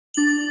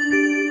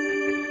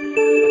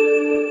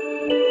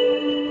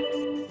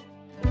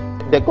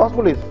The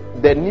gospel is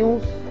the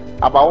news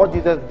about what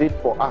Jesus did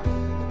for us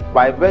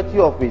by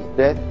virtue of his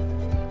death,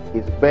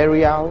 his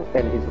burial,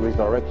 and his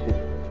resurrection.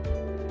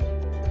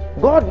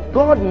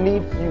 God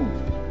needs you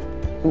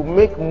to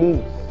make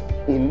moves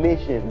in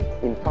nations,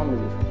 in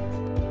families.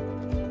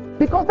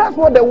 Because that's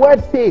what the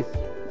word says.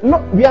 No,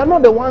 we are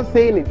not the ones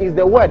saying it. It's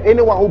the word.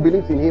 Anyone who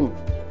believes in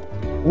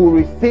him will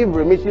receive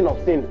remission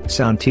of sin.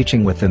 Sound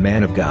teaching with the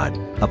man of God,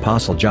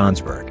 Apostle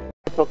Johnsberg.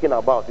 Talking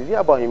about, is he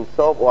about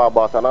himself or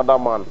about another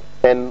man?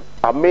 And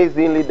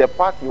amazingly, the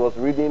part he was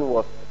reading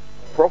was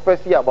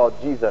prophecy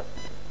about Jesus,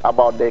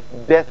 about the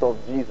death of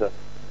Jesus.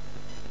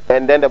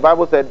 And then the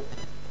Bible said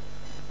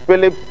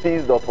Philip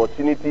seized the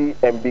opportunity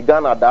and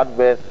began at that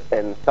verse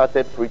and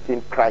started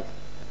preaching Christ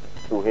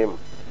to him.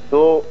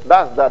 So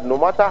that's that. No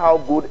matter how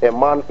good a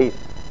man is,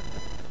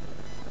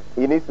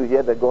 he needs to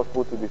hear the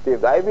gospel to be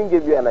saved. I even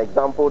gave you an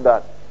example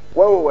that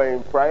when we were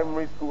in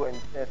primary school and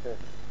SS,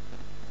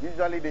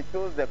 usually they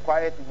chose the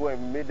quiet people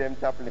and made them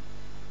chaplains.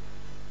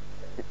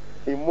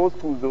 In most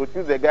schools, they would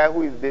choose the guy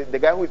who is the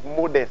guy who is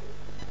modest.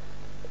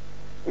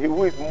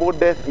 Who is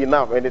modest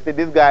enough, and they say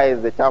this guy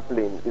is the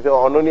chaplain. You say,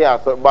 oh, no, yeah.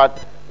 So,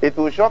 but it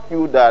will shock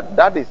you that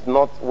that is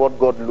not what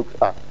God looks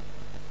at.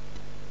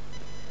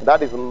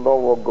 That is not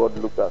what God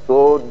looks at.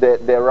 So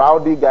the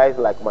rowdy guys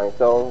like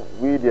myself,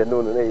 we they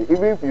know.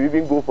 Even if you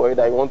even go for it,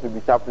 I want to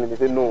be chaplain. They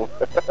say no.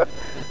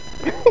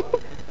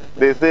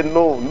 They say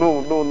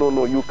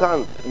no. You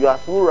can't. You are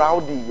too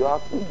rowdy. You are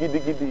too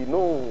giddy.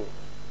 No,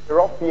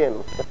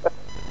 ruffian.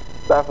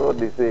 That's what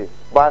they say.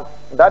 But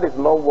that is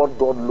not what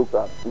God looks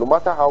at. No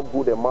matter how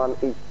good a man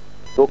is.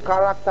 So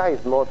character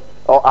is not,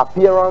 or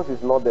appearance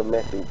is not the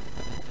message.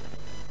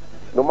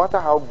 No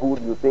matter how good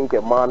you think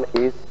a man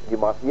is, you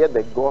must hear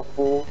the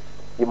gospel.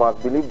 You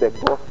must believe the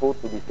gospel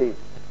to be saved.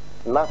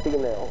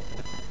 Nothing else.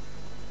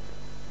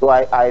 So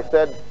I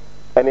said,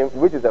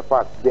 which is a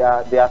fact, there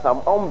are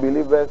some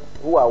unbelievers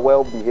who are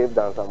well behaved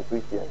than some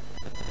Christians.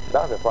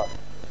 That's a fact.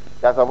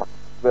 There are some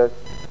unbelievers,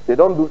 they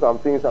don't do some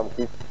things some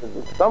Christians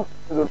do. Some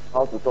Christians don't know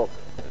how to talk.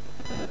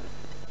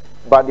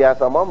 But there are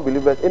some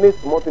unbelievers, any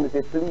small thing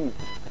they say,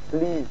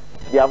 please.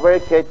 They are very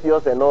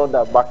courteous and all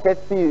that, but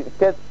courtesy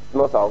is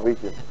not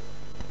salvation.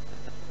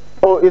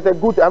 Oh, it's a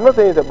good thing. I'm not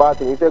saying it's a bad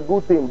thing. It's a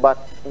good thing. But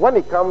when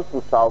it comes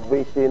to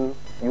salvation,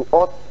 you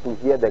ought to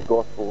hear the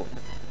gospel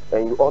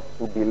and you ought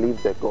to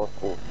believe the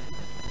gospel.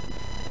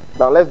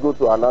 Now let's go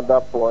to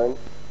another point.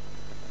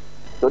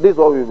 So this is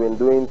what we've been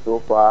doing so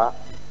far.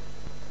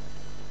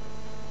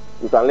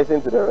 You can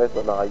listen to the rest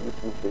on our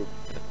YouTube page.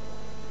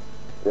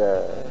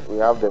 We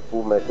have the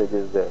full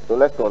messages there. So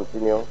let's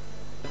continue.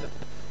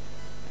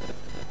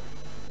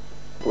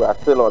 We are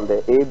still on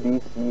the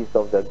ABCs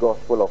of the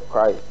gospel of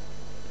Christ.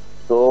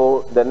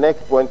 So the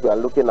next point we are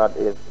looking at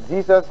is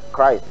Jesus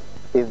Christ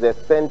is the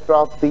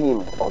central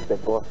theme of the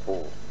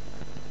gospel.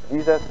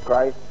 Jesus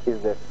Christ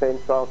is the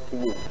central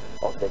theme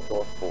of the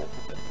gospel.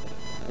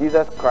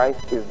 Jesus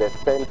Christ is the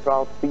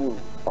central theme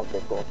of the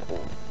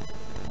gospel.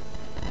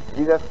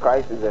 Jesus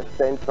Christ is the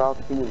central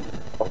theme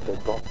of the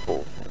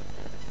gospel.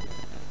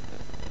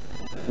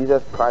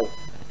 Jesus Christ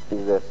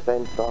is the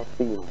central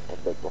theme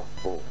of the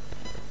gospel.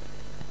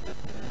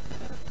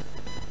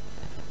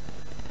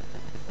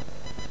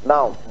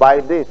 Now,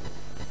 by this,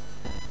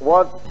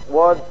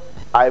 what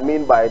I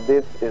mean by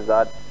this is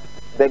that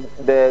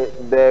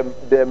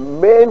the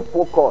main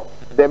focus,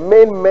 the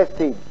main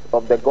message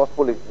of the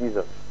gospel is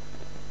Jesus.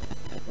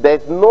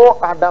 There's no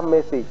other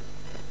message.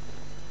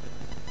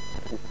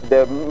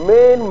 The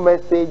main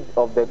message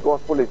of the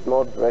gospel is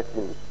not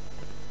dressing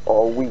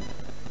or wig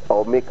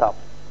or makeup.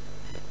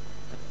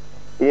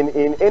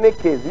 In any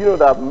case, you know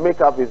that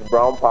makeup is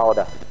brown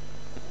powder.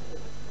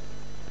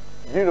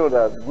 You know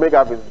that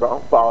makeup is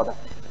brown powder.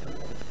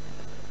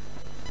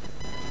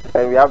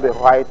 And we have the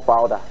white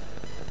powder.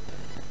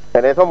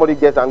 And then somebody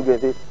gets angry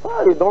and says,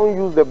 oh, you don't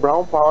use the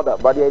brown powder,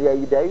 but they're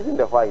using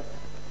the white.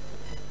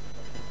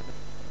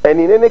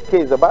 And in any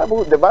case, the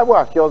Bible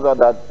assures us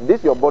that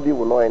this your body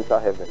will not enter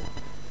heaven.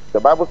 The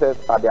Bible says,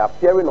 at the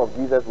appearing of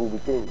Jesus will be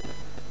changed.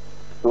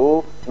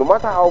 So, no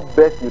matter how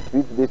best you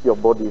treat this your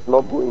body, it's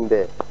not going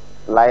there.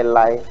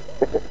 Lie.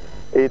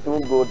 It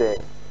won't go there.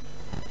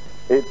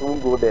 It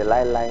won't go there.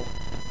 Lie.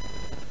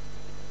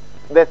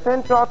 The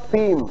central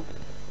theme,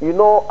 you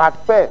know,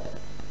 at first,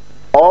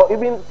 or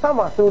even some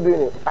are still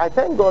doing it. I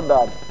thank God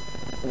that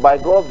by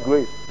God's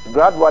grace,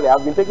 gradually,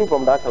 I've been taking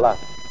from that class.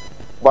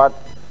 But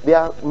there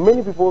are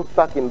many people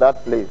stuck in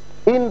that place.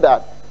 In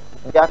that,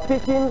 they are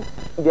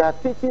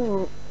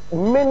teaching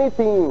many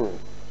things.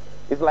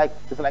 It's like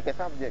a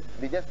subject.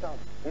 They just come.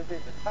 They say,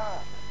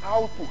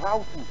 how to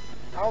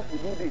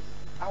do this,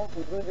 how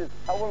to do this.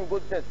 How when we go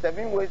to church,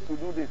 7 ways to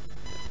do this,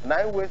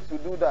 9 ways to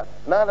do that.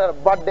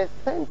 But the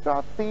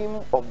central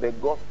theme of the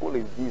gospel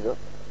is Jesus.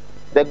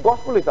 The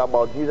gospel is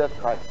about Jesus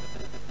Christ,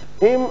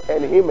 Him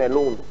and Him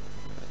alone.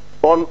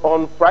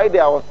 On Friday,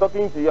 I was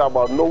talking to you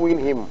about knowing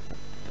Him.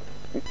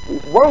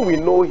 When we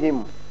know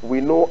Him,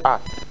 we know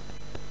us.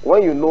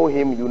 When you know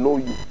Him, you know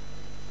you.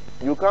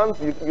 You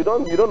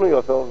don't know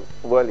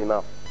yourself well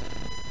enough.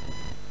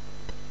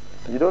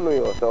 You don't know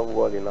yourself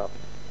well enough.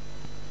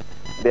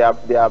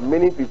 There are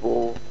many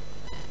people,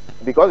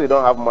 because they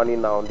don't have money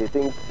now, they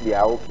think they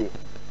are okay.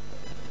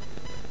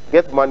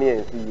 Get money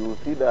and see, you will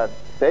see that,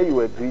 say you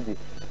were greedy.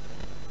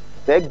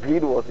 Say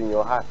greed was in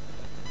your heart.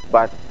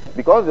 But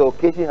because the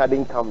occasion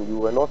hadn't come, you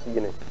were not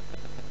seeing it.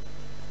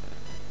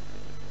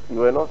 You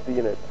were not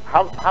seeing it.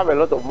 Have a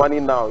lot of money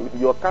now,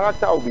 your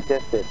character will be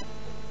tested.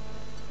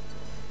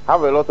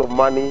 Have a lot of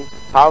money,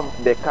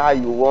 have the car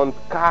you want,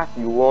 cars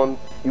you want.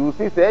 You will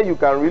see, say you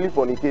can really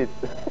fornicate.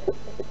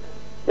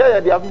 Yeah,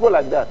 there are people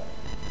like that.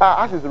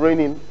 As it's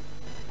raining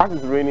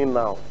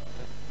now.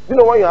 You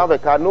know, when you have a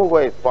car,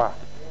 nowhere is far.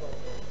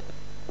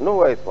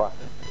 Nowhere is far.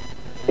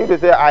 If they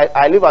say,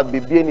 I live at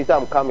BB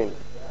anytime I'm coming,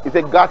 you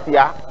say, got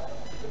ya.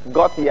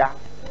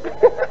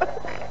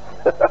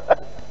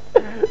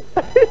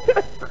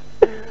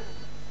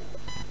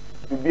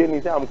 BB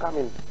anytime I'm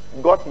coming,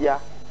 got ya.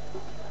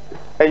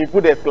 And you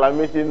put the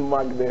exclamation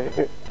mark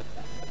there.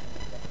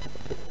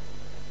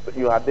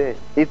 You are there.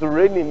 It's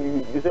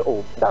raining. You say,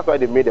 oh, that's why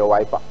they made a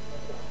wiper.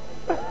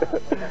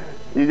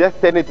 You just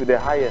turn it to the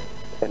highest,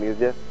 and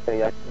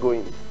you're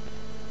going.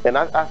 And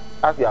as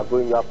you are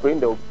going, you are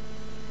praying.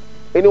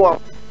 Anyone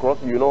cross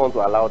you don't want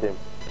to allow them.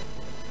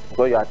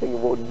 So you are thinking,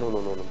 oh,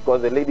 no.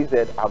 Because the lady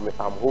said, I'm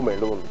home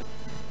alone.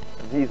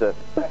 Jesus.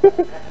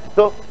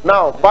 So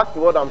now, back to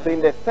what I'm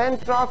saying. The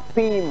central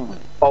theme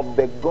of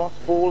the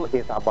gospel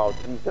is about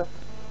Jesus.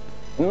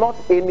 Not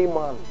any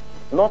man,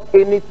 not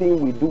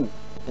anything we do.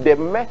 The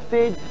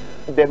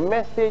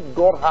message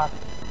God has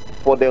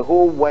for the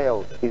whole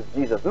world is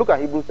Jesus. Look at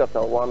Hebrews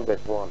chapter 1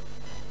 verse 1.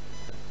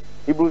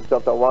 Hebrews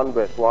chapter 1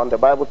 verse 1. The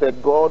Bible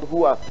said, God,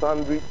 who has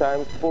sundry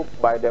times spoke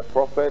by the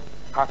prophet,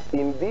 has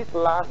in these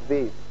last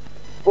days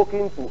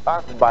spoken to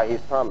us by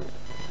his Son,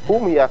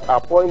 whom he has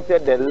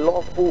appointed the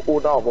lawful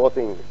owner of all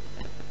things.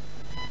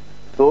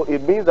 So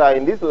it means that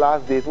in these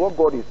last days, what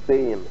God is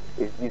saying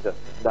is Jesus.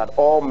 That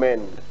all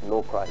men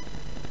know Christ.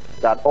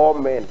 That all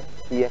men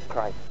hear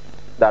Christ.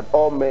 That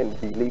all men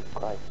believe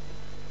Christ.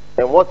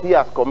 And what he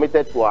has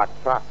committed to our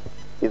trust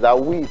is that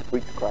we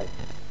preach Christ.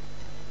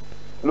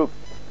 Look,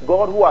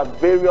 God, who at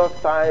various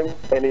times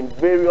and in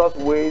various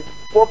ways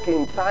spoke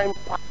in time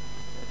past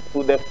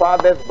to the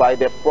fathers by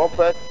the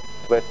prophets,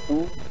 verse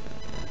 2,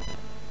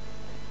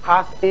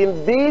 has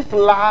in these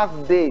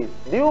last days.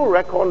 Do you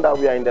reckon that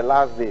we are in the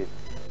last days?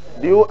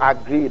 Do you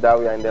agree that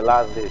we are in the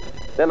last days?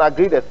 Then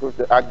agree the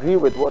scripture, agree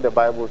with what the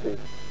Bible says.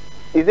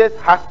 It says,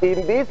 has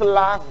in these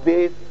last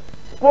days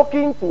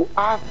spoken to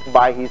us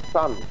by his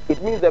Son.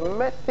 It means the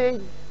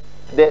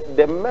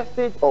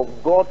message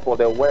of God for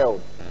the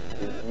world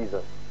is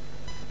Jesus.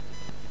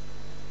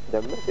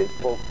 The message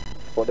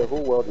for the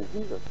whole world is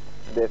Jesus.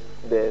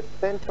 The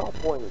central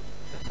point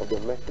of the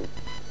message.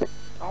 The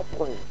central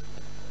point.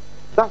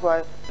 That's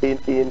why in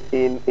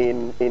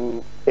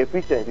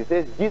Ephesians it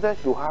says Jesus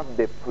should have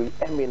the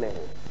preeminence.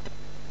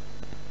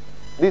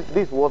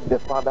 This was the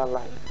Father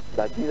likes,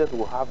 that Jesus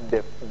will have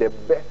the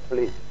best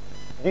place.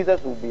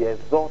 Jesus will be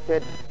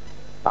exalted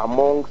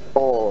amongst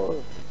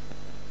all.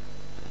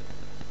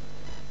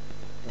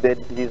 That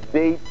his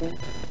deity,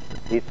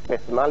 his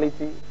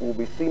personality will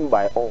be seen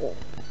by all.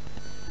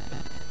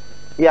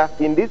 He has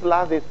in this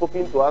last day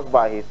spoken to us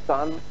by his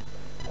Son,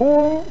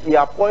 whom he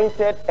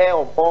appointed heir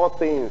of all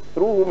things,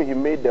 through whom he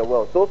made the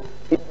world. So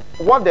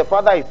what the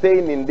Father is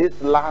saying in this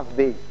last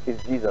day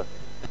is Jesus.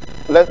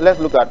 Let's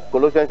look at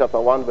Colossians chapter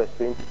 1 verse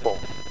 24.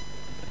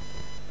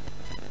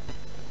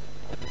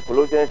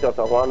 Colossians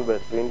chapter 1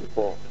 verse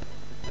 24.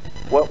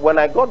 When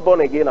I got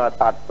born again at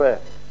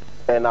first,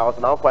 and I was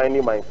now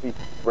finding my feet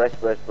fresh.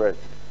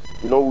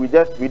 You know, we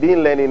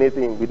didn't learn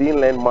anything. We didn't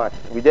learn much.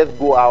 We just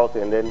go out,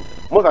 and then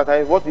most of the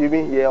time what you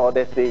even hear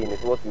others saying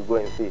is what you go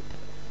and say.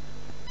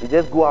 You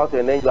just go out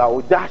and then you are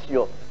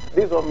audacious.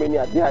 This is what many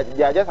are. They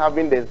are just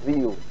having the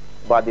zeal,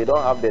 but they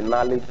don't have the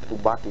knowledge to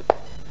back it.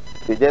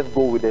 They just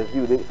go with the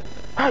zeal. They,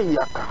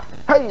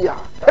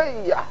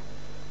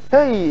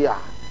 hey,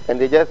 and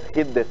they just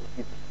hit the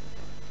street.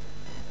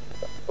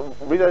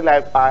 Recently,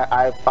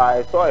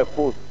 I saw a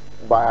post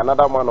by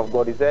another man of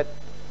God. He said,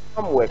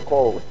 some were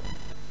called,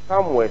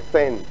 some were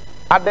sent.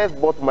 Others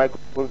bought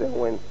microphones and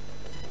went.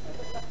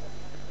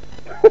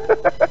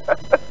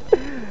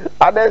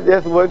 Others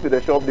just went to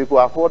the shop, they could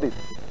afford it.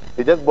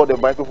 They just bought the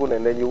microphone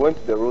and then you went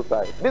to the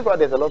roadside. This is why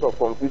there's a lot of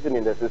confusion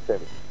in the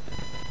system.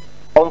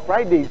 On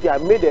Friday, see, I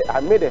made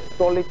a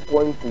solid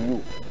point to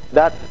you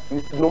that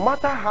no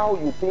matter how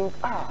you think,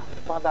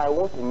 Father, I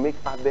want to make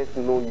others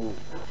know you.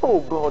 Oh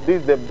God,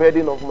 this is the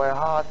burden of my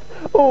heart.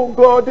 Oh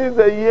God, this is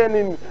the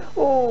yearning.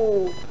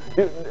 Oh,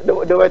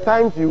 there were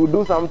times you would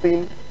do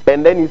something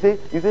and then you say,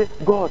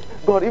 God,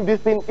 if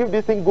this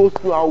thing goes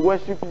through, I'll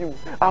worship you.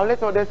 I'll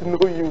let others know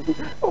you.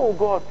 Oh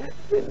God,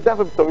 that's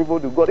what some people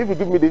do. God, if you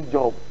give me this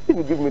job,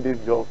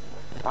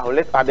 I'll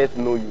let others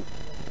know you.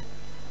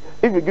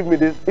 If you give me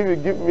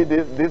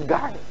this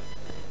guy,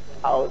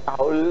 I'll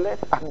let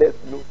others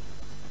know.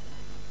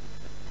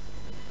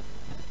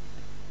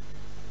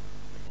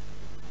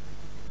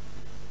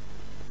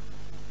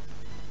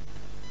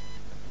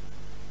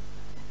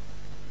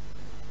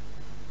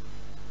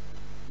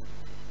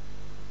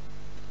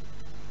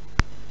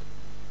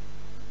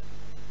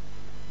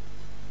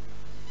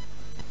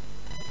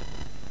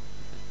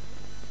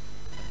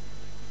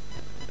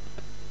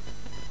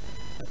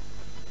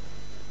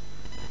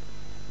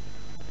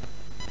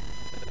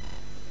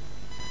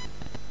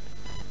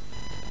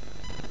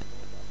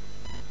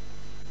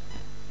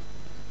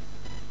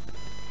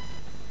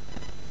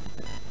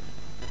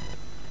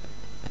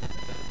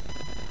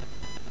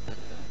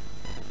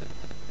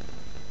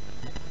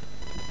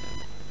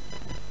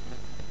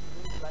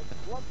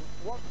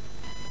 what,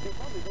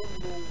 because they don't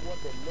know what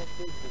the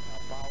message is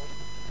about,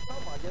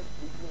 some are just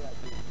preaching like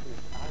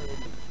it's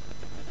RNA,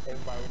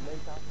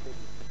 environmental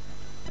studies.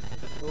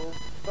 So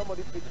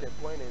somebody picks a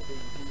coin and says,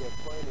 you see, a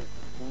coin is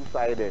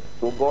two-sided,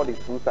 so God is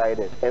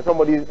two-sided. And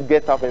somebody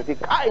gets up and says,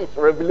 it's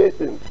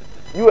revelation.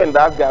 You and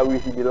that guy, we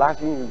should be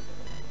lashing you.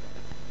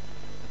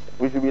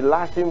 We should be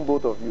lashing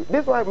both of you.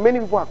 This is why many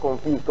people are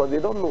confused, because they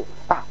don't know.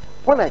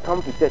 When I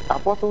come to church,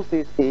 Apostle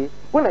says A.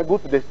 When I go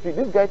to the street,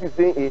 this guy is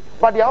saying A.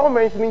 But they are all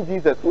mentioning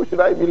Jesus. Who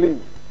should I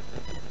believe?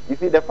 You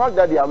see, the fact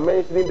that they are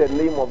mentioning the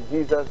name of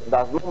Jesus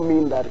does not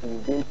mean that he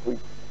is being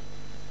preached.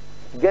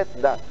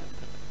 Get that.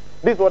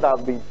 This is what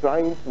I've been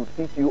trying to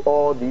teach you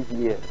all these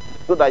years.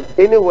 So that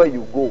anywhere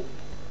you go,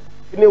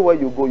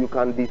 you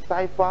can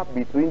decipher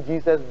between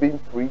Jesus being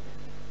preached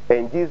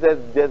and Jesus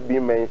just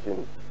being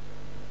mentioned.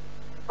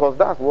 Because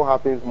that's what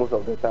happens most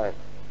of the time.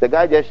 The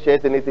guy just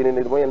shares anything in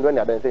it when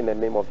they're then saying in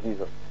the name of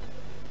Jesus.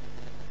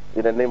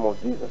 In the name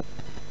of Jesus.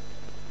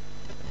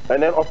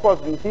 And then, of course,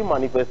 you see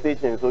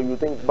manifestation, so you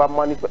think, but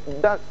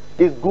that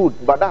is good,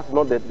 but that's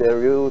not the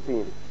real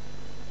thing.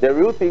 The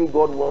real thing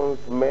God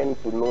wants men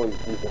to know is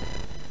Jesus.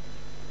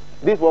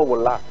 This is what will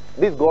last.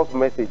 This is God's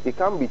message. It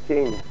can't be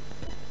changed.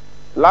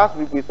 Last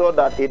week we saw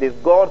that it is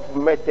God's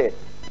method.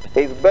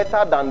 It's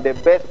better than the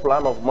best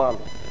plan of man.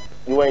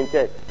 You were in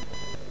church.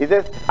 He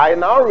says, I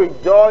now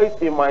rejoice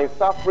in my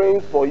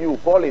sufferings for you.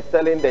 Paul is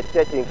telling the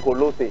church in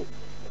Colossae.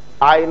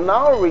 I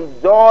now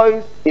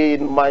rejoice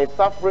in my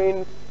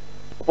sufferings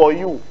for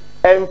you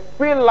and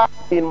fill up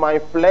in my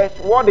flesh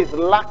what is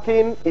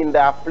lacking in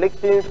the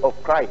afflictions of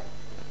Christ.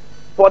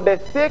 For the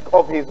sake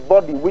of his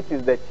body, which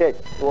is the church,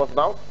 he was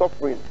now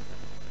suffering.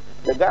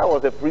 The guy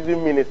was a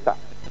prison minister.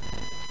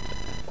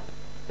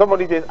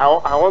 Somebody says, I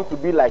want to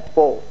be like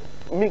Paul.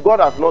 Me, God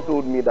has not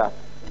told me that.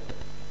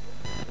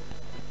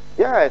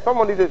 Yeah,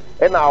 somebody says,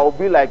 and I'll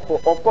be like Paul.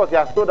 Of course, he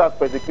has told us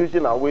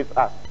persecution awaits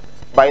us.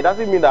 But it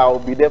doesn't mean that I'll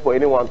be there for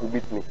anyone to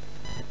beat me.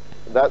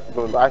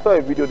 I saw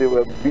a video, they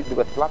were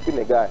slapping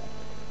a guy.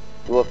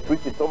 He was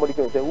preaching. Somebody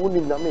came and said, who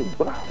named me?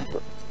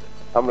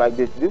 I'm like,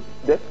 this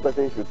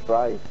person should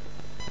try it.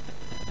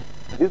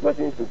 This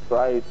person should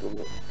try it to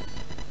me.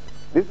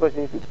 This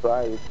person should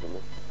try it to me.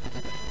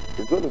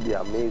 It's going to be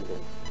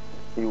amazing.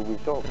 He will be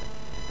shocked.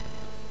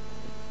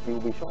 He will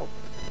be shocked.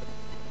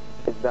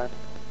 It's that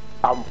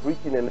I'm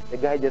preaching and a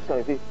guy just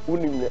comes and says, who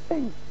named me?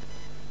 Hey.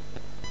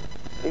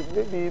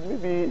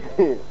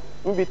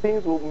 Maybe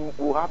things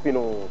will happen.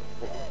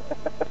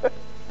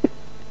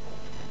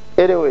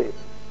 Anyway,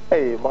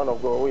 hey, man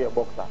of God, we a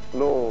boxer.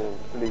 No,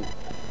 please.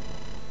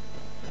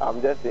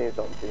 I'm just saying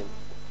something.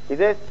 He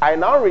says, I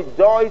now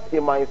rejoice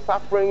in my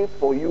sufferings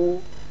for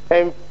you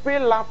and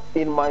fill up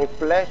in my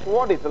flesh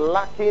what is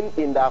lacking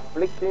in the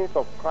afflictions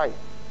of Christ,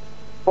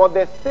 for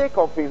the sake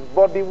of his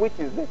body, which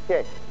is the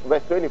church.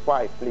 Verse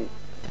 25, please.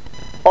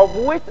 Of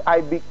which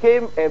I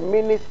became a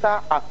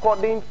minister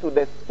according to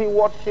the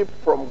stewardship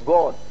from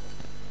God,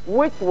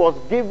 which was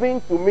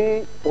given to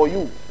me for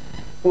you,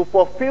 to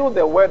fulfill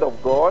the word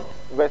of God.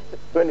 Verse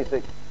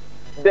 26.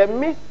 The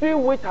mystery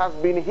which has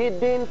been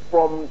hidden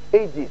from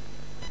ages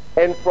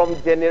and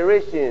from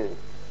generations,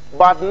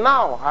 but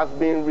now has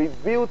been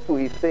revealed to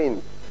his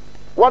saints.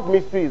 What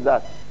mystery is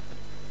that?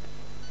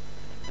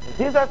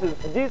 Jesus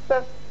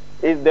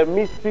is the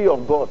mystery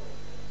of God.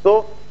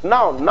 So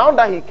now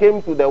that he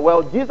came to the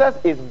world, Jesus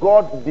is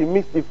God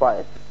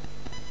demystified.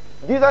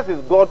 Jesus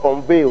is God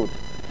unveiled.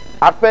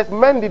 At first,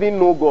 men didn't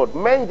know God.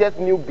 Men just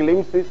knew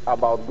glimpses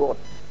about God.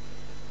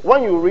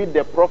 When you read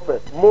the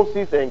prophets,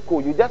 Moses and co,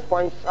 you just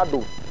find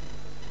shadows.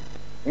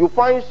 You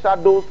find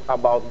shadows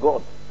about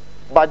God.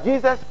 But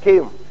Jesus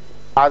came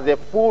as a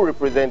full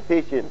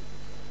representation.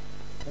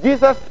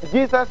 Jesus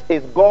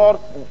is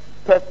God's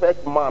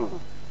perfect man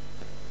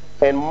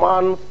and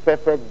man's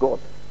perfect God.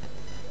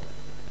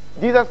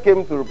 Jesus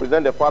came to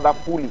represent the Father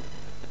fully.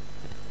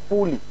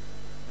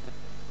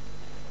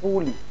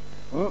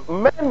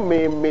 Men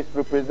may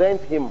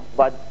misrepresent him,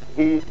 but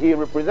he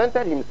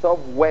represented himself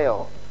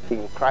well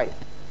in Christ.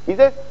 He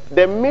says,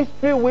 the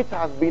mystery which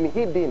has been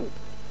hidden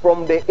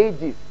from the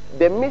ages,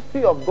 the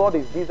mystery of God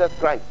is Jesus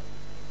Christ.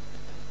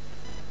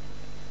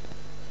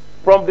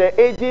 From the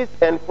ages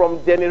and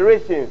from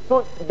generations.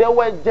 So there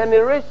were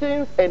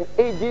generations and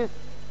ages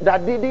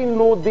that didn't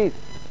know this.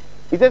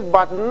 He says,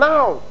 but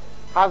now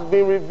has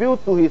been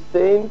revealed to his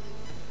saints.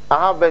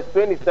 I have verse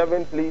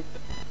 27, please.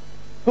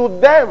 To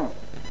them,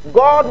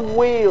 God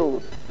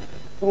willed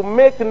to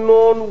make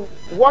known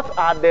what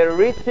are the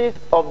riches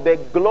of the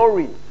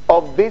glory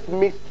of this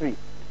mystery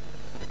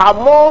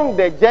among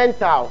the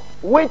Gentiles,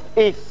 which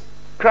is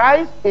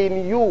Christ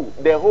in you,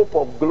 the hope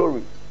of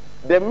glory.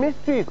 The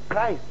mystery is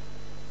Christ,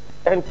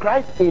 and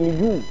Christ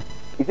in you.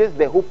 It says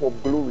the hope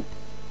of glory.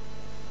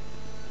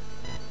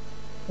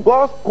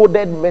 God's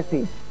coded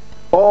message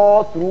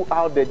all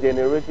throughout the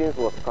generations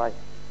was Christ.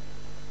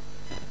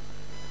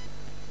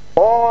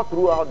 All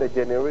throughout the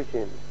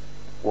generations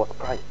was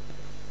Christ.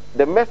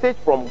 The message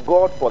from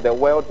God for the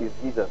world is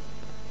Jesus.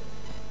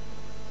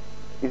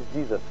 Is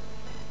Jesus.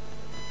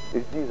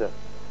 Is Jesus.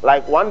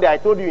 Like one day I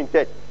told you in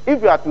church,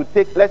 if you are to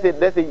take, let's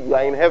say you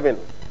are in heaven,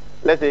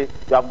 let's say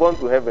you have gone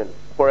to heaven,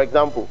 for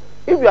example,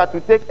 if you are to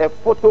take a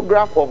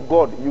photograph of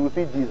God, you will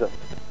see Jesus.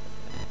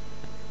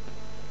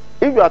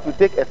 If you are to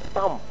take a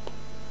stamp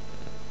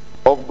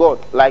of God,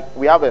 like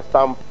we have a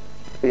stamp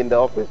in the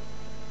office,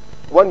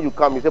 when you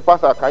come, you say,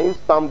 Pastor, can you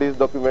stamp this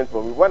document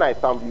for me? When I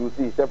stamp, you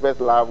see Shepherd's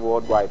Love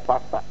Worldwide,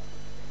 Pastor.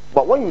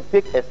 But when you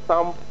take a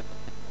stamp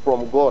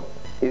from God,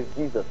 it's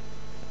Jesus.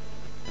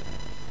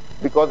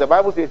 Because the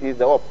Bible says he's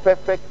the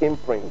perfect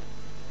imprint.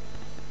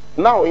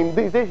 Now, in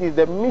this, he's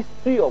the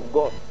mystery of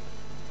God,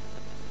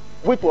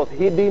 which was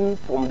hidden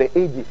from the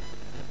ages,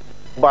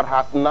 but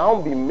has now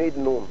been made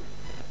known.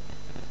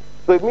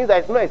 So it means that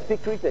it's not a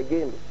secret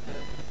again.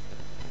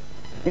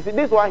 You see,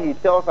 this is why he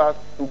tells us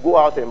to go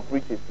out and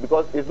preach it,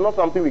 because it's not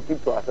something we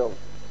keep to ourselves.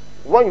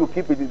 When you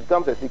keep it, it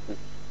becomes a secret.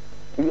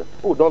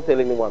 Oh, don't tell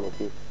anyone,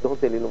 okay?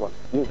 Don't tell anyone.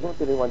 You don't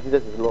tell anyone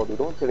Jesus is Lord. You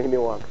don't tell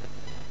anyone.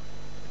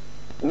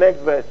 Next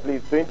verse,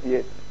 please,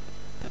 28.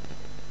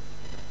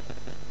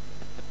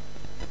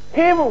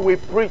 Him we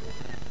preach.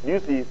 You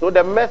see, so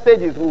the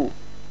message is who?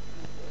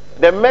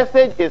 The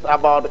message is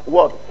about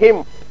what?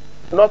 Him,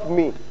 not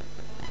me,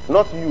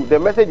 not you. The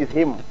message is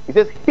him. He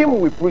says, him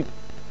we preach.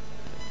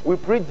 We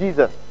preach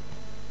Jesus,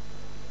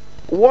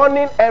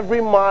 warning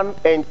every man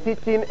and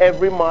teaching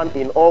every man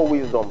in all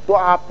wisdom. So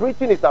our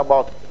preaching is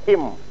about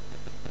him,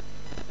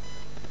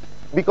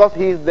 because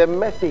he is the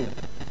message.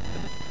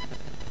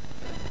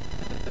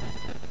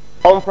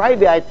 On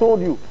Friday I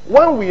told you,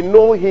 when we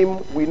know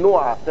him, we know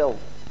ourselves.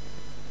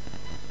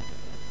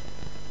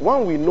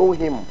 When we know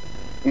him,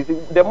 you see,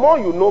 the more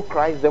you know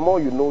Christ, the more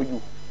you know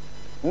you.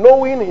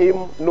 Knowing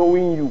him,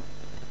 knowing you.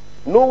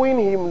 Knowing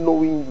him,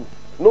 knowing you.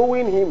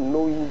 Knowing him,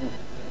 knowing you.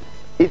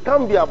 It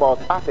can't be about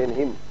us and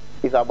him.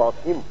 It's about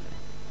him.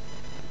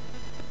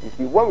 You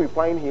see, when we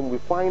find him, we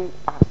find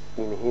us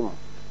in him.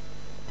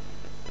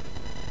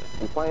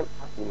 We find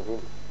us in him.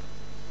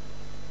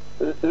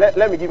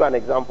 Let me give an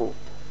example.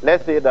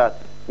 Let's say that,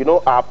 you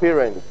know, our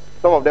parents,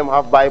 some of them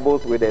have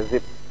Bibles with a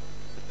zip.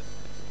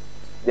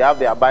 They have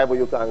their Bible,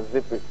 you can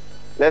zip it.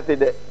 Let's say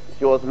that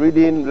she was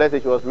reading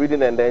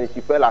and then she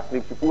fell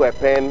asleep. She put a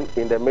pen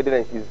in the middle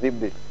and she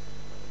zipped it.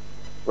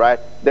 Right?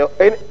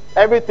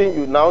 Everything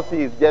you now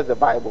see is just the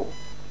Bible.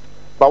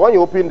 But when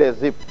you open the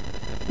zip,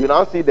 you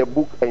now see the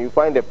book and you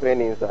find the pen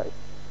inside.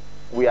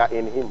 We are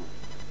in him.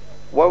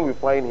 When we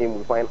find him,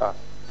 we find us.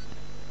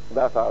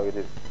 That's how it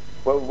is.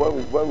 When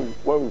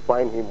we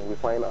find him, we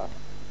find us.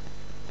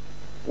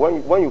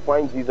 When you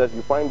find Jesus,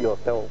 you find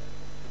yourself.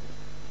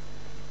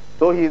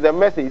 So he's the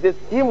message. He says,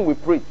 him we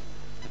preach.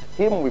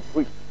 Him we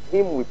preach.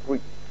 Him we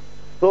preach.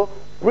 So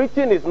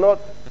preaching is not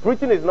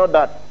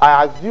that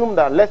I assume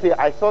that, let's say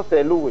I saw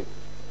Sir Louis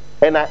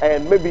and I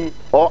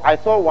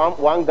saw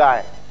one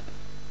guy.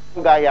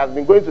 He has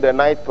been going to the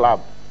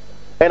nightclub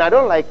and I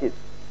don't like it.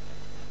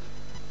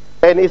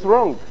 And it's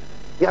wrong.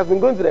 He has been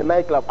going to the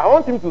nightclub. I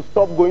want him to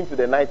stop going to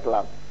the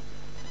nightclub.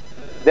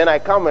 Then I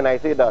come and I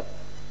say that,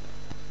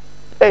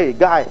 hey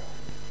guy,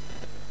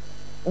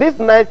 this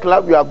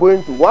nightclub you are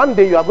going to, one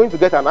day you are going to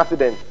get an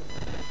accident.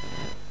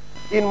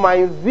 In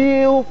my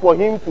zeal for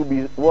him to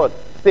be what?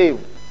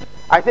 Saved.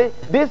 I say,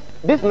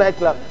 this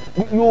nightclub,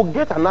 you will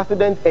get an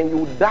accident and you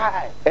will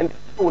die. And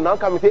people will now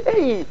come and say,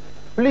 hey,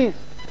 please,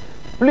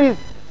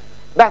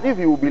 that's if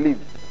you will believe.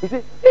 He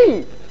say,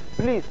 hey,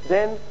 please,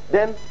 then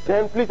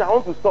please, I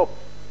want to stop.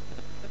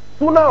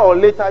 Sooner or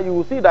later, you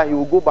will see that he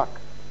will go back.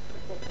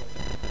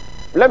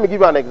 Let me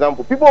give you an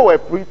example. People were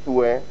preached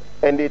to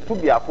and they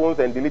took their phones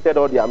and deleted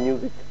all their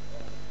music.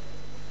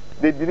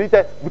 They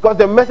deleted because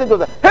the message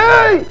was like,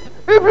 hey,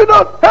 if you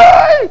don't,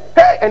 hey,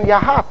 and their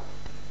heart.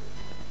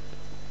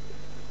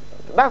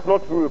 That's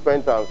not true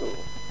repentance.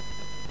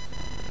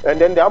 And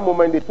then that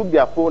moment they took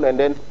their phone and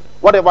then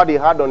whatever they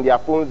had on their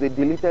phones, they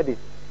deleted it.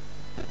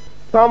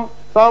 Some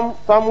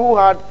who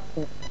had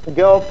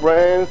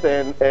girlfriends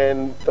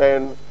and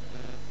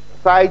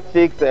side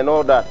chicks and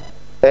all that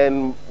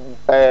and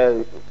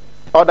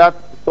other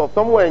stuff.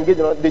 Some were engaged,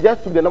 they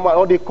just took the number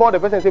or they called the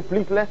person and said,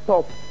 please, let's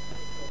stop.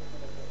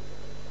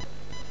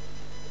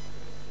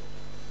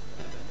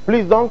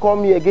 Please don't call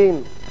me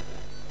again.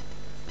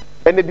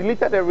 And they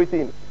deleted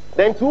everything.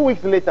 Then 2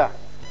 weeks later,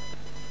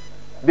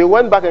 they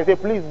went back and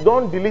said, please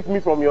don't delete me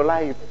from your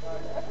life.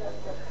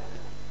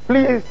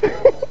 Please.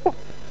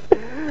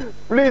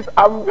 Please,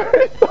 I'm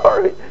very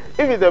sorry.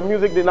 If it's a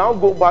music, they now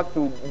go back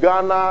to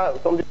Ghana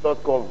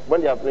something.com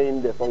when they are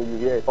playing the song you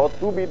hear, or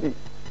 2BD.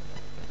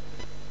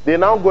 They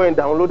now go and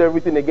download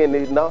everything again.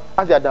 They now,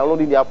 as they are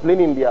downloading, they are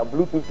playing in their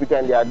Bluetooth speaker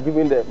and they are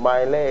giving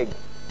my leg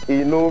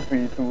enough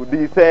to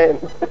descend.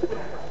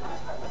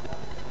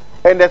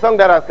 And the song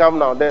that has come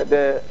now,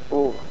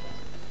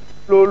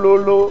 lo lo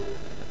lo.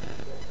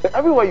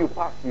 Everywhere you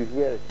pass, you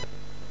hear it.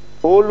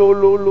 Oh lo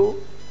lo lo,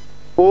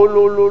 oh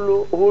lo lo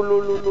lo, oh lo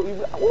lo lo.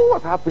 What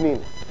was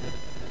happening?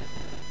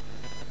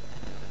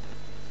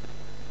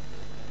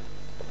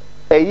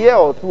 A year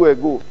or two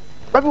ago,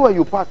 everywhere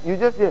you pass, you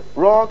just hear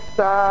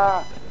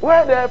Rockstar.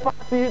 Where the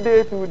party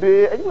day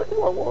today? And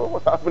what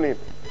was happening?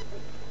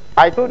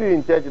 I told you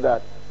in church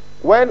that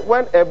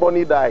When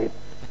Ebony died,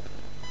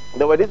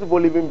 there were these people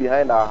living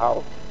behind our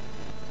house,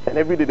 and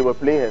every day they were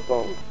playing her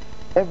song.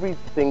 Every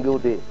single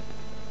day.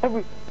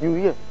 You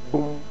hear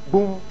boom,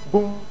 boom,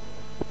 boom,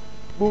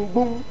 boom,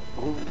 boom,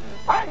 boom.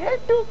 I hate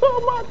you so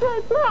much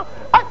right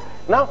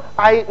now.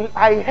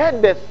 I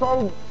heard the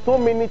song so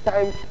many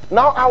times.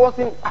 Now I was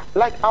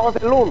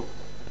alone.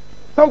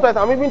 Sometimes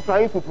I'm even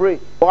trying to pray,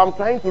 or I'm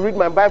trying to read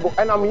my Bible,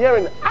 and I'm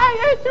hearing,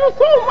 I hate you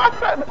so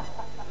much right now.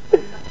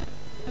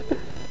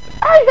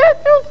 I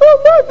hate you so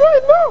much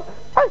right now.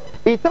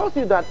 It tells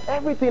you that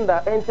everything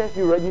that enters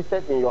you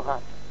registers in your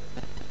heart.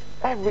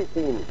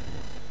 Everything.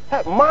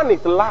 Hey, man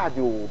is large,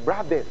 oh,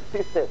 brothers,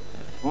 sisters.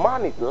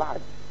 Man is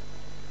large.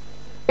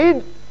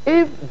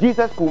 If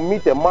Jesus could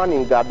meet a man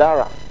in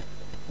Gadara,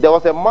 there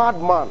was a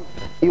madman.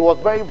 He was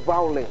very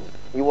violent.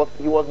 He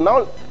was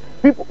now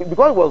people,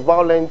 because he was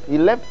violent. He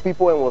left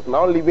people and was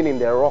now living in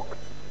the rocks,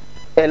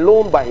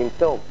 alone by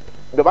himself.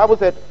 The Bible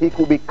said he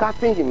could be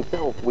cutting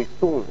himself with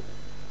stones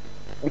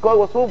because he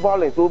was so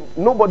violent. So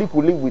nobody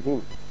could live with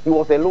him. He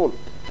was alone.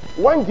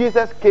 When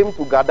Jesus came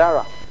to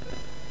Gadara,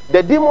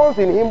 the demons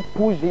in him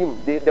pushed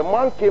him. The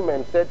man came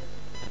and said,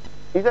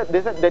 they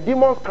said, the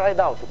demons cried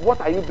out,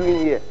 "What are you doing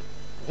here?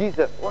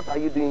 Jesus, what are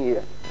you doing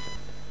here?"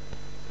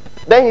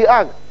 Then he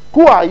asked,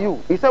 "Who are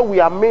you?" He said, "We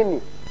are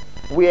many.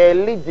 We are a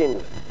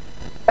legion."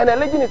 And a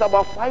legion is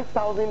about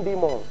 5,000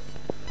 demons.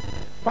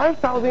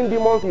 5,000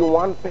 demons in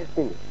one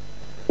person.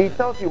 It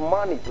tells you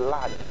man is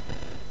large.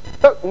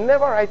 So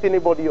never write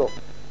anybody off.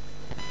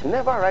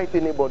 Never write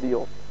anybody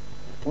off.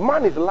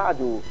 Man is large.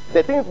 Oh.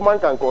 The things man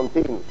can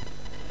contain.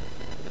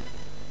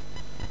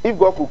 If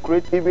God could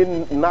create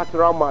even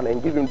natural man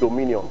and give him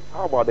dominion,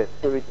 how about the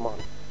spirit man?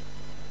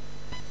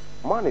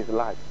 Man is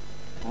large.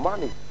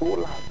 Man is so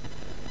large.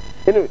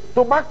 Anyway,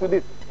 so back to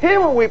this.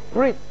 Him we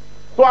preach.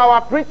 So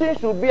our preaching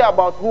should be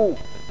about who?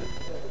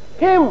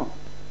 Him.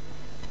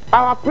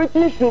 Our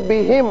preaching should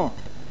be him.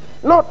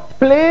 Not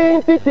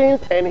plenty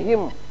things and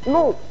him.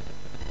 No.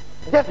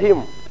 Just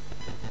him.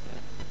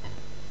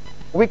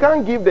 We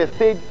can't give the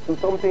stage to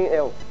something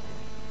else.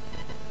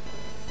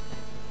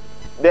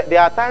 There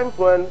are times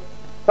when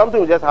something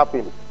will just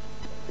happen.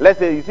 Let's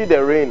say you see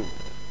the rain.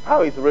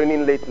 How it's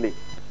raining lately.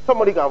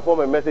 Somebody can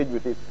form a message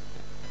with it.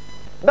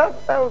 That's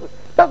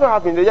what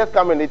happens. They just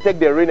come and they take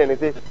the rain and they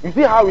say, "You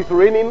see how it's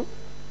raining?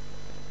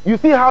 You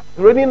see how it's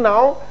raining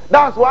now?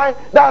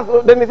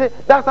 Then they say,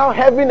 that's how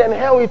heaven and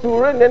hell it will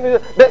rain."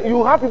 Then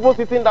you have people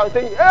sitting down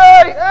saying,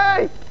 "Hey,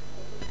 hey!"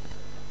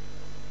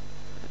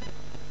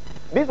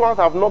 These ones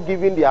have not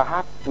given their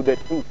hearts to the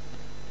truth.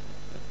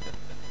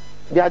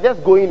 They are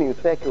just going in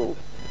circles.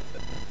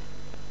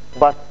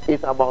 But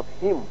it's about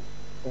him.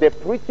 The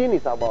preaching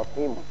is about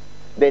him.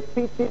 The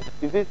teaching,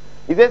 he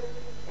says,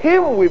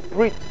 him we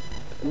preach,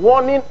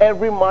 warning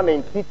every man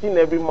and teaching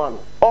every man,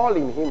 all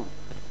in him.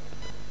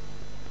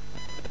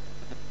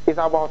 It's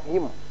about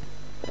him.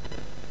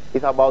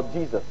 It's about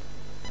Jesus.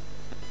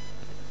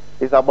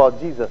 It's about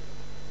Jesus.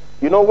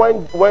 You know,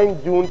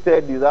 when June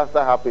 3rd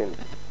disaster happened,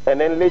 and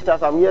then later,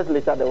 some years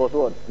later, there was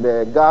what?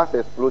 The gas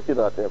explosion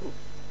at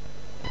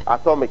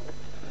Atomic.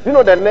 You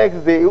know, the next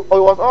day, it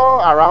was all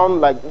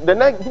around, like, the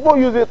next, people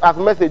use it as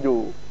message.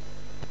 Oh.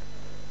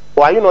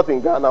 Why are you not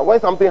in Ghana? When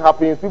something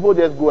happens, people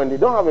just go and they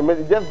don't have a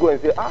message, just go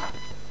and say,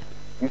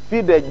 you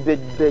see the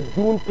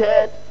June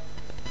 3rd,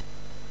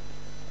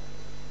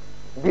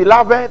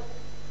 beloved.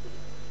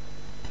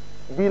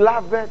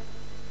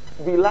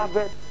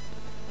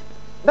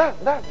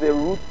 That's the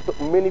route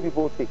many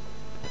people take.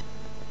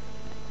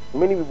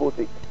 Many people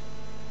take.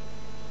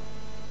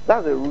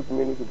 That's the route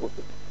many people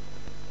take.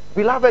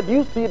 Beloved,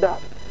 you see that?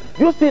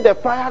 You see the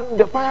fire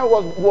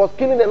was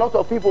killing a lot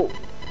of people.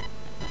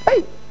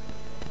 Hey!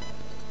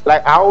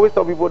 Like I always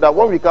tell people that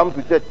when we come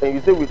to church and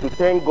you say we should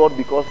thank God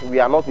because we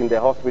are not in the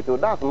hospital,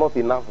 that's not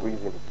enough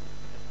reason.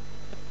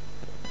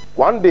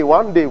 One day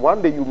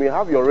you may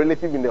have your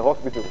relative in the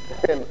hospital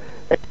and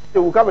they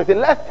will come and say,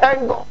 "Let's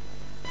thank God."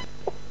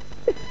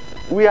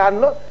 We are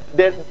not,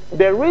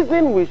 the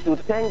reason we should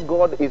thank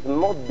God is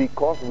not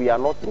because we are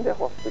not in the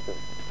hospital.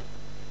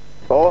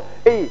 Or,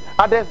 hey,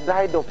 others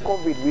died of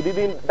COVID. We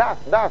didn't, that's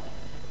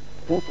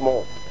too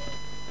small.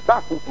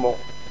 That's too small.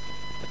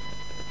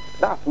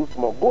 That's too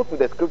small. Go to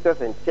the scriptures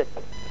and check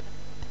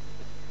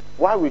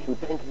why we should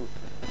thank you.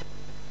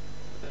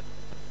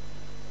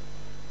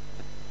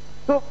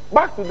 So,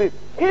 back to this.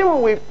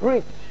 Him we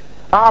preach.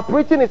 Our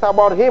preaching is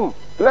about him.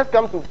 Let's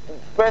come to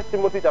 1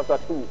 Timothy chapter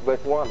 2,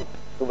 verse 1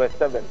 to verse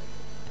 7.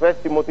 1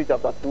 Timothy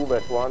chapter 2,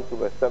 verse 1 to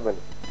verse 7.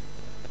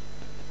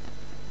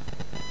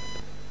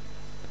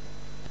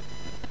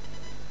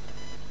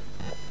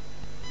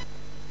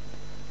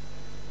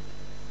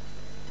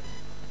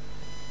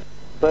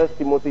 First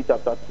Timothy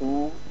chapter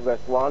 2, verse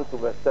 1 to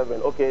verse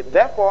 7. Okay,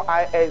 therefore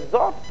I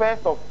exhort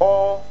first of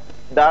all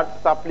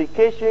that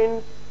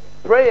supplications,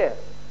 prayers,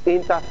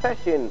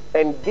 intercession,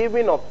 and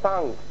giving of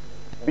thanks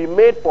be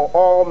made for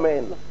all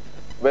men.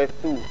 Verse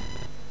 2.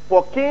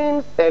 For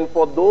kings and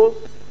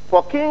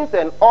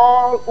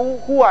all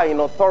who are in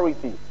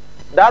authority,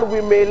 that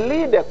we may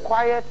lead a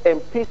quiet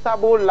and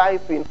peaceable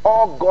life in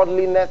all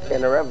godliness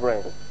and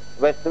reverence.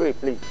 Verse 3,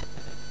 please.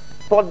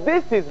 For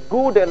this is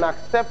good and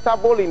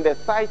acceptable in the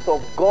sight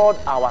of God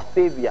our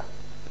Savior.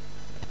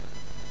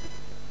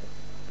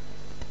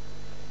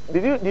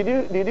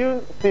 Did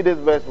you see this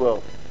verse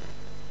well?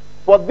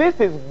 For this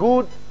is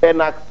good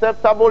and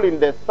acceptable in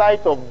the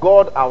sight of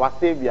God our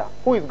Savior.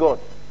 Who is God?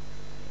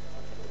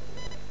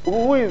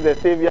 Who is the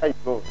Savior you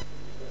know?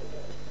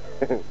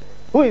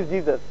 Who is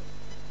Jesus?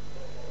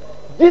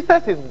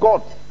 Jesus is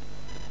God.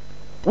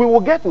 We will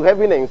get to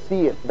heaven and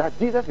see it, that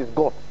Jesus is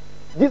God.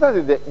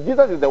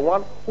 Jesus is the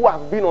one who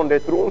has been on the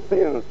throne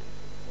since.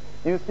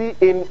 You see,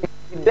 in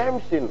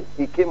redemption,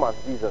 he came as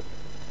Jesus.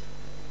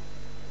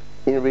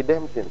 In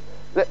redemption.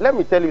 Let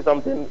me tell you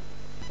something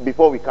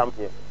before we come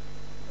here.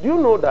 Do you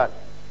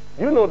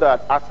know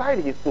that aside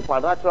his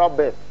supernatural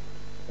birth,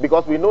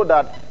 because we know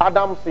that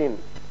Adam sinned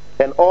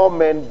and all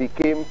men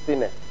became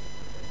sinners.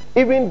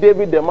 Even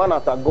David, the man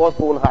after God's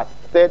own heart,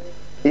 said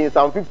in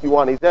Psalm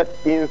 51, he said,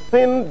 in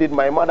sin did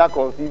my mother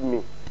conceive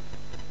me.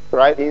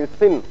 Right? In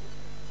sin.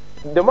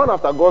 The man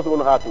after God's own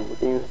heart, in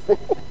sin.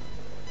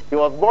 He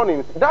was born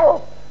in sin.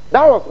 That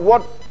was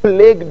what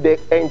plagued the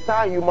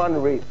entire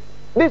human race.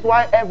 This is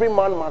why every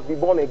man must be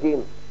born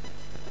again.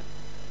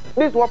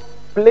 This is what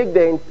plagued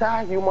the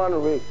entire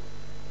human race.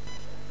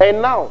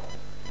 And now,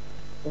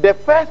 the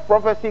first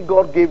prophecy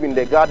God gave in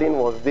the garden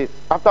was this.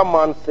 After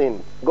man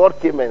sinned, God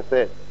came and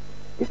said,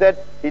 he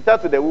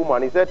said to the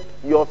woman, he said,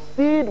 your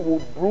seed will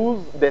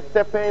bruise the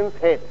serpent's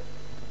head.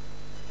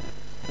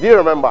 Do you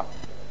remember?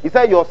 He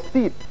said, your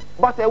seed.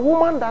 But a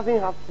woman doesn't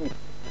have seed.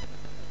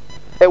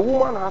 A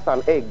woman has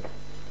an egg.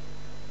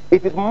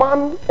 It is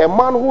a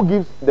man who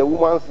gives the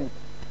woman seed.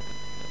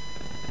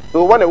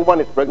 So when a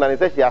woman is pregnant, he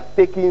says she has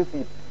taken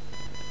seed.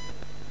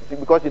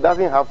 Because she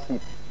doesn't have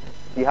seed.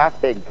 She has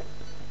egg.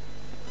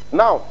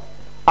 Now,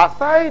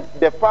 aside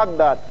the fact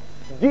that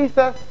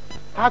Jesus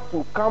had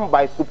to come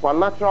by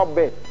supernatural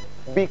birth,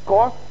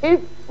 because if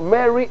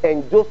Mary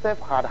and Joseph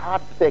had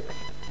had sex,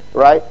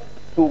 right,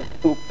 to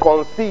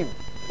conceive,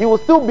 he will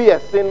still be a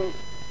sin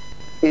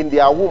in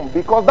their womb,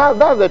 because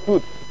that's the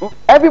truth.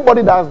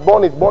 Everybody that's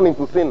born is born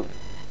into sin.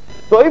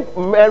 So if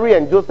Mary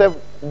and Joseph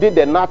did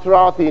the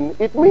natural thing,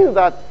 it means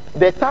that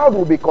the child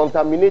will be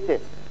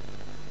contaminated.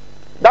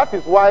 That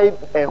is why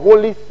a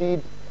holy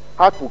seed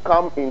had to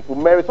come into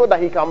Mary, so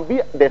that he can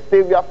be the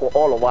Savior for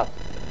all of us.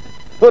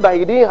 So that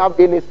he didn't have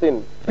any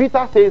sin.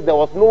 Peter says there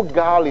was no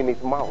gall in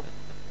his mouth.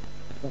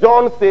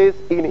 John says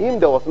in him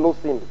there was no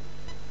sin.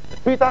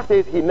 Peter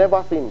says he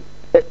never sinned.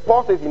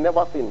 Paul says he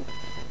never sinned.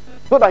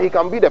 So that he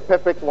can be the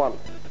perfect one.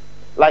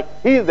 Like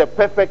he is the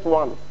perfect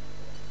one.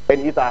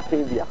 And he's our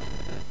Savior.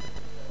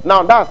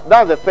 Now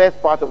that's the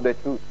first part of the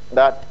truth.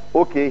 That,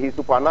 okay, he's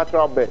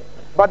supernatural birth.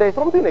 But there's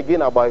something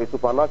again about his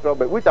supernatural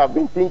birth, which I've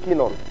been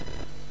thinking on.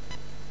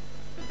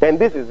 And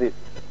this is it.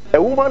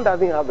 A woman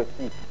doesn't have a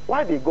seed.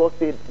 Why did God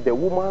say the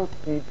woman's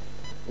seed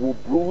will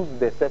bruise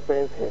the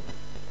serpent's head?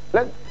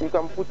 You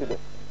can put it there.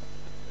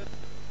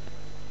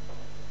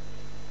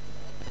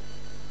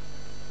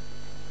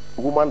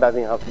 Woman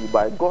doesn't have seed,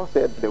 but God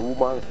said the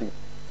woman's seed.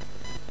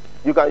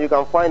 You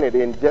can find it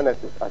in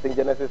Genesis. I think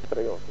Genesis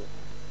 3 or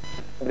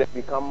so. That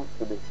we come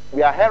to this.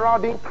 We are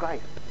heralding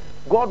Christ.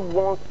 God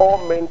wants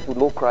all men to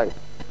know Christ.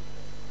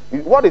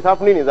 What is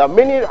happening is that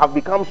many have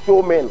become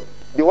showmen.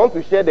 They want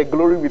to share the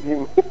glory with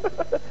him.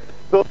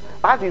 So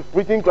as he's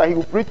preaching Christ, he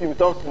will preach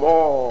himself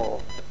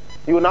small.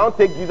 He will now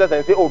take Jesus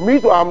and say, oh, me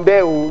too, I'm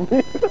there.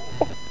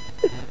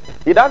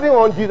 He doesn't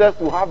want Jesus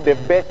to have the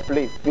best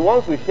place. He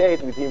wants to share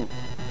it with him.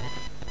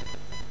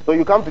 So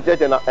you come to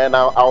church and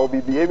I will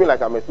be behaving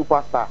like I'm a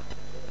superstar.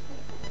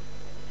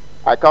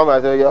 I come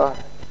and say, yeah,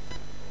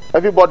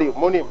 everybody,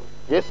 money,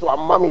 yes, so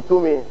mommy to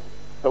me.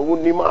 Oh,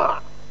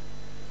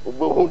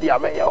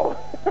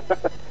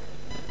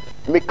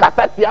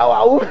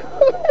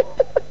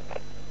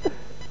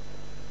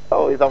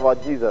 it's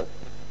about Jesus.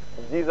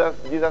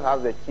 Jesus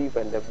has the chief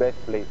and the best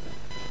place.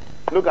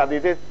 Look at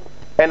it.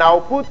 And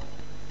I'll put,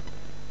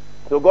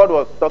 so God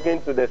was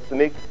talking to the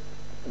snake,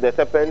 the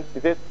serpent. He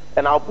says,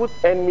 and I'll put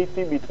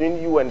enmity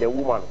between you and the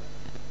woman,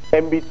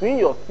 and between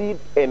your seed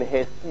and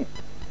her seed.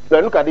 So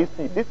look at this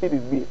seed. This seed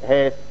is big.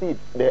 Her seed,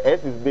 the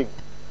S is big.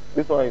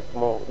 This one is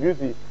small. You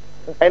see?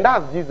 And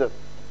that's Jesus.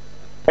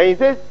 And he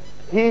says,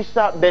 he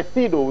shall, the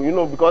seed,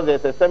 because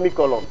there's a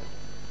semicolon.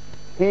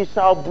 He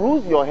shall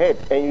bruise your head,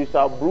 and you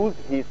shall bruise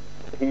his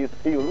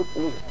heel.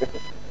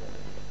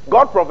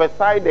 God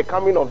prophesied the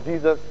coming of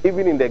Jesus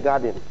even in the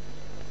garden.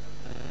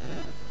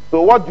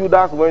 So what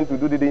Judas went to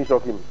do didn't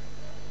shock him.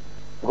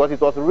 Because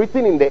it was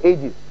written in the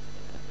ages.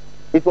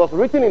 It was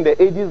written in the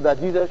ages that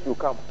Jesus should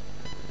come.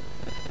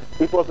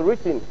 It was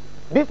written.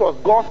 This was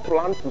God's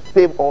plan to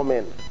save all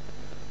men.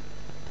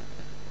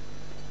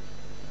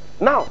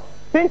 Now,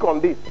 think on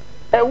this.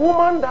 A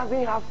woman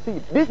doesn't have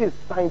seed. This is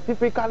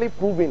scientifically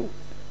proven.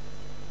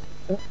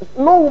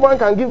 No woman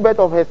can give birth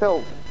of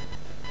herself.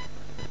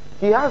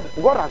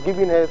 God has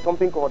given her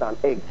something called an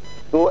egg.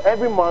 So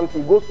every month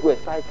she goes through a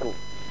cycle.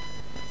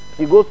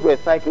 She goes through a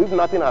cycle. If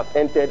nothing has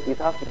entered, it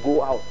has to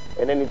go out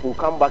and then it will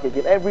come back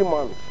again every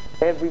month.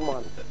 Every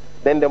month.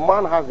 Then the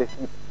man has the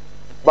seed.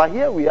 But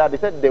here we are, they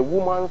said the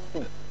woman's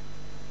seed.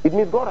 It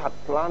means God had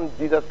planned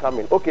Jesus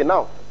coming. Okay,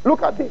 now,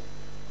 look at this.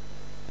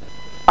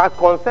 At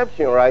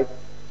conception, right?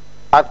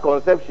 At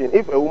conception,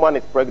 if a woman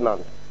is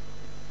pregnant,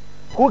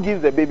 who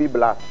gives the baby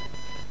blood?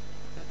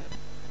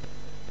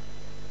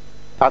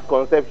 At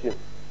conception.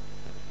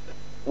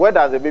 Where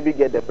does the baby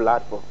get the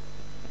blood from?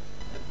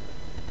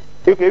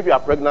 If you are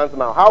pregnant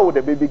now, how would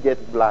the baby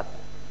get blood?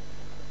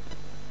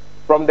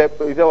 From the,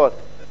 is that what?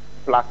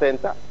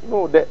 Placenta?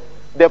 No, the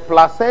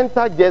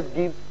placenta just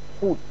gives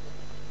food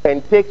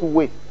and takes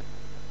waste.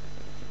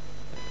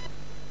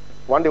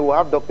 One day we'll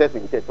have doctors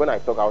in church. When I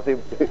talk, I'll say,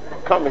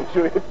 come and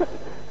show it.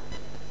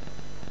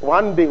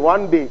 One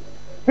day,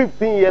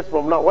 15 years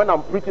from now, when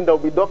I'm preaching, there'll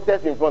be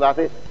doctors in front.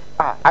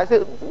 I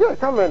say, yeah,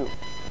 come and.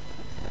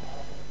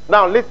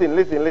 Now listen.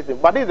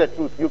 But this is the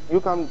truth.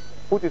 You can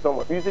put it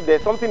somewhere. You see,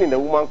 there's something in the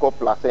woman called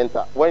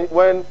placenta.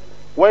 When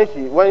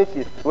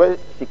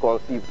she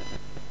conceives,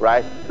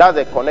 right? That's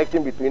a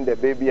connection between the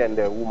baby and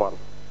the woman.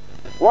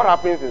 What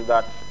happens is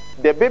that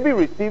the baby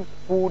receives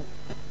food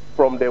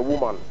from the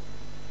woman,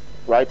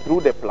 right,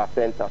 through the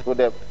placenta. So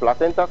the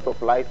placenta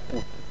supplies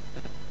food.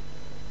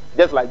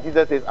 Just like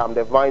Jesus says, I'm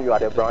the vine, you are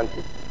the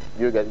branches.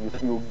 You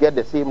get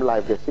the same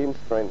life, the same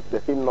strength,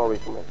 the same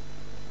nourishment.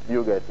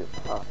 You get it.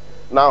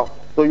 Now,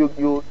 so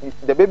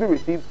the baby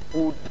receives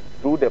food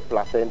through the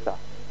placenta.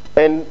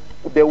 And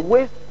the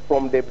waste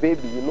from the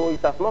baby,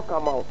 it does not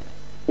come out.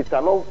 It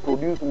cannot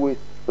produce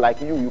waste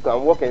like you. You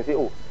can walk and say,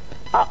 oh,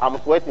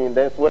 I'm sweating,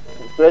 then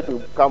sweat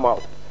will come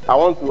out. I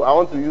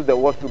want to use the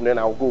washroom, then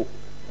I'll go.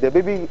 The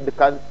baby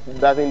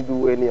doesn't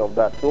do any of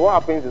that. So what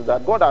happens is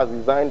that God has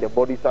designed the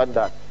body such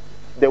that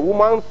the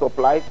woman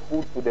supplies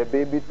food to the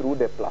baby through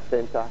the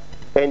placenta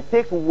and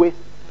takes waste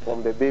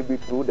from the baby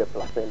through the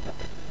placenta.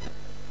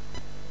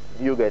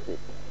 Do you get it?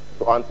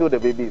 So until the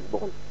baby is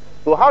born.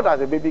 So how does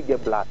the baby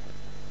get blood?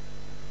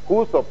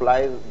 Who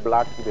supplies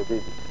blood to the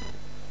baby?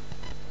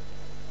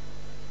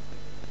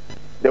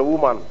 The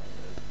woman.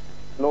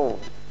 No.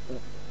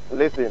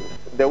 Listen.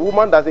 The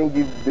woman doesn't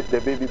give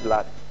the baby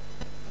blood.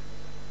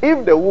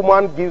 If the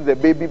woman gives the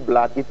baby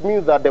blood, it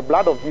means that the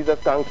blood of Jesus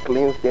can't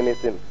cleanse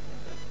anything.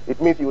 It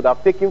means he would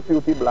have taken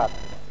filthy blood.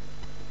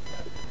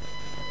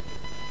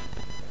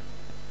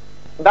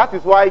 That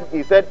is why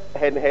he said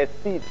her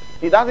seed.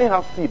 She doesn't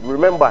have seed.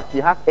 Remember, she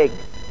has eggs.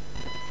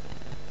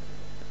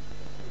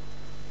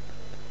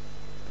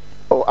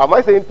 Oh, am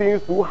I saying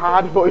things too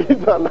hard for you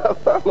to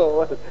understand or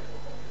what?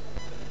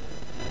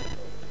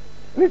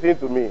 Listen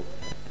to me.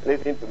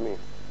 Listen to me.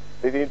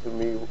 Listen to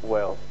me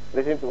well.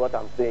 Listen to what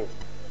I'm saying.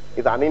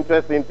 It's an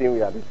interesting thing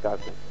we are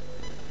discussing.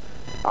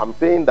 I'm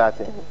saying that,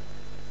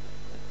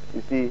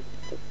 you see,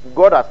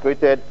 God has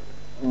created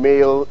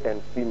male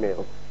and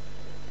female.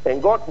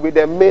 And God, with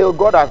the male,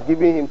 God has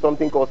given him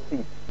something called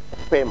seed,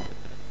 sperm.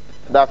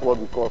 That's what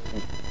we call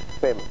seed,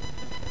 sperm.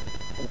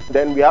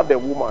 Then we have the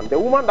woman. The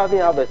woman doesn't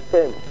have a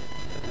sperm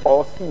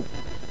or seed.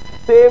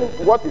 Same,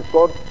 what is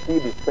called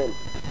seed is sperm.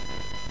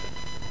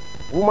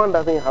 Woman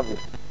doesn't have it.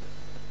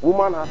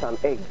 Woman has an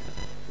egg.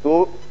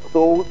 So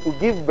to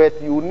give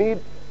birth, you need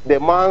the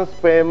man's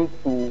sperm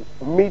to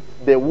meet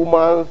the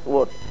woman's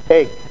what?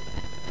 Egg.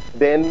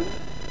 Then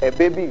a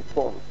baby is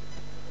formed.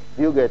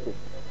 Do you get it?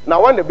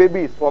 Now when the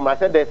baby is formed, I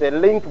said there's a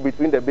link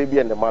between the baby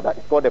and the mother.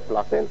 It's called the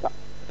placenta.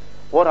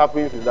 What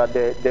happens is that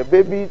the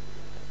baby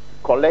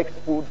collects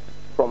food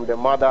from the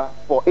mother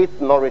for its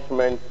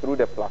nourishment through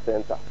the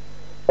placenta.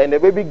 And the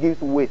baby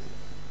gives waste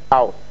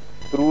out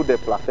through the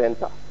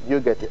placenta. Do you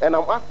get it? And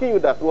I'm asking you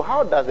that, so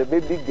how does the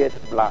baby get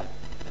blood?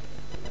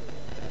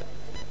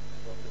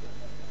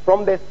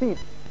 From the seed.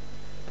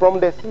 From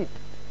the seed.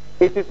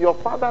 It is your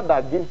father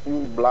that gives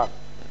you blood.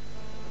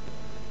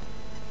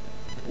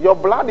 Your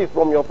blood is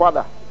from your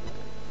father.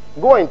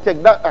 Go and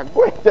check that.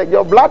 Go and check.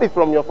 Your blood is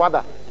from your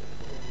father.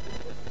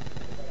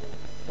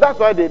 That's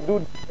why they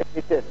do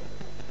the test.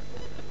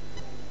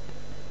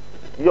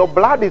 Your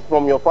blood is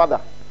from your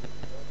father.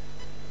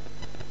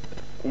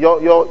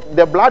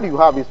 The blood you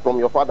have is from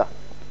your father.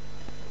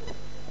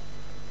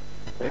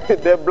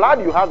 The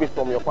blood you have is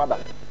from your father.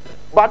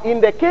 But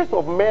in the case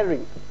of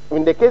Mary,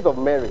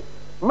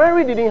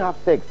 Mary didn't have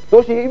sex.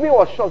 So she even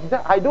was shocked. She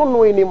said, I don't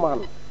know any man.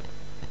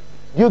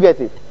 Do you get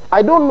it?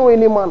 I don't know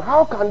any man.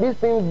 How can these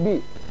things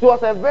be? She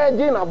was a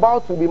virgin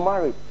about to be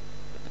married.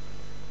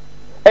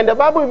 And the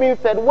Bible even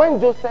said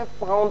when Joseph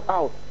found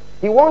out,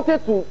 he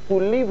wanted to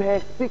leave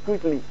her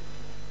secretly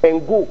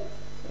and go.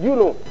 You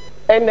know.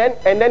 And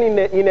then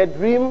in a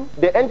dream,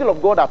 the angel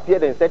of God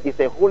appeared and said, it's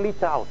a holy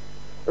child.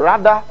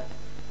 Rather,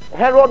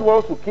 Herod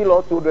wants to kill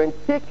all children.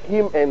 Take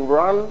him and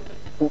run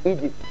to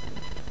Egypt.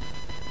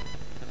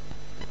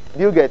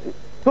 Do you get it?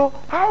 So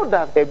how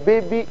does a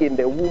baby in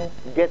the womb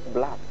get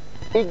blood?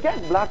 It gets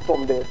blood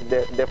from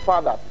the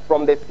father,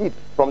 from the seed,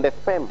 from the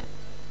sperm.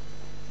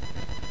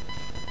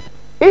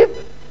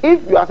 If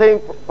you are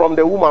saying from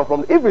the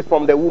woman, if it's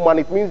from the woman,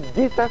 it means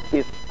Jesus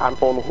is an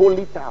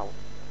unholy child.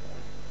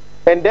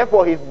 And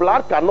therefore his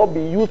blood cannot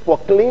be used for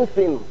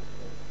cleansing.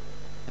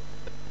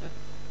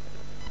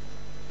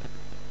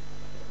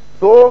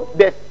 So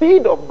the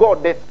seed of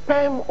God, the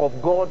sperm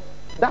of God,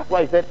 that's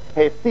why he said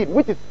her seed,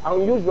 which is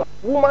unusual.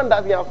 Woman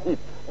doesn't have seed.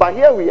 But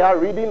here we are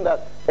reading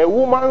that a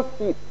woman's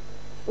seed.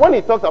 When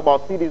he talks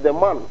about seed, is a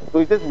man. So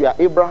he says we are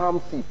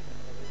Abraham's seed.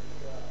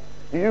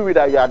 Do you read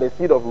that you are the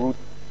seed of Ruth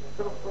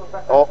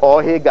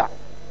or Hagar?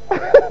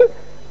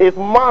 It's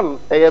man,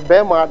 a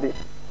bear madi.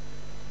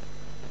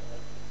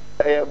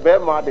 A bear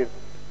madi.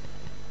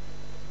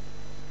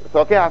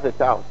 So okay, has a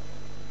child.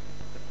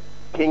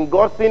 King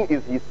Godson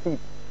is his seed.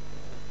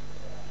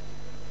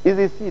 Is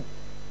his seed.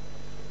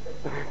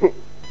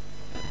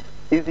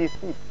 Is his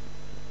seed.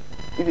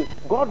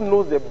 God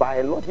knows the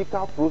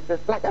biological process,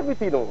 like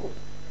everything almost.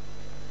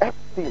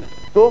 Everything.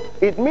 So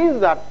it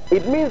means that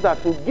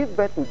to give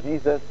birth to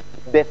Jesus,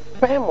 the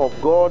sperm of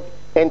God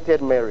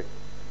entered Mary.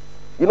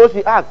 You know,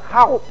 she asked,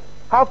 how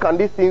can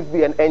these things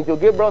be? And angel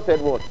Gabriel said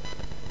what?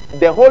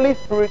 The Holy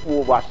Spirit will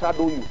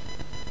overshadow you.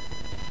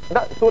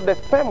 So the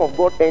sperm of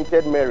God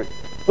entered Mary.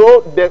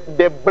 So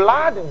the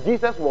blood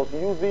Jesus was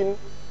using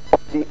on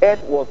the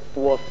earth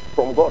was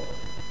from God.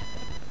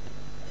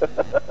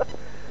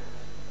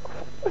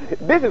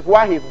 This is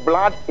why his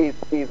blood is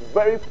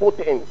very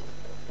potent,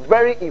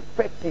 very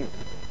effective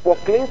for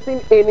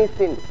cleansing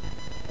anything.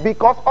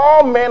 Because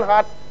all men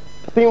had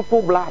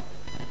sinful blood.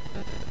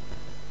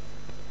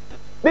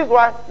 This is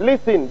why,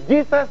 listen,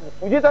 Jesus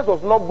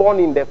was not born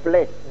in the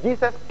flesh.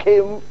 Jesus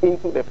came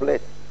into the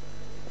flesh.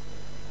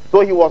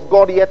 So he was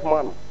God yet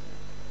man.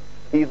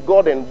 He is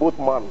God and both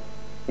man.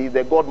 He is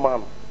the God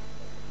man.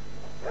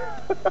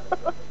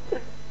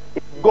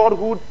 His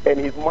Godhood and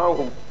his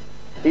manhood.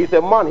 He is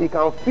a man. He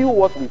can feel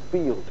what we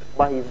feel,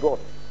 but he is God.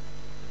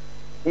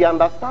 He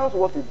understands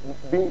what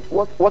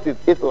it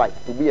is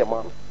like to be a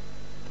man.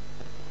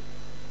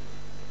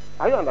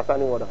 Are you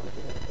understanding what I'm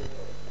saying?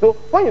 So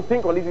when you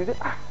think on this, you say,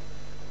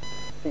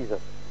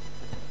 Jesus,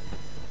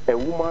 a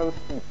woman's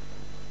seed.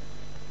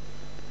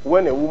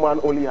 When a woman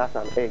only has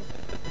an egg,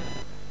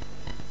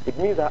 it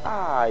means that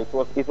it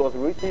was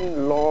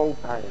written long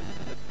time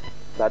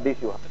that this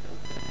should happen.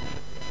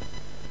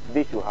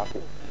 This should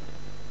happen.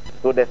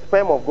 So the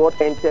sperm of God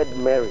entered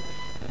Mary.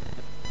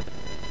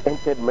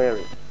 Entered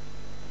Mary.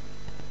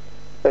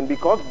 And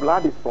because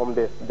blood is from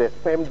the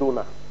sperm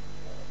donor,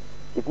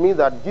 it means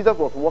that Jesus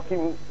was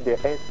walking the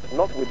earth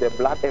not with the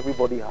blood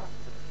everybody has.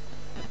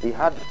 He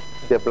had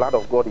the blood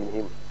of God in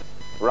him,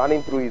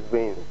 running through his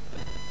veins.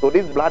 So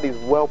this blood is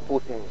well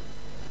potent,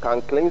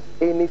 can cleanse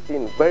any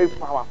sin, very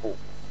powerful.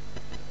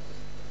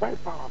 Very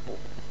powerful.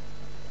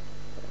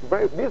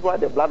 This is why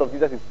the blood of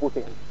Jesus is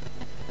potent.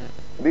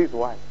 This is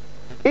why.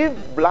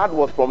 If blood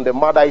was from the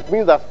mother, it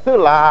means that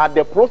still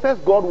the process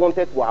God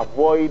wanted to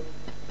avoid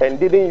and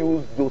didn't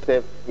use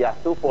Joseph, he are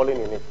still falling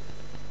in it.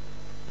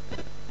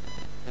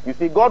 You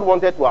see, God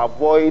wanted to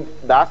avoid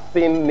that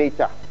sin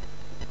nature.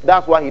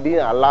 That's why he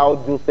didn't allow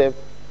Joseph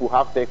to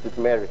have sex with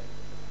Mary.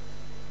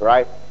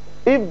 Right?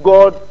 If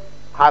God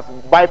has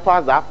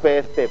bypassed that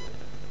first step,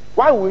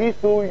 why would he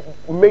still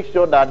make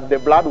sure that the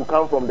blood will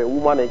come from the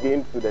woman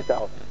again to the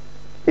child?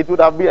 It would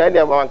have been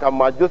any man can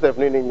match Joseph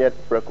needing yet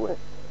frequent.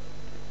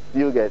 Do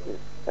you get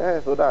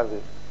it? So that's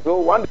it. So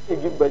one day you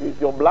give birth, it's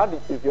your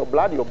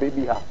blood your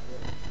baby has.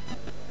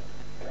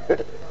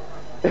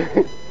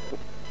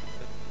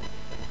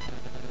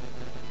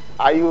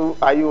 Are you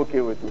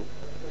okay with me?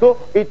 So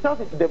it tells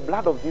you the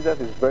blood of Jesus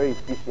is very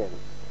efficient.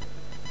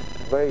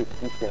 Very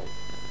efficient.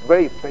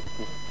 Very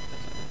effective.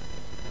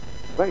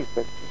 Very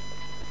effective.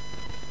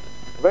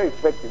 Very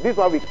effective. This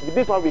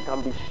is why we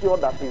can be sure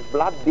that his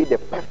blood did the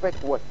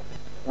perfect work.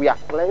 We are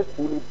cleansed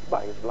fully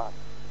by his blood.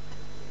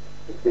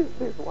 This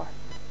is why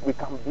we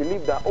can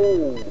believe that,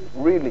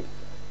 really.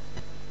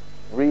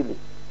 Really.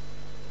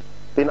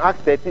 In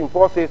Acts 13,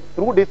 Paul says,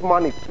 through this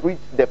man is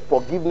preached the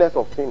forgiveness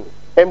of sins.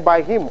 And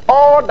by him,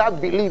 all that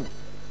believe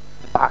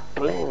are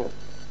cleansed.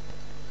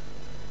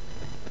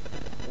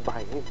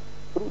 By him.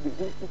 Through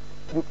this,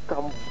 you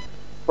can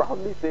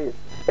proudly say it.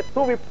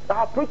 So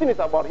our preaching is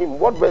about him.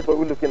 What verse were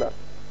we looking at?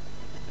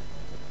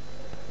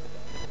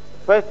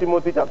 1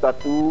 Timothy chapter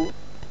 2.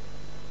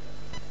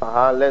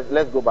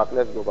 Let's go back.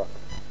 Let's go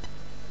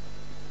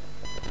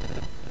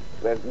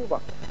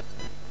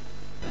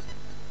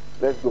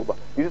back.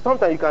 You see,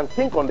 sometimes you can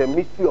think on the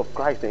mystery of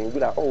Christ and you'll be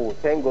like,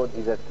 thank God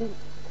Jesus came.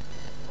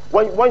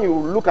 When you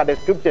look at the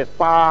scriptures,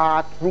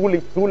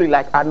 truly,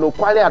 like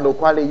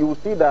Anokwale, you will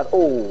see that,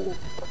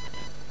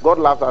 God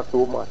loves us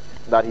so much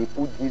that he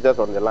put Jesus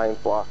on the line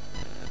for us.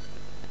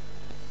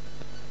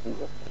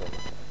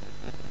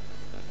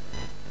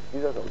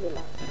 Jesus on the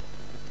line.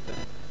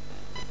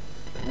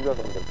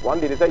 One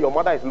day they said, your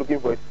mother is looking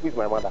for it. Who is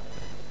my mother?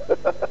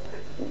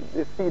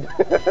 The seed.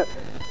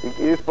 It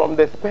is from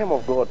the sperm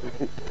of God.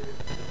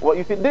 Well,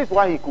 you see, this is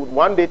why he could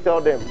one day tell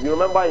them. You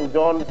remember in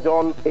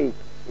John 8,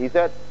 he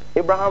said,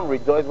 Abraham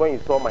rejoiced when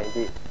he saw my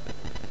day.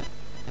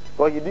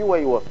 Because he knew where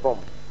he was from.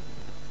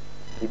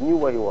 He knew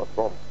where he was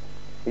from.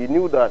 He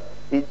knew that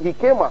he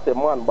came as a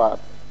man, but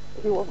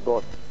he was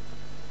God.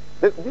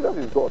 Jesus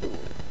is God.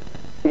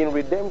 In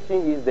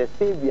redemption, he is the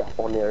savior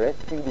on a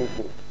rescue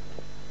mission.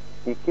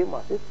 He came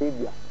as a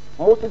savior.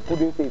 Moses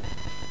couldn't save.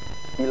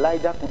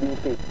 Elijah couldn't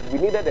save. We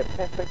needed a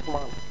perfect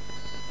man.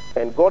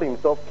 And God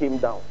himself came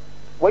down.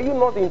 Were you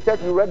not in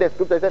church? You read the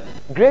scripture. It said,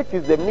 great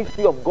is the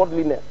mystery of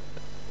godliness.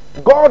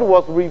 God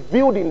was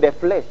revealed in the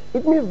flesh.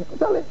 It means,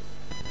 tell it.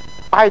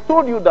 I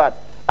told you.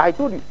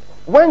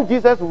 When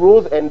Jesus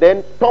rose and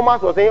then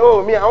Thomas was saying,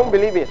 oh, me, I don't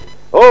believe it.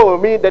 Oh,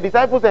 me, the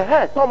disciples said,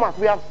 hey, Thomas,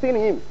 we have seen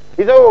him.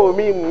 He said, oh,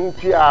 me,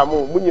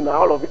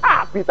 all of you.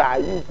 Peter,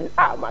 you,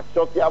 my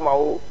short,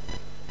 my.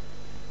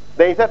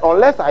 Then he said,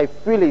 unless I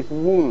feel his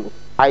wounds,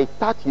 I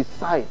touch his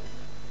side.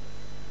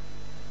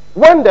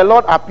 When the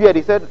Lord appeared,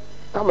 he said,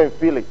 come and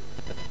feel it.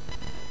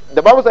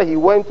 The Bible said he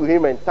went to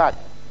him and touched.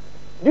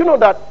 Do you know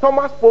that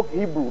Thomas spoke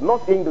Hebrew,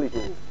 not English?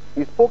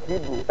 He spoke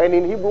Hebrew. And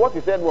in Hebrew, what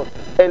he said was,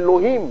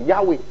 Elohim,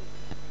 Yahweh.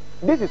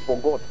 This is for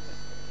God.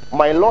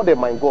 My Lord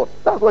and my God.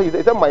 That's what he said.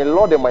 He said, my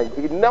Lord and my God.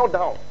 He knelt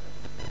down.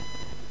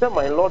 He said,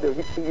 my Lord.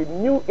 He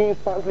knew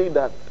instantly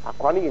that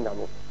Akwani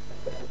Inano.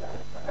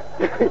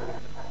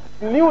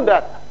 He knew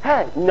that,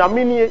 hey,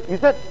 Nyamini. He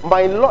said,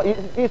 my Lord.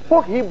 He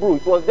spoke Hebrew.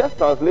 It was just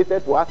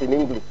translated to us in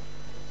English.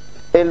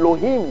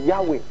 Elohim,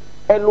 Yahweh.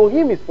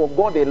 Elohim is for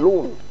God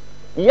alone.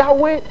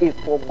 Yahweh is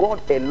for God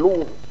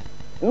alone.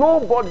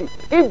 Nobody.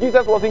 If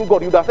Jesus wasn't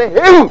God, you'd have said,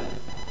 hey,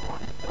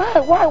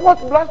 why? What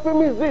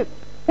blasphemy is this?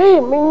 Hey,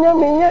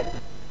 minya.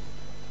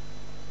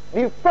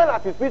 He fell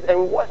at his feet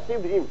and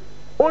worshipped him.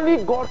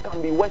 Only God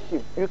can be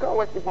worshipped. You can't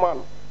worship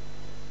man.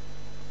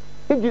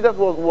 If Jesus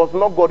was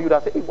not God, you'd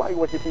have said, hey, why are you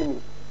worshiping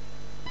me?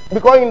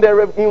 Because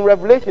in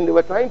Revelation,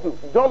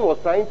 John was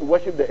trying to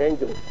worship the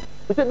angels.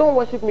 He said, don't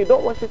worship me,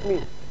 don't worship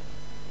me.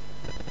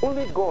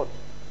 Only God.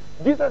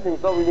 Jesus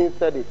himself even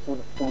said it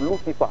to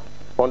Lucifer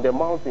on the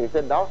mountain. He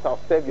said, thou shalt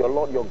serve your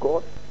Lord your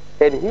God,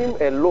 and him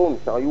alone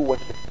shall you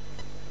worship.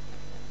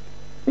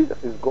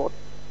 Jesus is God.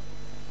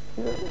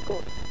 Jesus is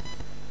God.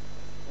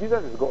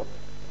 Jesus is God.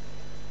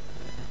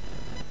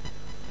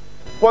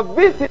 For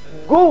this is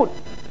good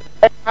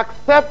and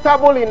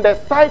acceptable in the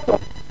sight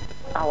of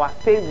our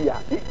Savior.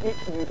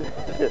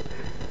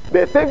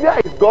 The Savior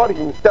is God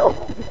himself.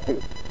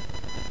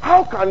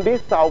 How can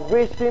this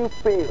salvation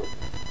fail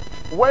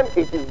when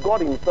it is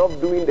God himself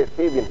doing the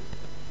saving?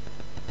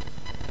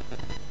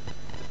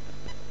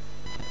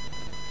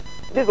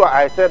 This is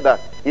why I said that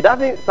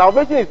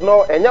salvation is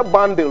not any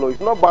bundle, or it's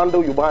not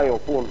bundle you buy on your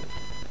phone.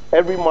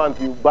 Every month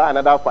you buy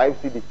another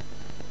 5 CDs.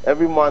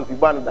 Every month you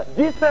buy another.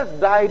 Jesus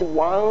died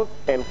once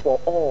and for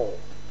all.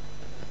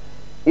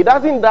 He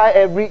doesn't die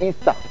every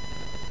Easter.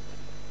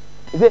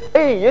 He said,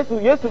 hey,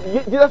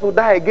 Jesus will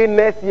die again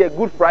next year,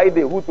 Good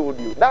Friday. Who told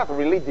you? That's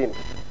religion.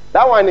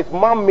 That one is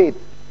man-made.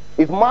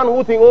 It's man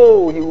who thinks,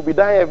 oh, he will be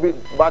dying every...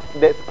 But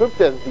the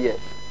scriptures here,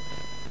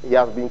 he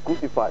has been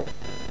crucified.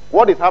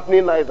 What is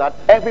happening now is that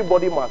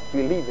everybody must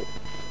believe it.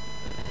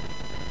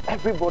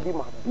 Everybody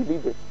must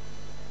believe it.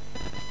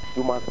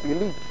 You must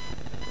believe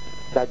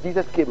that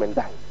Jesus came and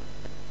died.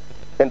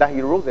 And that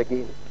he rose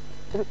again.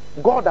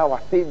 God our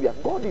Savior.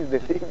 God is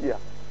the Savior.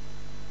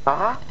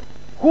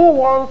 Who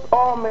wants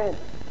all men?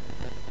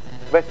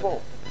 Verse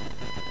 4.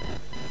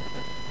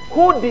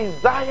 Who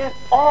desires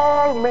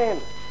all men?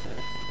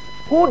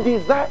 Who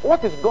desire?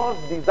 What is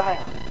God's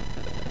desire?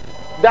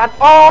 That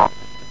all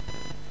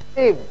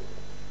saved.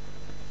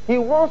 He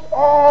wants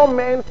all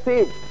men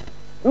saved.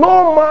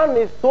 No man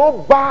is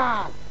so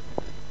bad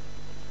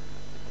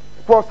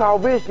for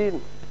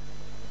salvation.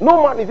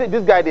 No man is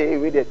this guy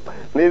there.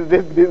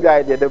 This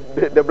guy there.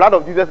 The blood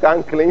of Jesus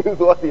can't cleanse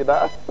what he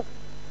does.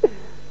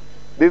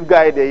 This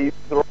guy there is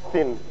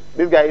rotten.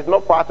 This guy is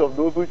not part of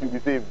those who should be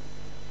saved.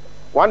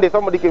 One day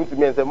somebody came to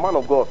me and said, man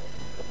of God,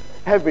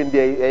 heaven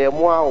there,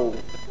 wow.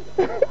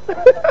 And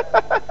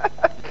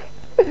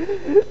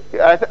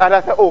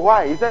I said, oh,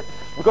 why? He said,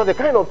 because the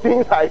kind of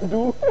things I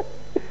do,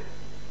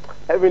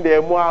 heaven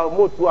there,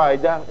 more to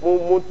Aja,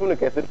 more to the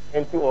cassette,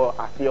 and to or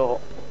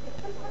Asio.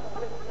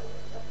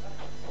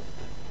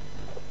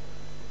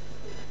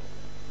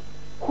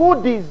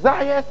 Who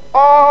desires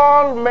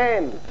all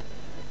men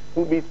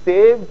to be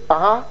saved,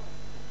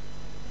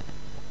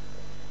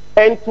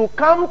 and to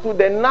come to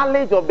the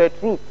knowledge of the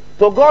truth.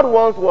 So God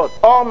wants what?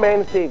 All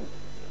men saved.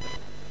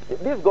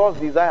 This is God's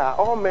desire.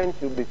 All men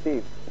should be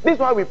saved. This is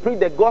why we preach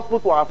the gospel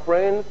to our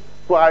friends,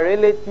 to our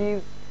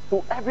relatives,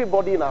 to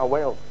everybody in our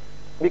world.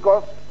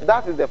 Because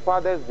that is the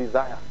Father's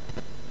desire,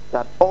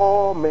 that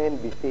all men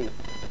be saved.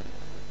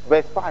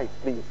 Verse 5,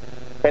 please.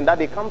 And that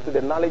they come to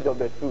the knowledge of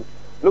the truth.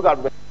 Look at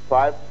verse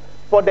 5.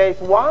 For there is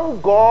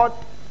one God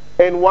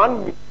and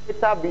one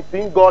mediator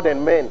between God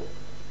and men,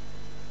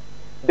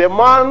 the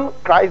man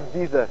Christ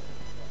Jesus.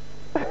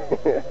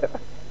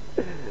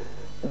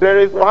 There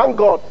is one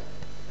God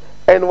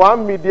and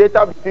one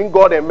mediator between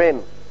God and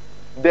men,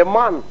 the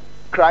man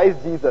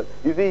Christ Jesus.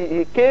 You see,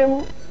 he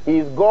came, he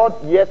is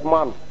God yet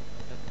man.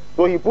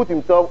 So he put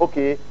himself,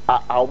 okay,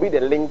 I'll be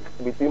the link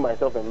between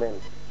myself and men.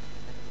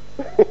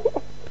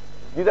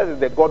 Jesus is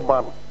the God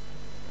man.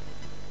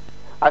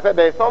 I said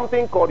there is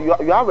something called, you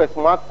have a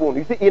smartphone.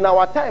 You see, in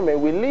our time,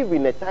 we live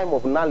in a time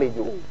of knowledge.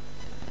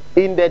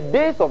 In the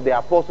days of the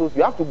apostles,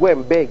 you have to go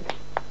and beg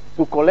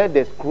to collect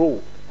the scroll.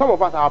 Some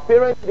of us, our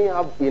parents didn't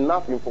have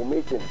enough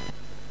information.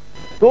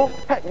 So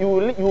you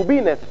will be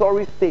in a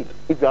sorry state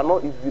if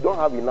you don't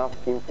have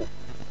enough info.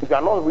 If you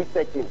are not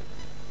researching,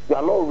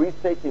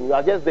 you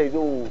are just there.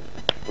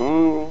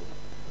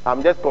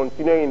 I'm just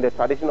continuing in the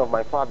tradition of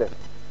my father.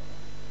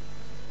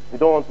 You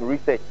don't want to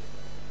research.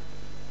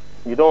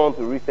 You don't want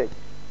to research.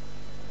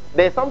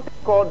 There's something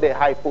called the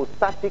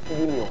hypostatic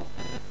union.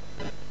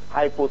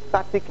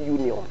 Hypostatic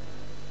union.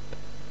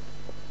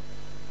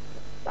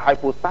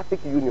 Hypostatic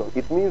union.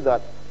 It means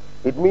that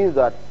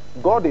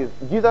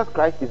Jesus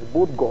Christ is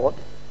both God,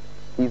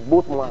 he's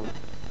both man.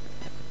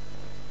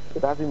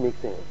 It doesn't make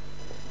sense.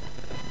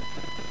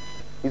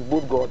 He's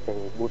both God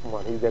and he's both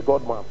man. He's a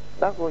God man.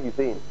 That's what he's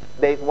saying.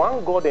 There is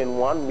one God and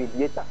one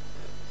mediator.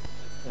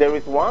 There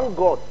is one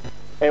God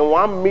and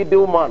one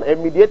middleman. A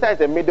mediator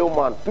is a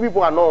middleman. Two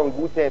people are not on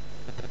good terms.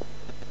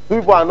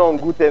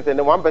 And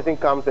then one person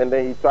comes and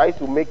then he tries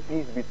to make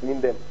peace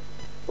between them.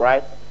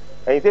 Right?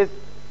 And he says,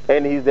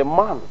 and he's the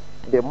man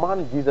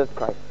Jesus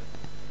Christ.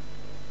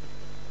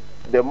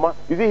 The man,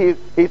 you see,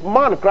 his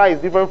man Christ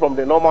is different from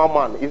the normal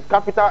man. It's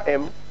capital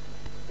M.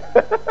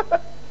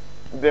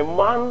 The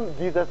man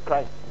Jesus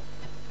Christ.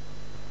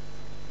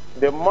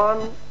 The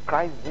man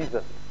Christ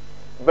Jesus.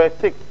 Verse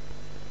 6.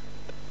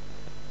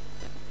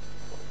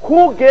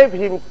 Who gave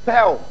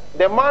himself,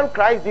 the man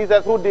Christ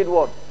Jesus, who did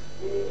what?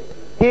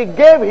 He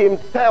gave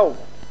himself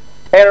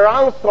a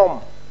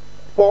ransom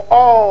for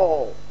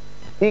all.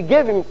 He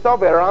gave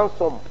himself a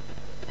ransom.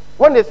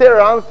 When they say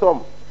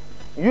ransom,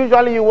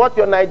 usually you watch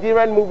your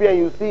Nigerian movie and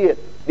you see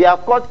it. They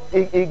have caught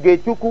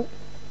Igechuku.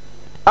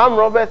 Armed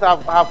robbers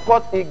have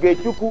caught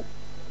Igechuku.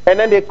 And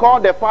then they call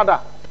the father.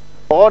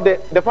 Or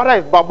the father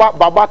is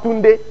Baba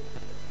Tunde.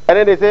 And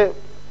then they say,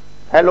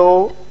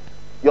 hello,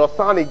 your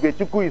son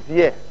Igechuku is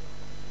here.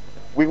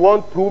 We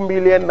want 2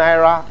 million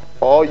naira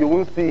or you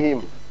won't see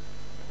him.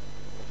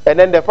 And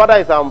then the father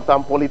is some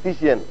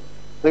politician.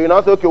 So you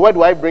now say, okay, where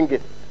do I bring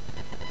it?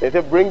 They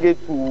say, bring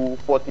it to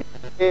 40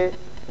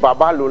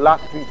 Baba Lola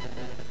Street.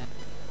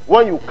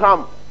 When you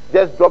come,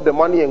 just drop the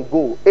money and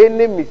go.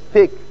 Any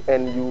mistake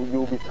and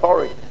you'll be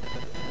sorry.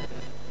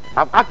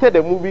 I've acted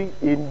the movie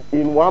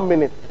in 1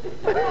 minute.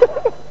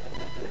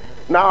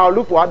 Now I'll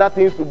look for other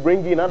things to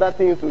bring in, other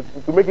things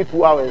to make it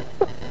 2 hours.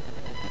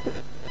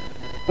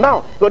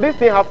 Now, so this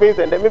thing happens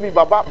and then maybe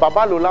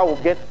Baba Lola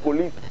will get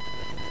police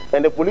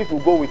and the police will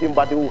go with him,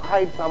 but they will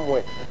hide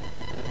somewhere.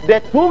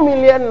 The 2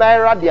 million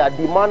naira they are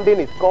demanding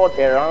is called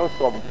a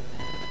ransom.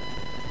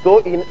 So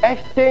in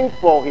exchange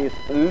for his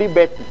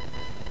liberty,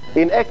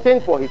 in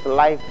exchange for his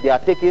life, they are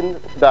taking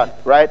that,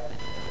 right?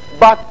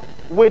 But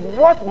with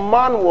what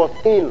man was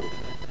in,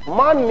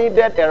 man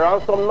needed a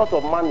ransom, not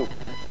of money.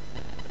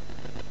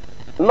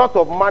 Not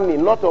of money,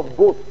 not of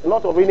goods,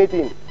 not of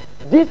anything.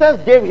 Jesus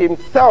gave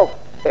himself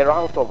a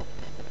ransom.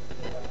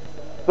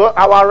 So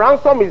our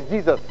ransom is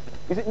Jesus.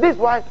 You see, this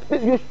is why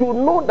you should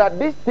know that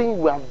this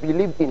thing we have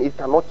believed in, it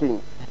cannot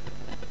change.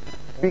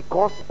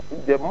 Because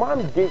the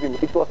man gave him,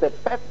 it was a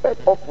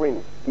perfect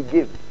offering he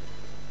gave,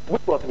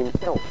 which was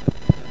himself.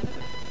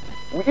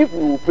 If we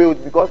will fail,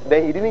 because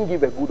then he didn't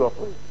give a good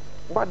offering.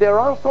 But the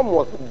ransom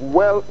was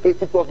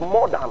it was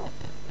more than.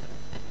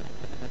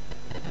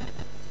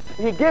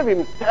 He gave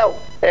himself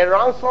a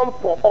ransom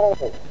for all.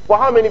 For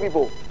how many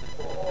people?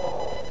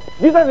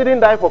 Jesus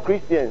didn't die for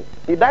Christians.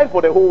 He died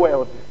for the whole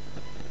world.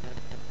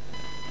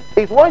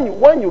 It's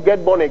when you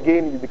get born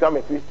again, you become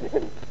a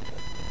Christian.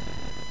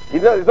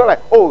 It's not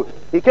like, oh,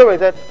 he came and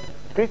said,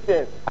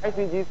 Christians,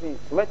 ICGC,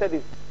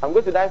 Methodist, I'm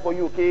going to die for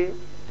you, okay?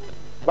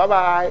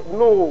 Bye-bye.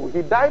 No,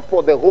 he died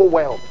for the whole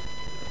world.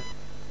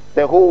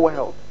 The whole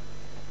world.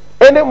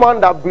 Any man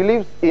that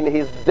believes in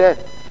his death,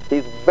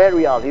 his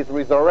burial, his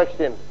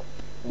resurrection,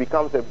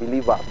 becomes a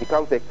believer,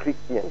 becomes a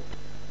Christian.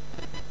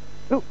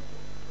 Look,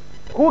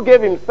 who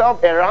gave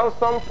himself a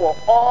ransom for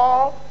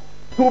all,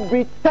 to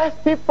be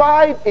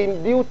testified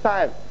in due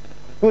time.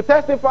 To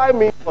testify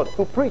means what?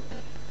 To preach.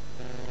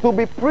 To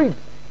be preached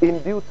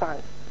in due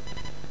time.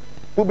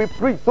 To be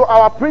preached. So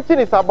our preaching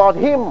is about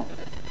him.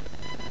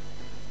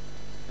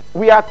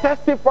 We are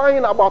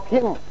testifying about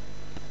him.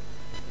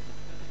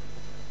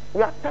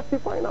 We are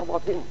testifying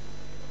about him.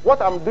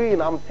 What I'm doing,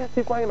 I'm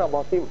testifying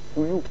about him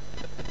to you.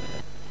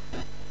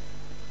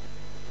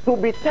 To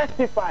be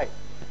testified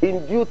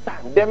in due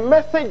time. The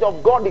message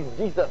of God is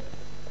Jesus.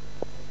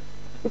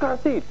 You can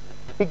see it.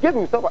 He gave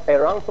himself a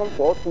ransom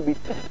for us to be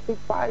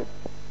testified.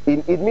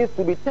 It means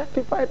to be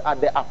testified at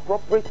the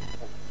appropriate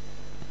time.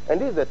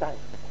 And this is the time.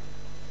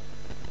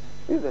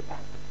 This is the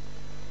time.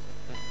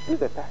 This is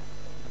the time.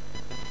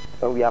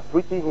 And we are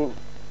preaching him.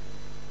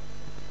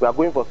 We are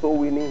going for soul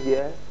winning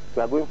here.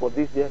 We are going for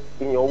this here.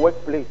 In your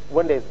workplace,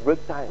 when there's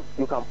break time,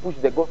 you can push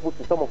the gospel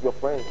to some of your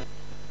friends,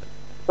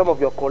 some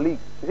of your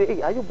colleagues. You say,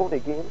 hey, are you born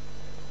again?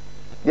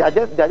 They are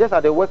just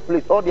at the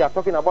workplace. All they are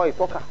talking about is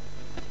soccer.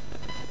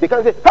 They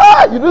can say,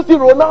 ah, you do see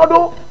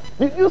Ronaldo?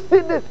 Did you see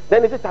this?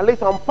 Then they say, Charlie,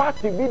 some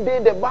party be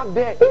there, the back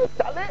there. Hey,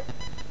 Charlie.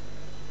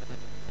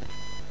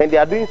 And they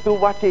are doing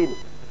silver chain.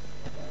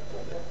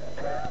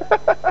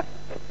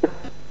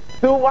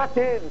 Silver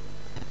chain.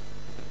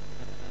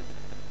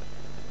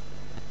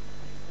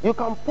 You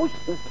can push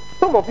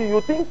Some of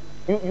you think,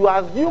 you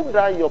assume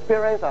that your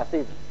parents are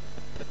saved.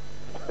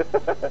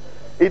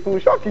 It will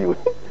shock you.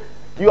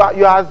 You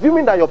are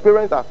assuming that your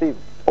parents are saved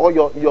or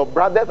your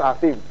brothers are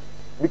saved.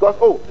 Because,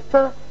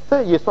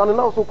 say your son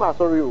now so far,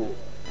 sorry,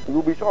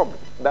 you'll be shocked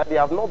that they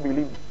have not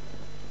believed.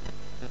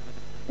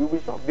 You'll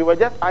be shocked. They were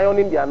just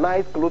ironing their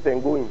nice clothes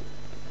and going.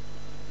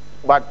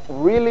 But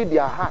really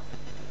their heart,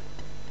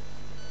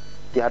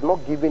 they had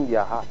not given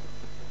their heart.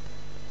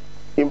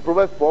 In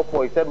Proverbs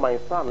 4:4, it said, my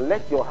son,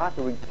 let your heart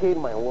retain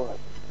my word.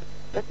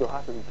 Let your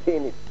heart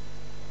retain it.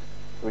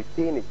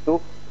 Retain it.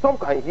 So some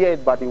can hear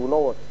it, but they will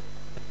not what?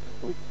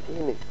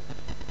 Retain it.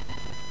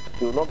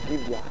 They will not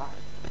give their heart.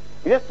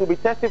 It has to be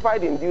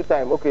testified in due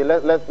time. Okay,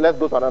 let's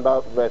go to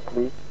another verse,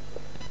 please.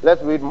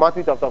 Let's read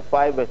Matthew chapter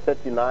 5, verse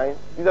 39.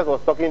 Jesus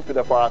was talking to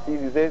the Pharisees.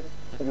 He says,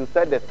 you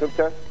said the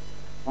scriptures.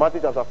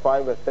 Matthew chapter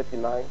 5, verse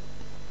 39.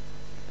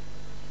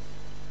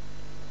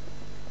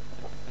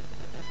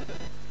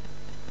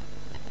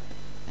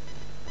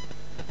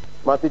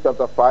 Matthew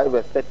chapter 5,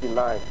 verse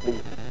 39,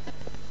 please.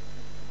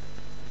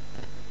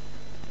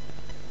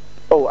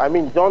 Oh, I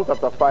mean John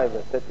chapter 5,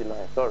 verse 39.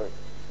 Sorry.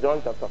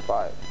 John chapter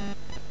 5.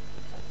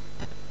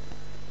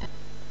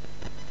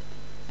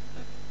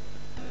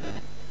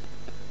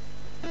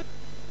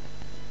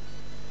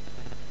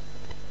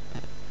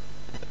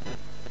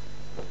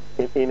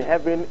 In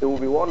heaven, it will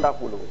be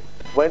wonderful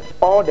when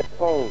all the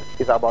song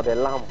is about the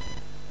Lamb.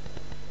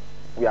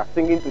 We are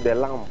singing to the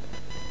Lamb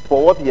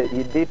for what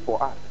he did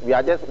for us. We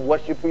are just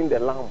worshiping the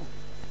Lamb.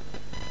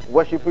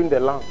 Worshiping the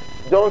Lamb.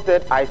 John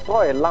said, I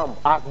saw a lamb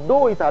as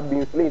though it had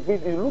been slain. It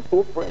means it looks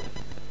so fresh.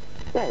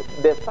 Yeah,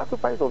 the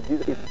sacrifice of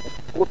Jesus is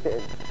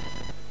potent.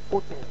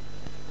 Potent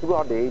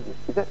throughout the ages.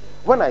 He said,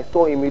 when I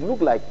saw him, it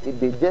looked like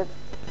they just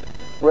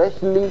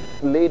freshly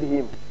slayed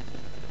him.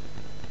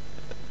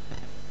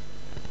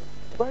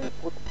 Very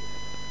potent.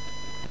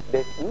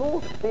 There's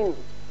no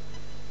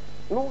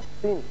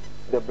sin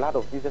the blood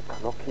of Jesus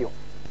cannot cure.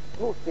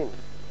 No sin.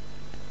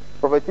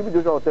 Prophet T.B.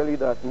 Joshua will tell you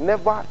that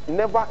never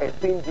a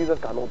sin Jesus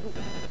cannot do.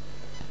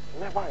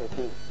 Never a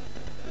sin.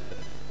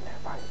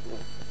 Never a sin.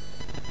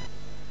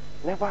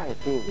 Never a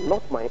sin.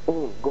 Not my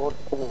own, God's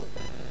own.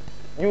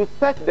 You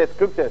search the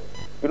scriptures.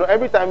 You know,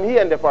 every time he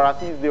and the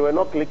Pharisees, they were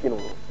not clicking.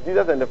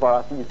 Jesus and the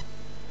Pharisees.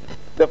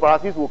 The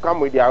Pharisees will come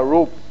with their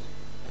robes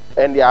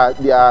and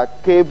their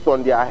capes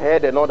on their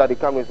head and all that. They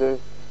come and say,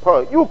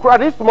 oh, you cry,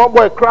 this small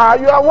boy cry,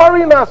 you are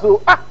worrying us.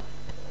 So,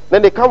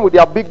 Then they come with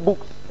their big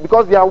books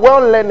because they are well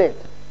learned.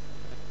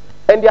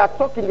 And they are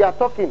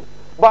talking.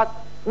 But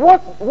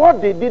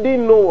what they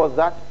didn't know was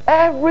that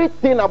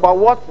everything about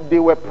what they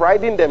were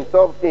priding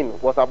themselves in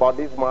was about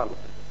this man.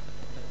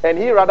 And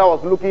he rather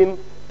was looking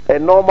a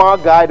normal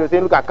guy. They were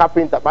saying, look at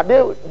carpenter. But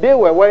they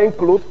were wearing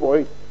clothes for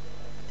it.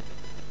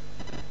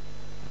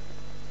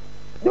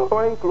 They were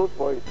wearing clothes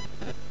for it.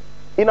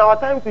 In our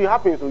times it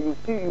happens. So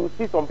you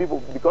see some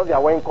people, because they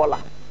are wearing collar,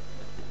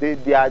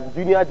 they are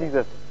junior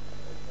Jesus.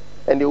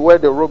 And they wear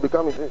the robe,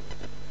 become it.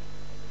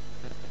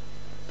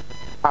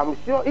 I'm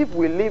sure if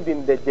we lived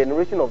in the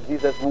generation of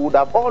Jesus, we would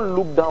have all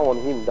looked down on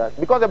him.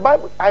 Because the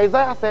Bible,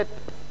 Isaiah said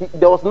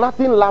there was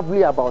nothing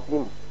lovely about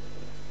him.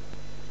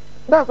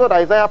 That's what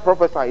Isaiah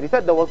prophesied. He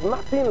said there was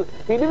nothing.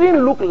 He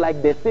didn't look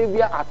like the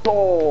Savior at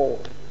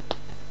all.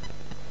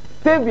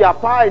 Savior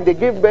power, and they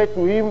gave birth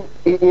to him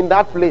in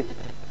that place,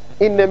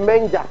 in the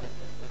manger.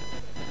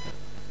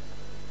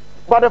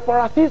 But the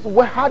Pharisees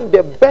had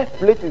the best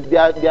places.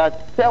 Their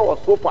chair was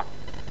sofa.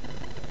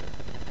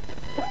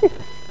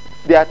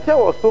 Their chair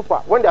was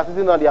sofa. When they are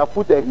sitting down, they have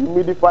put a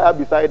humidifier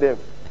beside them,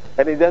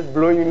 and it's just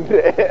blowing in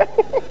the air.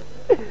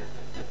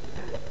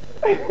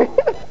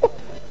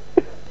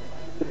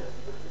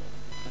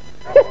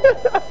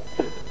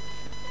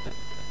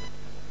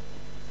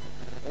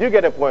 Do you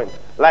get the point?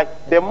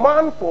 Like the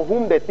man for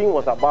whom the thing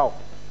was about,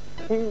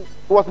 he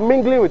was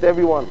mingling with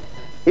everyone.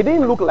 He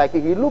didn't look like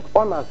it. He looked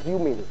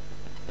unassuming.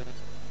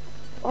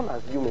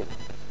 Unassuming.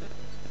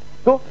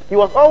 So he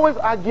was always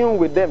arguing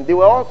with them. They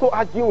were also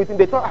arguing with him.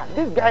 They thought,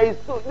 this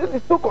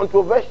is so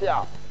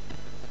controversial.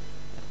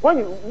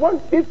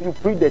 If you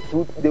preach the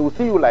truth, they will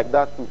see you like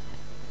that too.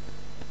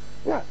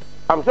 Yeah.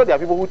 I'm sure there are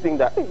people who think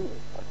that,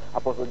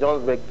 Apostle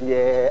Johnsberg,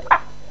 yeah.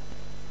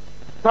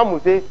 Some will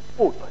say,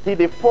 oh, he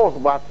the false,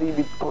 but he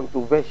is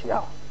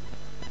controversial.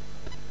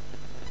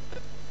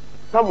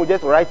 Some will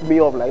just write me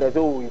off like that.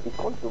 Oh, it's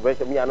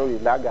controversial. Me, I know you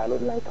like guy, I know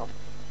you like him.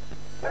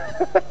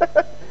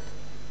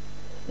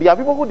 There are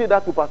people who did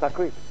that to Pastor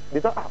Chris. They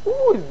thought,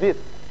 who is this?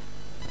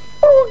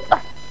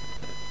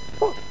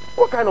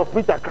 What kind of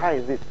preacher cry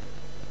is this?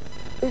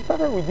 It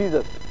started with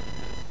Jesus.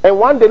 And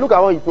one day, look at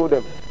what he told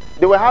them.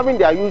 They were having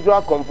their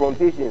usual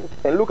confrontations.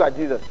 And look at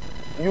Jesus.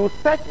 You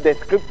search the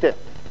scriptures,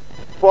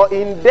 for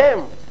in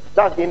them,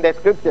 that's in the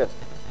scriptures,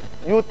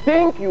 you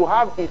think you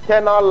have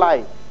eternal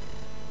life.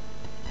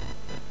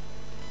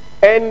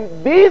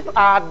 And these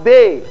are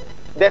they.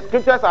 The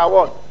scriptures are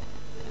what?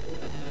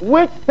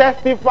 Which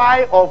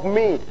testify of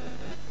me.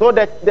 So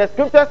that the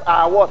scriptures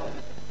are what?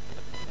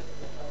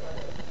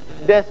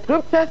 The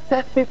scriptures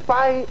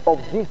testify of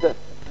Jesus.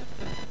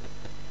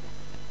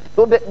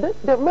 So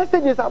the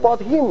message is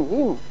about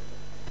him.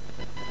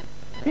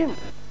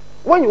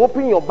 When you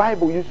open your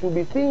Bible, you should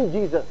be seeing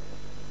Jesus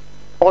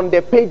on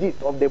the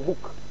pages of the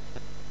book.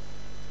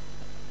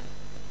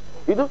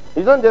 You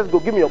don't just go,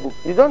 give me your book.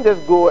 You don't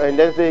just go and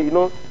then say,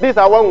 this is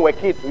how when we were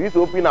kids, we used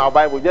to open our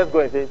Bible, just go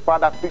and say,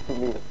 Father, speak to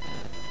me.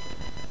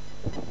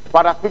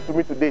 Father, speak to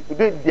me today.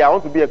 Today, I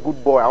want to be a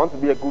good boy. I want to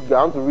be a good girl.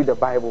 I want to read the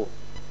Bible.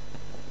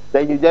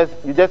 Then you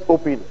just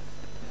open.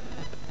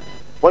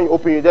 When you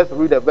open, you just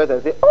read the verse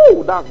and say,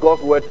 oh, that's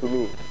God's word to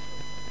me.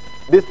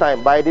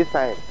 By this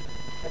time.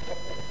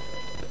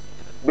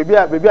 Baby,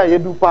 I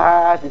do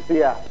pass. You see,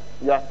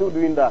 you are still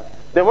doing that.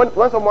 Then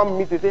when someone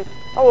meets you, say,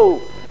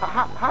 oh,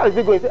 how is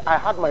it going? You say, I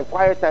had my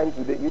quiet time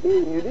today. You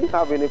didn't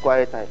have any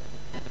quiet time.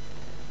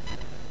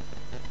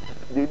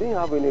 You didn't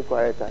have any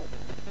quiet time.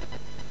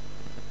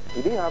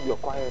 You didn't have your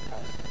quiet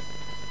time.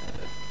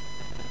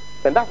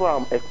 And that's why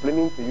I'm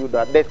explaining to you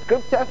that the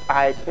scriptures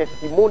are a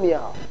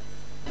testimonial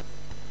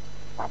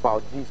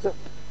about Jesus.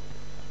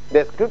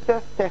 The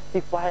scriptures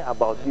testify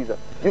about Jesus.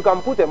 You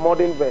can put a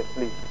modern verse,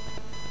 please.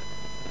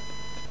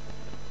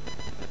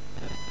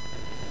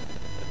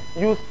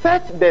 You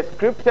search the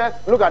scriptures.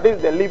 Look at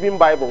this, the Living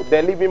Bible,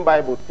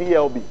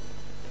 TLB.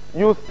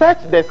 You search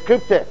the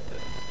scriptures,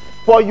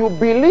 for you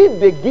believe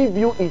they give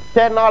you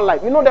eternal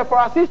life. The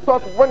Pharisees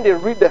thought when they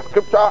read the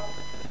scripture,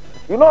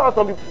 how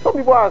some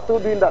people are still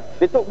doing that.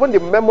 They thought when they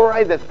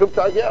memorize the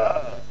scripture,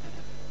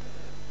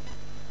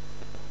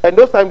 and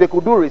those times they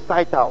could do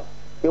recital.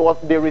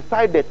 They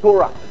recite the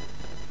Torah.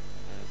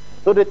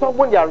 So they thought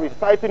when they are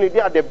reciting it,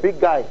 they are the big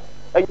guy.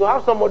 And you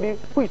have somebody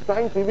who is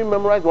trying to even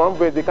memorize one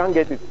verse, they can't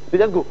get it. They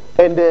just go,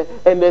 and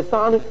the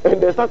son,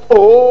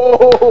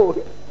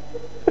 oh.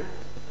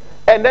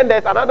 And then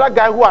there's another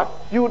guy who has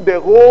chewed the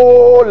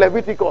whole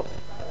Leviticus.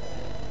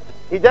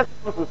 He just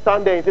comes to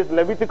stand there and says,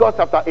 Leviticus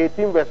chapter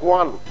 18 verse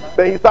 1.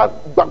 Then he starts,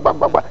 bang, bang,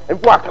 bang, bang, and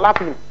people are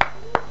clapping.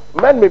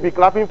 Men may be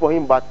clapping for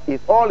him, but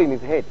it's all in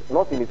his head,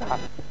 not in his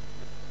heart.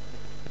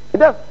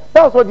 That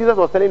was what Jesus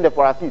was telling the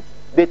Pharisees.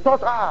 They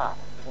thought,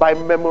 by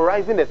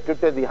memorizing the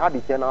scriptures, they had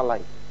eternal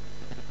life.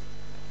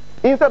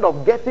 Instead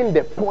of getting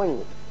the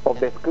point of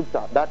the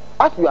scripture, that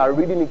as you are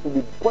reading it, will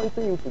be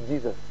pointing you to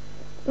Jesus.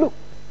 Look,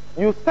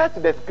 you search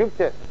the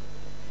scriptures,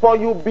 for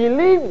you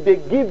believe they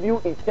give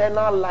you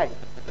eternal life.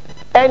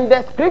 And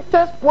the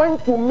scriptures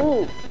point to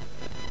me.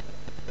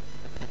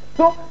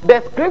 So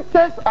the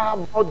scriptures are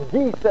about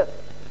Jesus.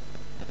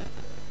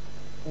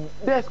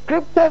 The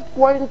scriptures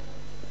point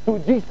to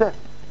Jesus.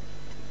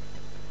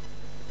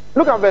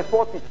 Look at verse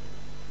 40.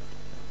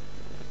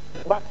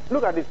 But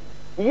look at this.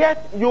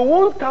 Yet you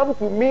won't come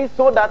to me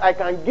so that I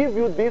can give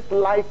you this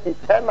life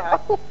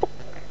eternal.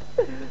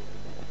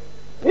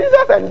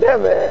 Jesus and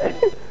them,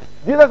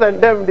 Jesus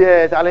and them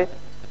there, Charlie.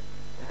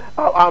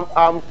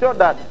 I'm sure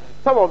that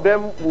some of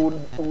them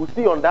will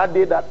see on that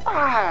day that,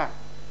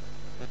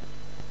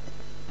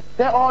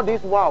 there all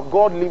this while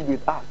God lived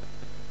with us.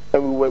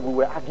 And we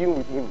were arguing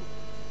with him.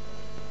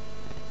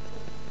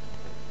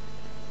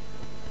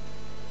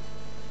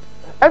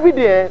 Every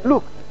day,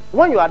 look,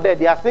 when you are there,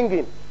 they are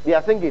singing.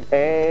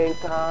 And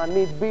can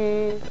it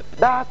be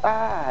that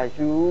I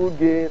should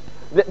give?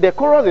 The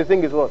chorus they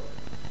sing is what?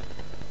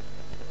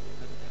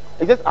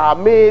 It's just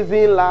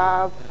amazing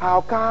love.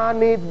 How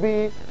can it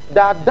be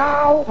that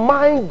thou,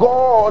 my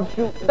God,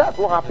 should? That's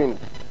what happened.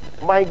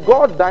 My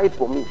God died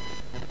for me.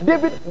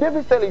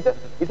 David said,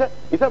 he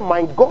said,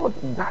 my God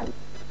died.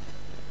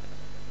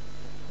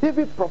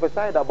 David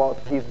prophesied about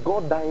his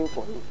God dying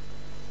for him.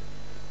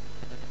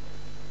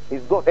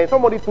 His God. And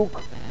somebody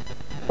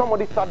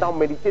sat down,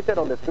 meditated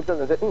on the scriptures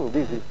and said,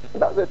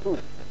 that's the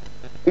truth.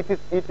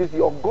 It is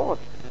your God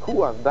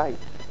who has died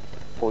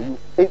for you.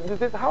 It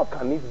says, how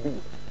can it be?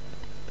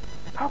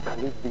 How can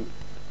it be?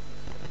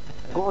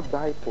 God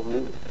died for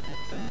me.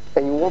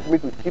 And you want me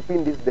to chip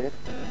in this death?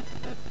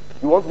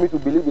 You want me to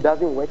believe it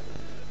doesn't work?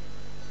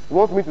 You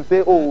want me to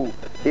say,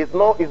 it's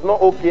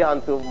not okay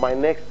until my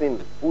next sin?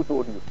 Who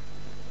told you?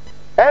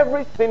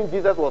 Every sin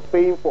Jesus was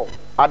paying for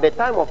at the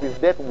time of his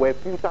death were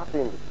future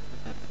sins.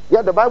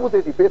 Yeah, the Bible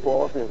says he paid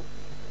for all sins.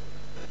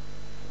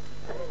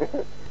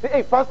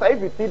 Hey, Pastor, if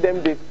you see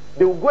them, they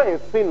will go and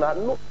sin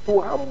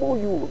to humble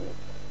you.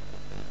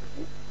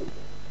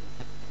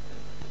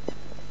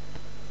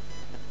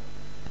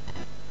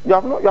 You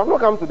have not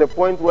come to the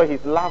point where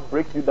his love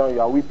breaks you down, you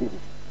are weeping.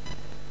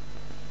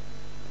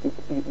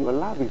 Your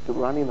love is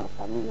running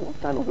after me. What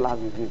kind of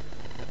love is this?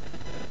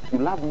 You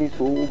love me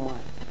so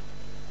much.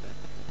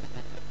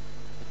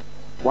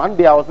 One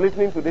day I was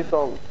listening to this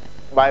song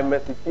by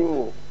Mercy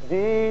Chinwo.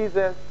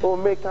 Jesus,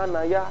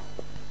 Omekanaya,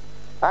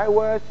 I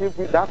worship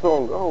you. That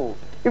song,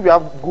 if you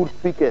have good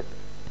speakers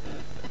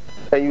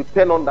and you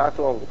turn on that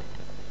song,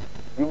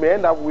 you may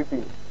end up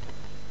weeping.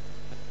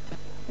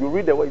 You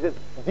read the word, it says,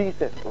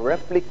 Jesus,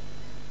 replic.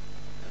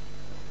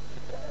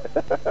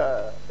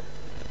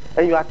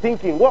 And you are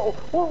thinking,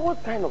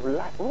 what kind of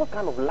life? What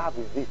kind of love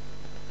is this?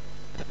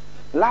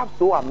 Love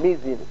so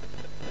amazing.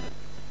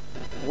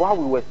 While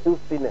we were still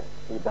sinners,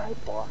 he died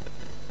for us.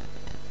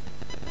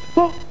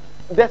 So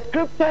the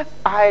scriptures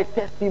are a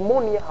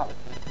testimonial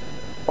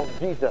of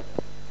Jesus.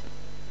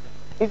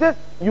 He says,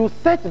 you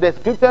search the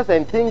scriptures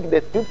and think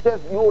the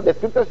scriptures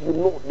you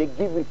know, they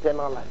give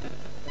eternal life.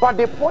 But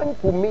they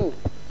point to me.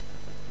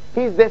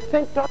 He's the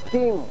central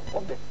theme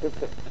of the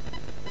scriptures.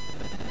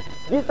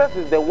 Jesus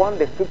is the one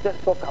the scriptures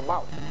talk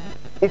about.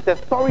 It's a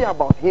story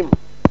about him.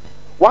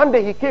 One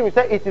day he came, he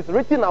said, it is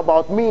written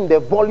about me in the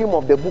volume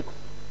of the books.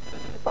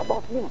 It's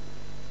about him.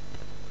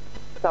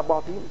 It's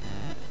about him.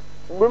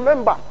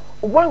 Remember,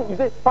 when you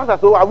say, Pastor,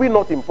 so are we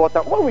not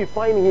important? When we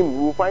find him, we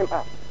will find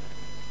us.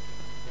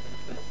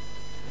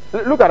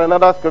 Look at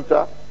another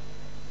scripture.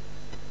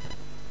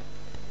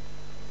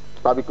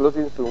 I'll be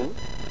closing soon.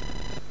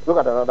 Look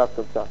at another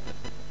scripture.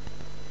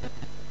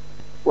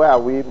 Where are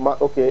we?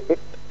 Okay,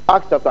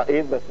 Acts chapter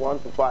 8, verse 1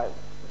 to 5.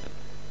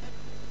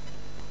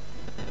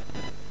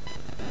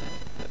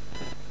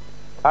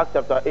 Acts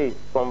chapter 8,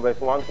 from verse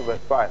 1 to verse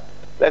 5.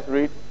 Let's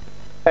read.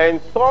 And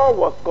Saul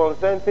was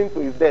consenting to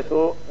his death.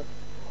 So,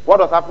 what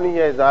was happening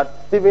here is that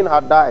Stephen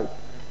had died.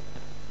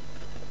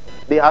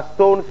 They had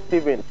stoned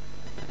Stephen.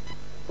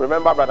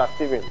 Remember brother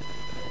Stephen?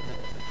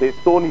 They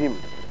stoned him.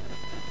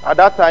 At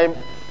that time,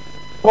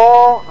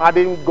 Paul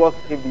hadn't got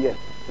saved yet.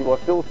 He was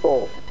still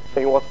Saul. So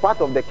he was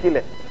part of the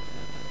killers.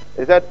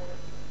 He said,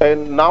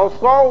 and now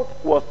Saul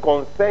was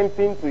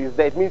consenting to his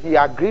death. It means he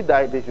agreed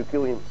that they should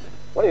kill him.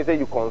 When you say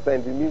you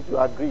consent, it means you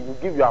agree. You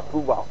give your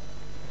approval.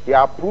 He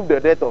approved the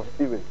death of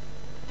Stephen.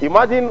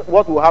 Imagine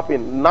what will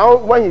happen. Now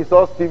when he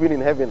saw Stephen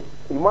in heaven,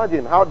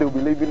 imagine how they will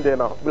be living there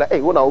now. Be like,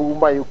 hey, what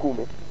now you cool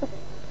me?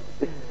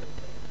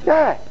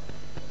 Yeah.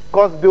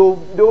 Because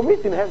they'll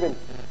meet in heaven.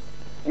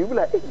 You'll be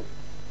like, hey,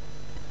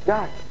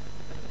 guy.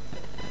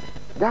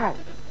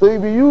 So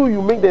if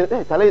you make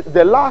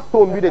the last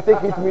stone, they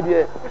take me to me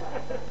there.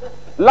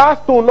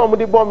 Last stone, no,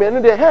 they bomb me. I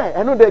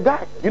know the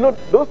guy. You know,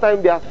 those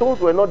times their stones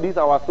were not these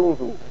our stones.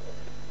 Too.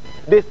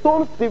 They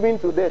stoned Stephen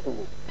to death.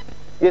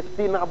 Yes,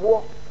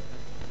 Sinabo.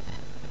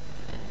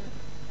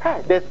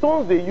 Hey, the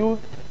stones they use,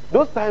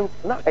 those times,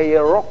 not a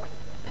rock.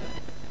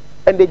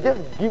 And they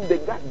just give the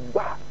guy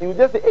back. You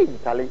just say, hey,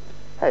 Charlie.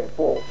 Hey,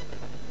 Paul.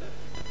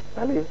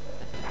 Charlie.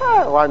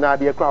 One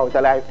idea crowd.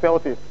 Charlie, I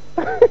felt it.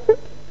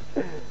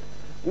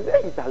 You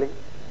say, hey, Charlie.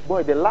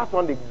 Boy, the last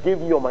one they gave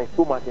me on my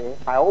stomach,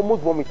 I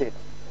almost vomited.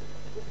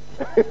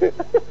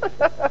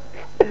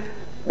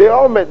 They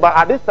all met, but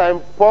at this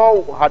time,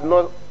 Paul had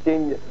not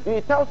changed.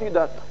 He tells you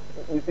that,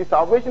 you see,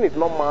 salvation is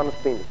not man's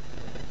sin.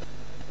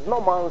 It's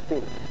not man's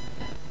sin.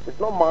 It's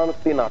not man's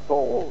sin at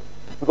all.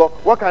 Because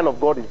what kind of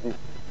God is this?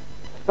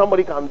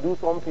 Somebody can do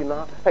something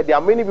now. Hey, there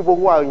are many people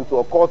who are into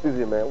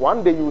occultism.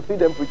 One day you will see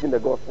them preaching the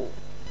gospel.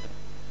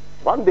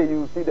 One day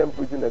you will see them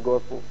preaching the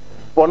gospel.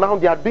 But now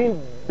they are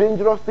doing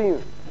dangerous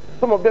things.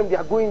 Some of them, they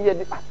are going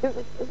here.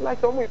 It's like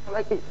someone,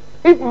 like,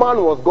 if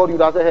man was God, you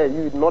would have said, hey,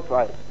 you would not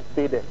try.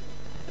 Stay there.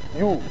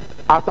 You,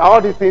 after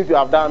all these things you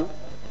have done,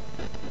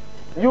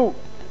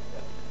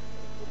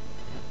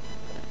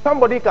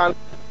 somebody can,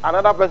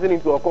 another person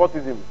into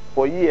occultism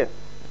for years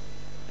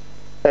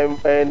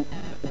and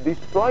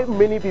destroy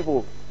many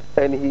people,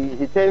 and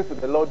he turns to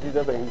the Lord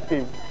Jesus and he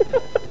saves.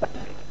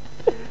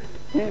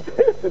 He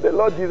turns to the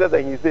Lord Jesus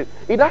and he saves.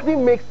 It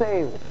doesn't make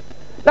sense.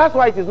 That's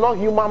why it is not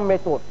human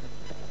method.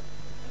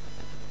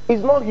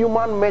 It's not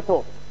human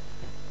method.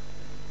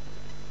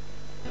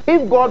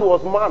 If God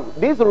was man,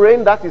 this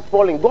rain that is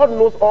falling, God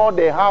knows all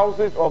the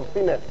houses of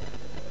sinners.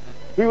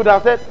 He would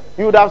have said,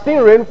 you would have seen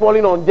rain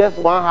falling on just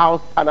one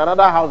house and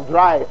another house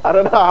dry,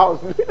 another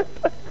house.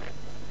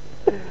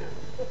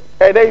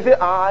 And then he said,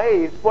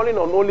 hey, it's falling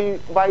on only,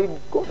 but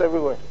it goes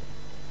everywhere.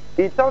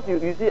 He tells you,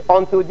 you see,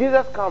 until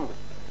Jesus comes,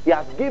 he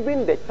has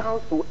given the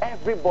chance to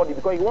everybody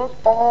because he wants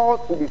all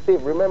to be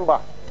saved. Remember.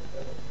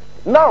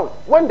 Now,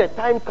 when the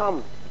time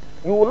comes,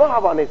 you will not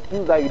have an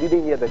excuse that you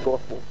didn't hear the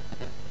gospel.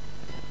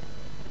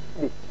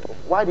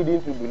 Why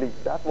didn't you believe?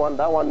 That one,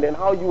 then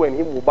how you and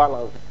him will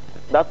balance.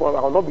 That one, I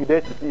will not be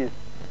there to see it.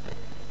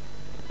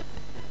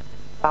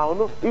 I don't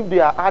know. If they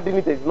are adding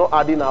it, it's not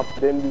adding up,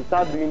 then you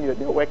start doing your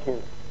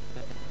working.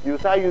 You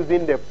start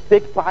using the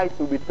take pi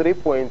to be 3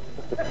 points.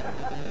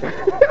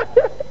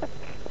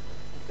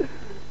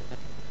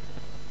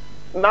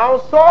 Now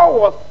Saul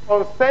was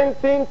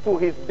consenting to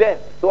his death.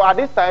 So at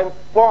this time,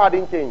 Paul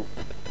hadn't changed.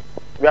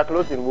 We are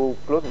closing. We'll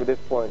close with this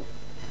point.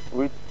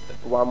 Read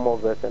one more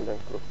verse and then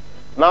close.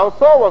 Now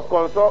Saul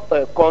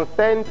was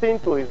consenting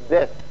to his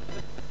death.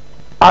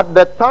 At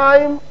that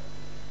time,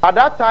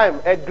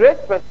 a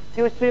great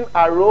persecution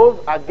arose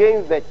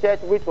against the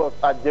church which was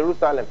at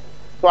Jerusalem.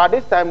 So at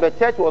this time, the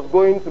church was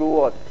going through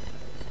what?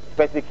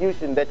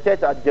 Persecution, the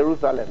church at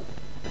Jerusalem.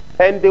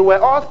 And they were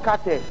all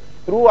scattered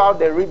throughout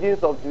the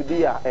regions of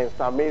Judea and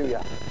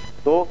Samaria.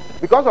 So,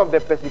 because of the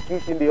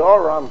persecution, they all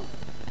ran.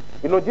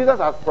 You know, Jesus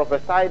has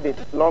prophesied it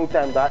long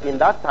time that in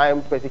that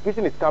time,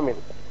 persecution is coming.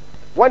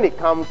 When it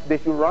comes, they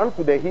should run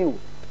to the hills.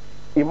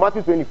 In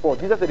Matthew 24,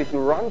 Jesus said they should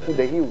run to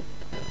the hills.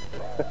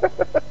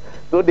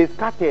 So they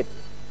scattered.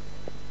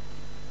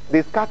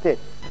 They scattered.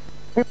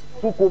 People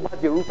took over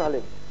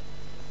Jerusalem.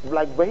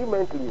 Like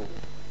vehemently.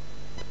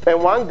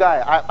 And one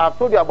guy, I've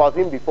told you about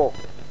him before.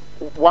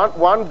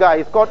 one guy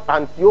is called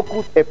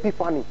Antiochus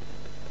Epiphanes.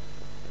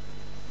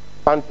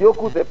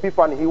 Antiochus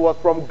Epiphanes. He was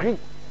from Greece.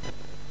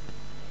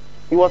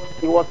 He was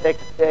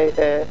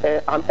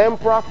an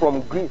emperor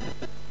from Greece.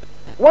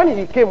 When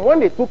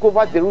they took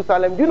over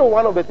Jerusalem, do you know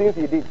one of the things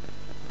he did?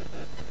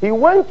 He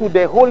went to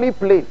the holy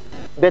place,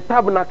 the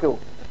tabernacle,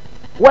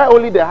 where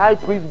only the high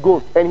priest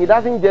goes, and he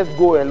doesn't just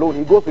go alone,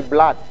 he goes with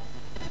blood.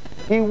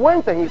 He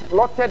went and he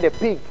slaughtered the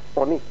pig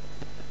on it.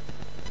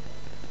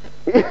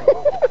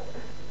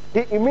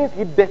 It means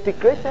he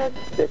desecrated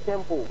the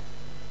temple.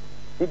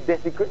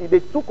 They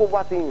took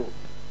over things.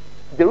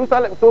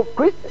 Jerusalem. So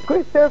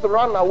Christians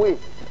ran away.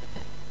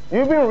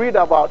 You even read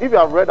about, if you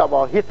have read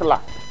about Hitler,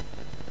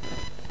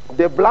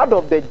 the blood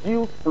of the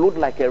Jews flowed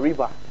like a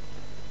river.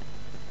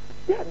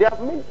 Yeah, there are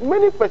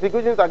many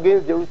persecutions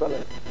against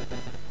Jerusalem.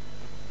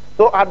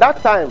 So at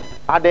that time,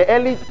 at the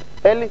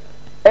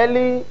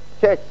early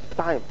church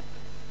time,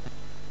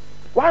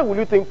 why will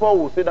you think Paul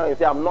will sit down and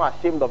say, I'm not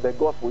ashamed of the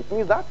gospel? It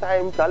means that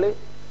time, Charlie,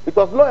 it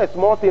was not a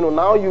small thing.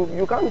 Now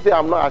you can't say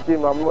I'm not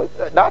ashamed.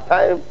 That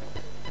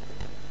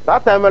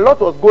time a lot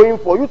was going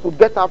for you to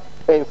get up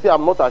and say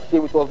I'm not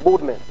ashamed. It was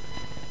boldness.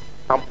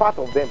 I'm part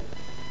of them.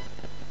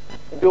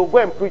 They will go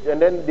and preach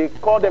and then they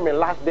call them and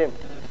lash them.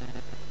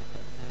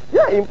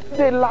 Yeah,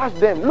 they lash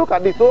them. Look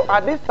at this. So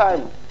at this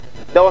time,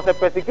 there was a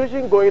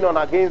persecution going on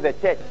against the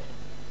church.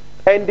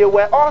 And they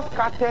were all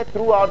scattered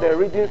throughout the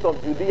regions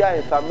of Judea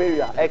and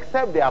Samaria,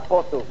 except the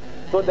apostles.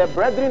 So the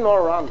brethren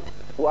all ran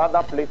to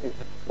other places.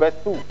 Verse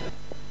 2.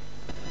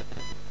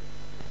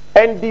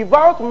 And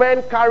devout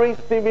men carried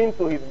Stephen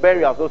to his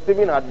burial. So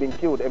Stephen had been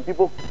killed, and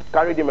people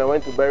carried him and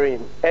went to bury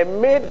him,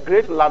 and made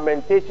great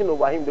lamentation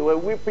over him. They were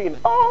weeping.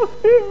 Oh,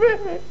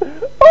 Stephen!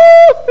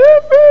 Oh,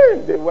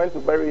 Stephen! They went to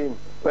bury him.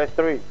 Verse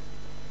 3.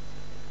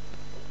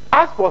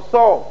 As for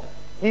Saul,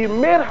 he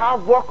made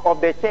havoc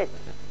of the church.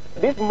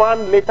 This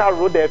man later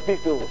wrote the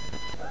epistle.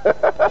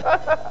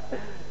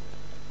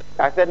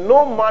 I said,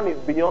 no man is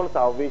beyond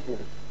salvation.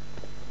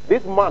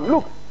 This man,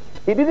 look,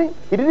 he didn't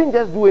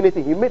just do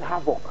anything. He made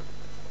havoc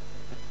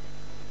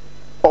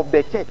of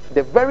the church.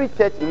 The very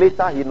church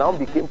later he now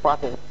became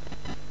part of.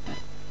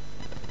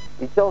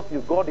 He tells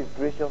you God is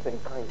gracious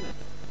and kind.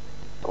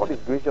 God is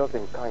gracious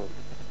and kind.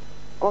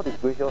 God is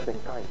gracious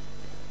and kind.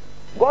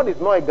 God is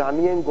not a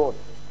Ghanaian God.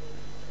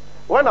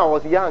 When I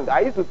was young,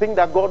 I used to think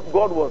that God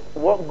was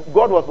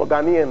for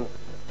Ghanaians.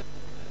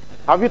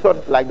 Have you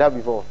thought like that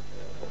before?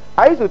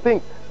 I used to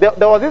think there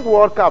was this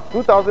World Cup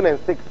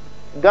 2006,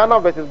 Ghana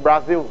versus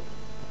Brazil.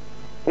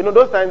 You know,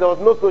 those times there was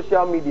no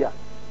social media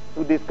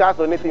to discuss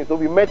or anything, so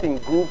we met in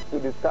groups to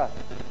discuss.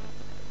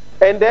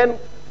 And then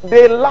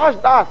they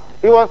lashed us.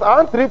 It was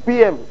around 3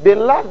 p.m. They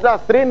lashed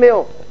us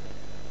 3-0.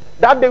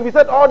 That day we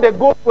said all the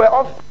goals were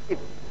offside.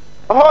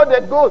 All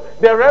the goals.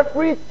 The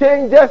referee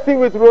changed jersey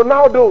with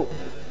Ronaldo.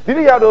 Did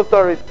you hear those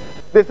stories?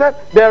 They said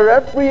the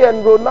referee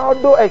and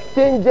Ronaldo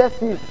exchanged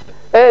jerseys.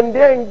 And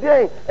then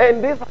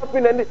this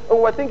happened, and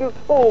we're thinking,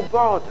 oh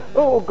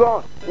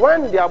God.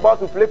 When they're about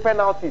to play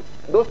penalties,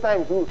 those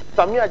times,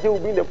 Samir Ajay will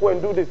be in the pool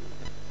and do this.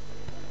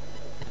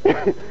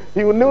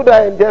 He will kneel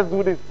there and just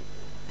do this.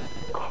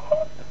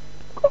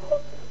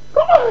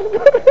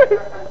 God.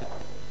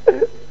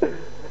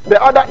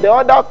 The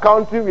other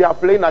country we are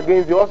playing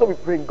against, you also be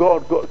praying,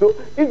 God. So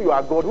if you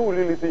are God, who will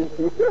you listen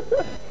to?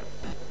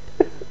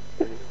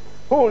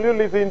 Who will you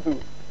listen to?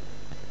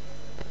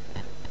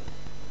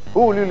 Who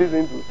will you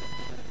listen to?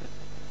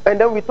 And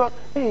then we thought,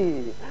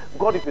 hey,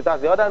 God is with us.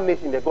 The other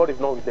nation, the God is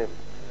not with them.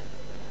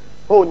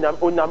 Oh,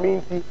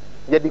 Onyaminti,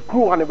 yeah, the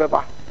crew one ever.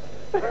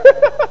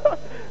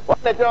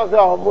 What the tell us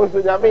almost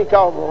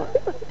Onyaminka.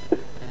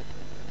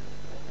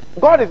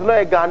 God is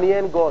not a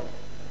Ghanaian God.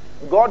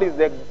 God is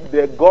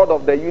the God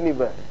of the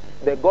universe,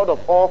 the God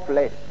of all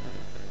flesh.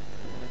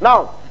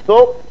 Now,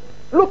 so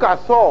look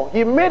at Saul.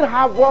 He made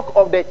havoc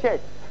of the church.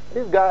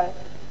 This guy,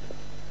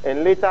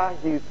 and later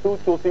he is still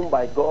chosen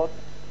by God.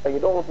 And you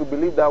don't want to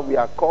believe that we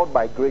are called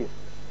by grace.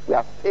 We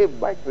are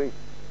saved by grace.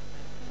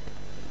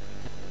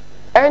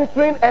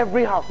 Entering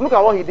every house. Look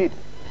at what he did.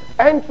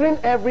 Entering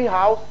every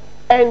house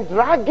and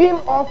dragging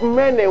off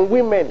men and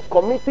women,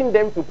 committing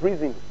them to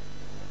prison.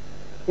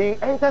 He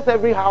enters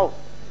every house.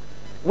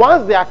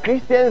 Once they are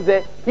Christians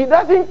there, he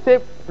doesn't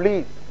say,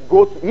 please,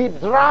 go to. He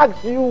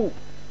drags you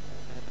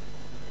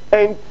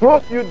and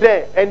throws you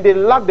there. And they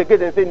lock the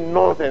gate and say,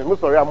 nonsense. I'm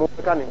sorry, I'm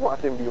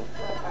you.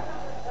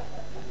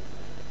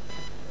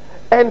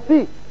 And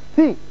see,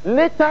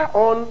 later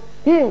on,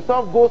 he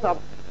himself goes up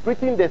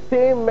preaching the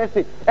same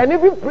message and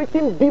even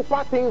preaching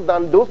deeper things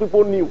than those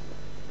people knew.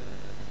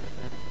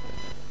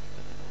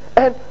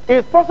 And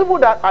it's possible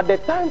that at the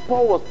time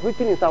Paul was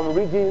preaching in some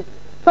regions,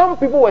 some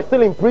people were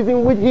still in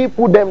prison, which he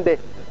put them there.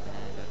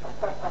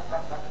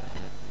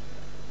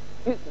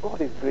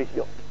 God is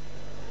gracious.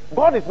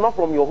 God is not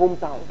from your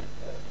hometown.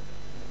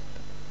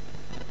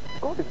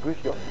 God is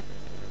gracious.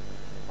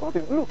 God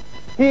is, look,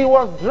 he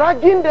was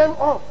dragging them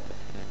off.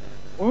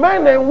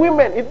 Men and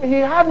women, he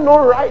had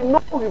no right,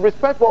 no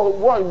respect for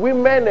what?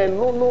 Women and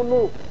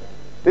no.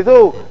 They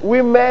say,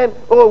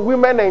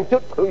 women and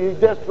he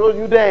just throws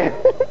you there.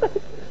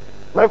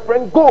 My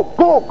friend,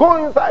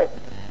 go inside.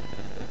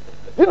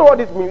 Do you know what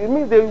this means? It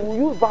means they will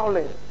use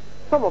violence.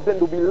 Some of them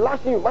will be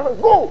lashing you. My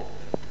friend, go.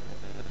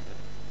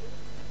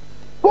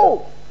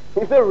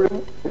 He said,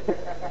 "Rim."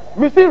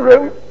 Missy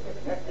rim.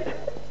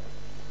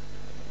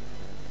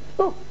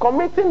 So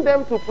committing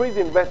them to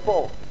prison, verse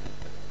 4.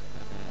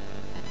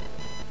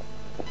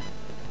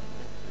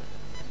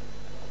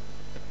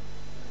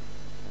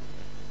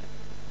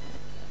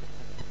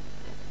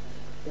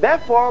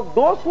 Therefore,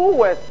 those who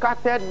were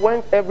scattered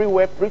went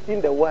everywhere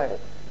preaching the word.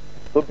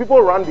 So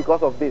people ran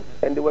because of this,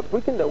 and they were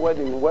preaching the word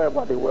in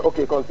wherever they were.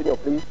 Okay, continue,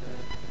 please.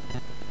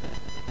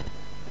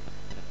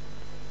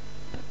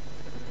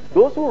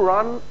 Those who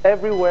ran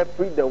everywhere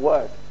preached the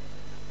word.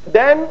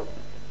 Then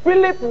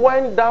Philip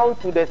went down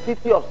to the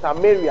city of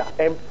Samaria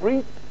and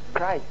preached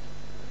Christ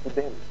to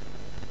them.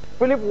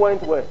 Philip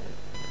went where?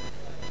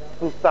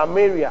 To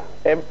Samaria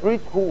and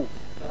preached who?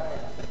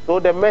 So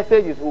the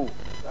message is who?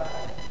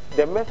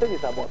 The message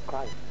is about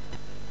Christ.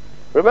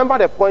 Remember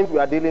the point we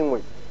are dealing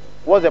with.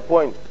 What's the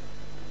point?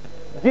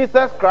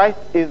 Jesus Christ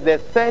is the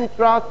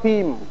central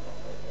theme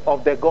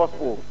of the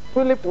gospel.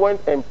 Philip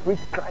went and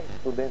preached Christ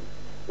to them.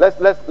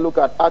 Let's look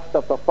at Acts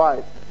chapter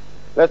 5.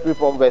 Let's read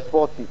from verse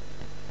 40.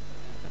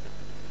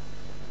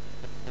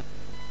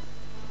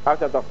 Acts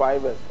chapter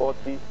 5, verse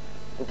 40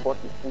 to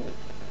 42.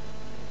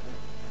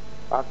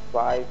 Acts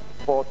 5,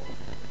 40.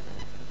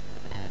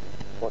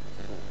 42.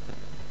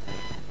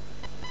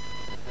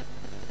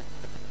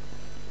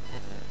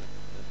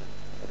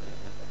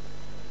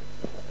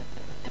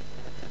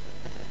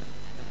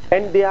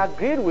 And they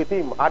agreed with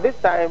him. At this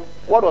time,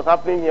 what was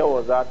happening here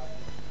was that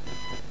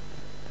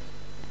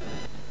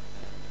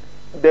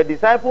the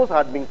disciples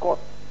had been caught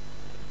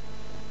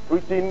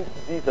preaching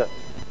Jesus.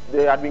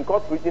 They had been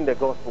caught preaching the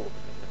gospel.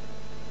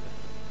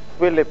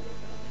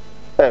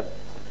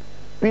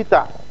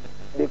 Peter,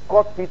 they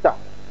caught Peter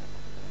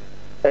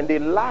and they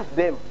lashed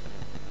them.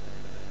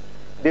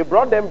 They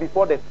brought them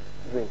before the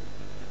drink.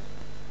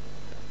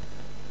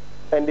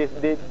 And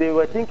they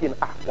were thinking,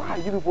 why are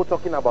you people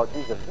talking about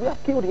Jesus? We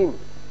have killed him.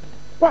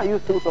 Why are you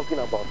still talking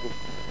about him?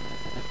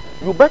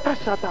 You better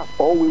shut up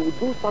or we will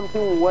do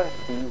something worse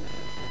to you.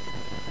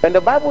 And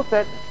the Bible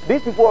said,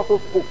 these people also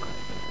spoke.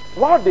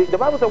 While the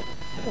Bible said,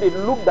 they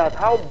looked at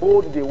how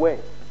bold they were.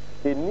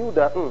 They knew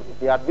that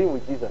they had been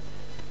with Jesus.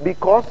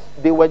 Because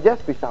they were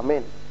just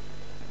fishermen.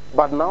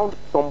 But now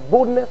some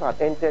boldness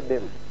had entered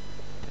them.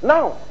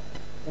 Now,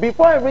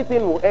 before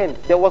everything will end,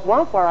 there was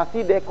one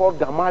Pharisee there called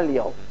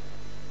Gamaliel.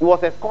 He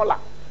was a scholar.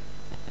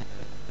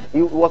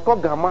 He was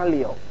called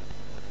Gamaliel.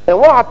 And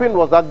what happened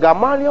was that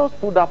Gamaliel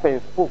stood up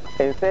and spoke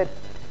and said,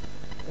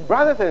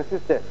 brothers and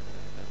sisters,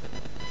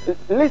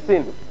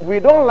 listen, we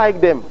don't like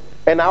them,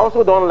 and I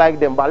also don't like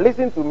them, but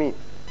listen to me.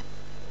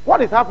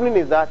 What is happening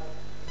is that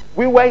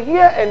we were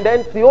here and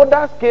then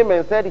Theodas came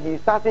and said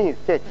he's starting his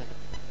church.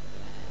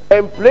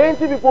 And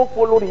plenty people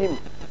followed him.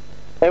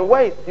 And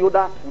where is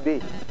Theodas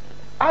today?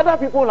 Other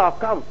people have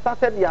come,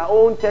 started their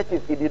own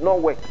churches, it did not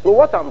work. So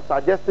what I'm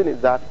suggesting is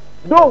that,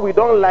 though we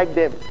don't like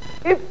them,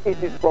 if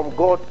it is from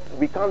God,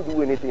 we can't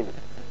do anything.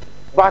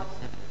 But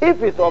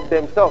if it's of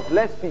themselves,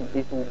 let's see,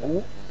 it will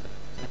go.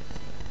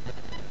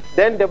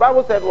 Then the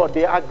Bible said what?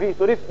 They agreed.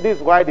 So this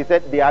is why they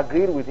said they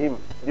agreed with him.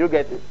 Do you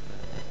get it?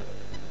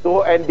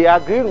 So, and they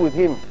agreed with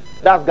him.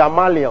 That's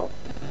Gamaliel.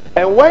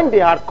 And when they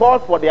had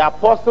called for the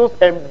apostles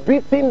and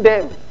beaten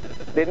them,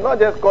 they did not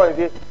just call and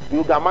say,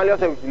 you Gamaliel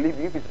said we should leave.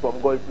 If it's from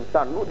God, it should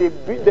stand. No, they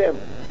beat them.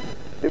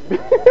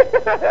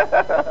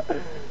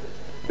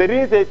 They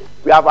didn't say,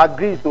 we have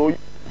agreed. So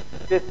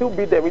they still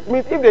beat them. It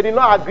means if they did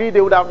not agree,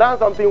 they would have done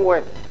something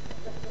worse.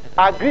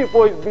 Agree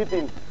for his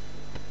beating.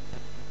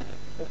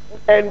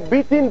 And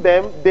beating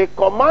them, they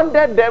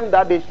commanded them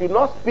that they should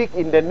not speak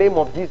in the name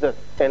of Jesus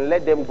and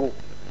let them go.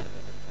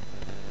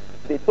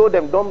 They told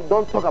them,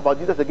 don't talk about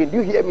Jesus again. Do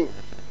you hear me?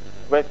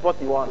 Verse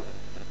 41.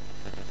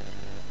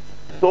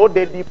 So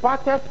they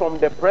departed from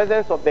the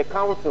presence of the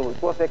council.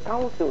 It was a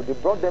council. They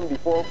brought them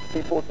before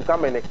people to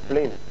come and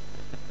explain.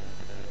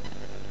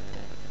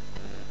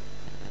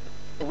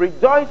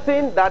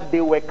 Rejoicing that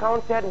they were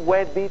counted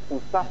worthy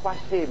to suffer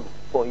shame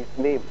for his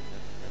name.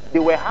 They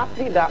were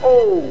happy that,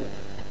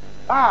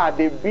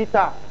 they beat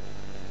us.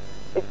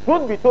 It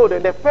should be told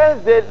that the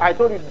first day, I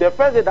told you, the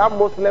first day that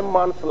Muslim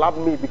man slapped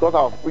me because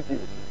I was preaching.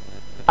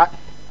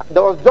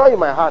 There was joy in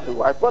my heart.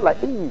 I felt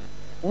like, me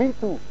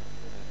too.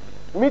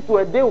 Me too,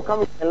 a day will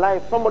come in my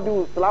life, somebody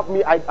will slap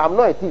me. I'm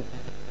not a thief.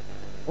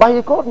 But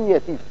he called me a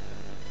thief.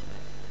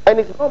 And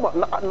it's normal.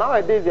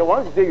 Nowadays,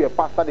 once you say you're a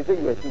pastor, they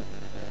say you're a thief.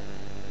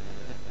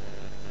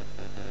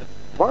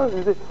 Once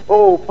you say,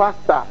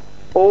 pastor,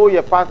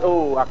 you're pastor,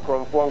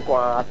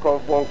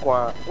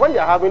 when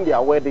they're having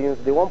their weddings,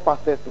 they want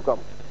pastors to come.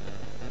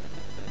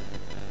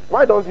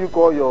 Why don't you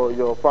call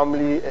your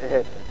family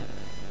ahead?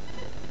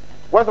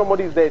 When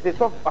somebody is there, say,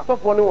 stop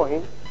following on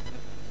him.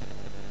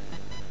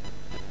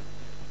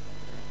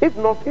 If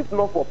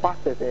not for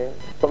pastors,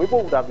 some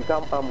people would have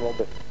become armed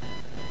robbers.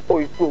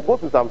 It's true. Go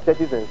to some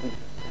churches and see.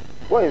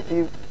 Go and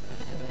see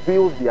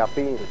bills they are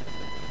paying.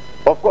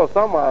 Of course,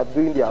 some are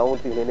doing their own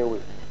thing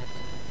anyway.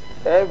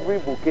 Every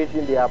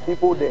vocation, there are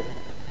people there.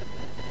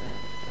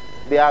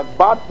 There are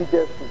bad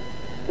teachers too.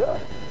 Yeah.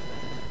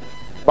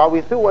 But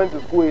we still went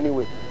to school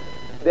anyway.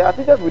 There are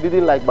teachers we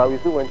didn't like, but we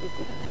still went to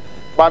school.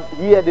 But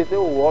here they say,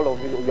 oh, all of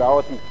you are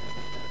all thieves.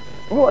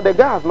 No, the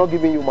guy has not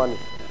given you money.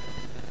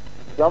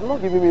 You have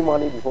not given me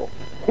money before.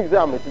 He said,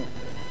 I'm a thief.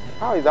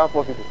 How is that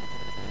possible?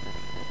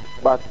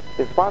 But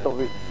it's part of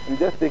it. You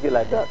just take it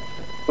like that.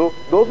 So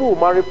those who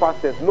marry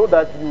pastors know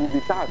that you will be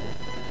tagged.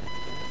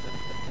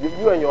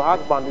 You and your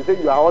husband, you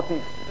say you are all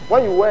thieves.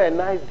 When you wear a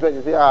nice dress,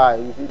 you say,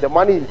 you see, the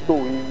money is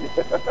stole.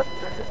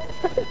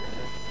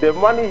 The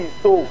money is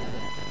stole.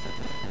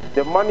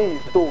 The money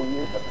is stole.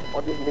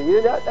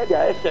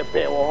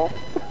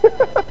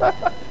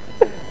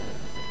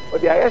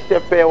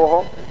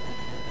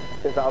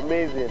 It's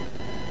amazing.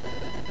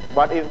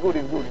 But it's good,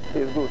 it's good,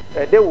 it's good.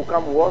 A day will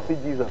come, we will see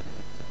Jesus.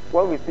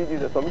 When we see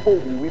Jesus, some people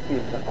will be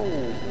weeping.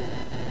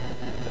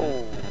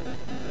 Oh,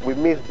 we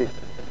missed it.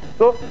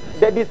 So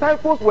the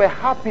disciples were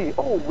happy.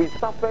 Oh, we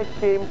suffered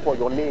shame for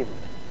your name.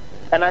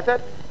 And I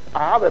said,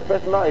 I have a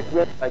personal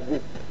experience like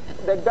this.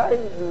 The guy,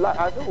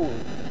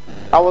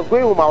 I was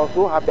going home, I was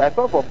so happy. I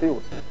felt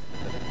fulfilled.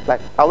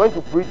 Like, I went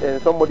to preach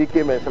and somebody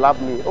came and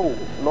slapped me. Oh,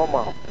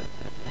 normal.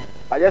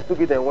 I just took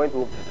it and went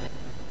home.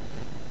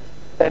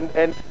 And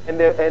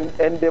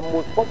the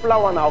most popular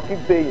one, I'll keep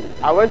saying,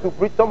 I went to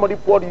preach, somebody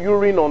poured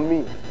urine on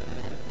me.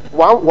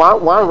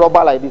 One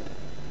rubber like this.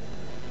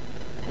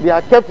 They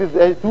are kept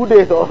it 2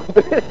 days or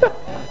 3 days.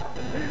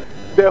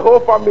 The whole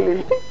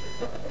family.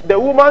 The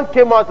woman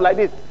came out like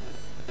this,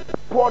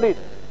 poured it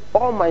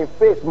on my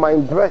face, my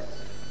dress.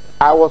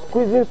 I was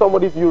squeezing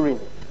somebody's urine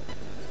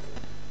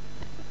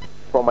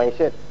from my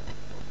shirt.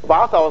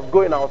 But as I was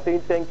going, I was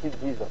saying, thank you,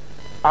 Jesus.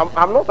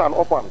 I'm not an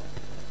orphan.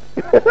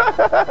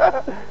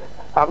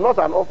 I'm not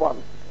an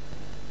orphan.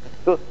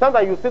 So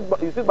sometimes you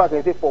sit back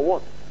and say, for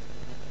what?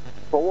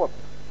 For what?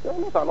 You're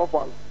not an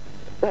orphan.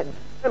 The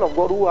men of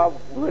God who have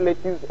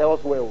relatives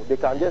elsewhere, they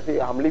can just say,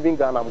 I'm leaving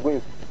Ghana, I'm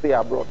going to stay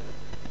abroad.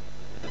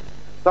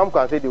 Some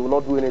can say they will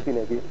not do anything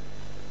again.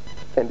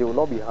 And they will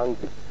not be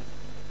hungry.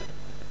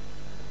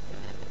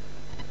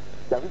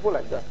 There are people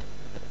like that.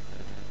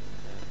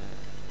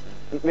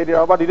 Lady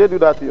Rabba, did they do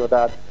that to your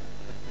dad?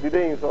 Did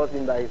they insult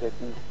him that he's a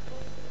thief?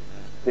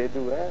 They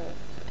do, eh?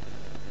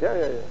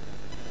 Yeah.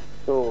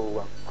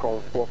 So,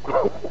 crumful.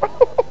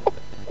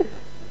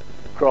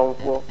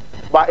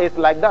 But it's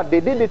like that.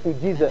 They did it to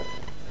Jesus.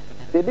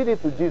 They did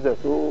it to Jesus.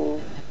 So,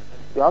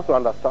 you have to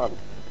understand.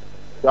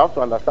 You have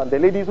to understand. The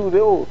ladies who say,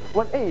 oh,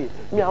 well, hey,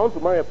 me, I want to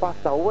marry a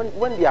pastor.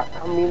 When they are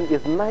coming,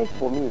 it's nice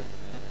for me.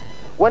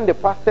 When the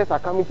pastors are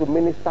coming to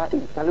minister,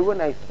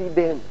 when I see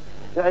them,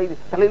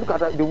 look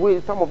at the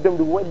way some of them,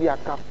 they wear their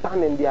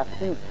kaftan and their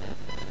suits.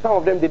 Some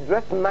of them, they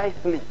dress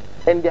nicely.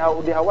 And they are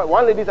white.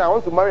 One lady said, I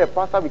want to marry a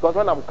pastor because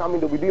when I'm coming,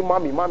 they'll be doing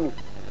mommy. Mommy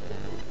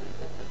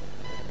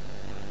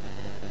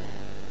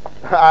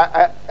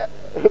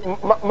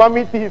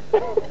thief.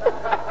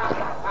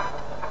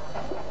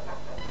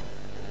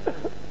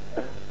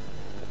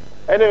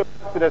 Anyway,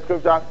 to the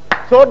scripture.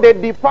 So they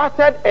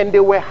departed and they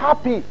were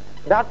happy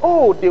that,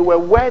 oh, they were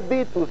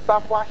worthy to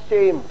suffer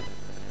shame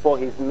for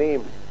his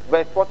name.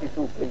 Verse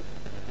 42, please.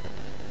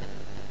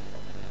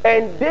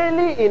 And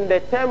daily in the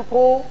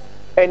temple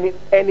and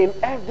in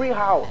every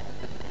house,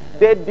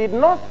 they did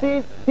not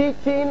cease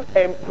teaching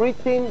and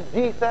preaching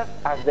Jesus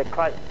as the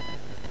Christ.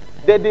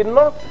 They did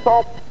not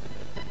stop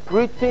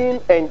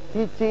preaching and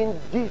teaching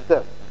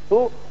Jesus.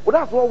 So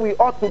that's what we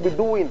ought to be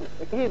doing.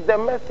 He's the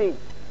message.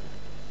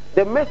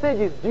 The message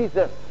is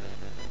Jesus.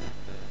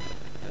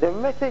 The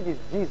message is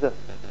Jesus.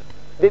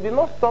 They did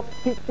not stop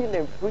teaching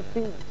and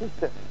preaching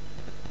Jesus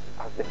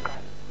as the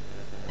Christ.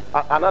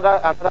 Another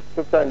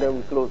scripture and then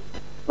we close.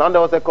 Now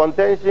there was a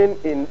contention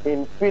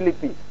in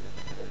Philippians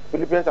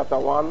chapter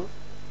 1.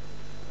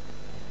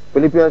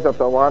 Philippians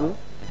chapter 1.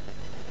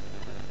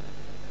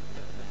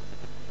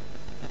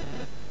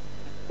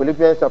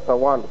 Philippians chapter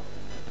 1.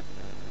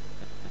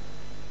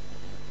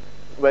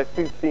 Verse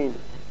 15.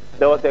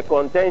 There was a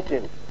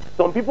contention.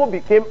 Some people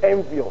became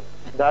envious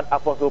that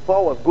Apostle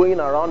Paul was going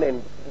around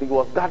and he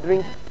was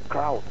gathering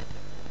crowds.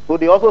 So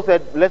they also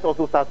said, let's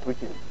also start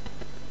preaching.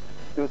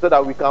 So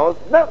that we can.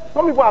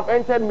 Some people have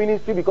entered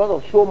ministry because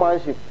of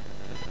showmanship.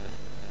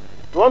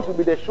 They want to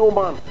be the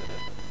showman,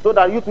 so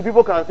that you two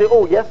people can say,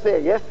 "Oh, yes sir,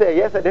 yes sir,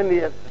 yes sir." Then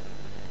yes.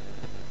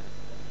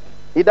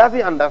 He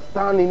doesn't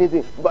understand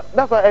anything, but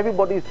that's why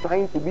everybody is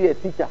trying to be a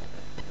teacher.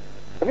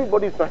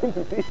 Everybody is trying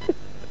to teach.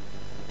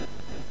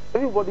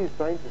 Everybody is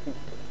trying to teach.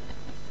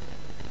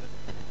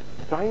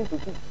 Trying to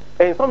teach.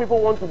 And some people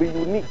want to be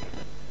unique.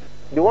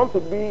 They want to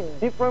be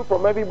different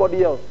from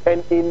everybody else.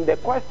 And in the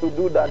quest to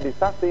do that, they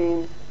start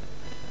saying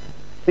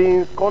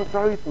things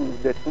contrary to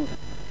the truth.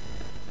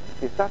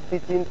 They start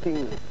teaching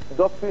things,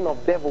 doctrine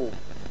of devils.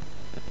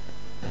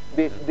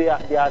 They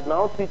are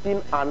now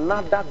teaching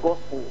another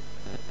gospel.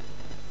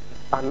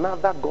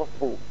 Another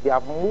gospel. They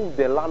have moved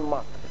the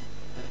landmark.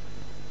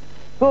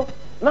 So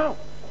now,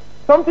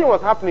 something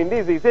was happening.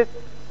 He says,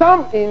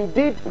 some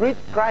indeed preach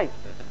Christ,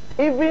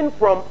 even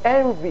from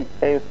envy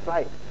and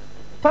strife.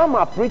 Some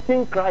are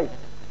preaching Christ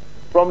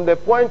from the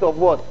point of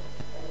what?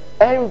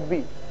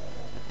 Envy.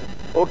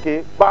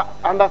 Okay, but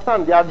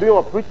understand, they are doing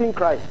or preaching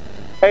Christ.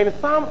 And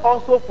some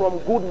also from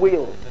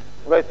goodwill.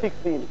 Verse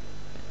 16.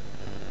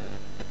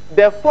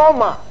 The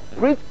former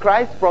preach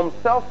Christ from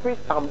selfish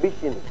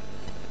ambition,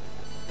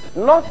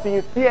 not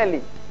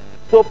sincerely,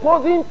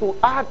 supposing to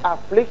add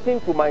affliction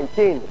to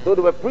maintain. So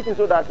they were preaching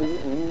so that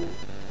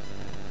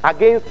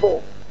against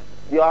Paul.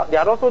 They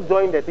are also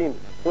joined the thing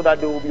so that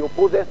they will be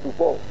opposers to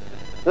Paul,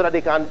 so that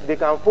they can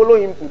follow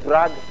him to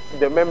drag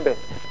the members.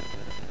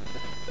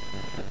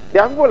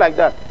 There are people like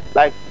that.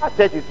 Like, that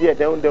church is here,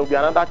 then there will be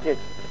another church.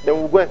 Then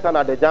we'll go and stand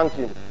at the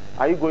junction.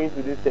 Are you going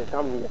to this church?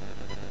 Come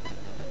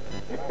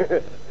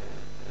here.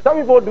 Some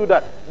people do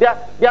that.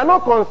 They are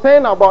not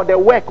concerned about the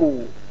work.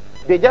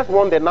 They just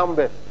want the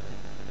numbers.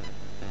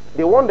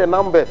 They want the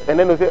numbers. And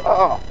then they say,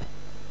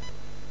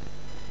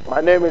 my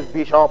name is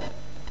Bishop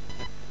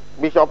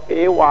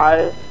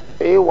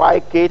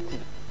A-Y-K-T.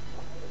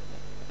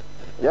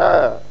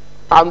 Yeah.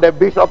 I'm the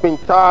bishop in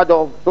charge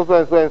of so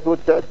and so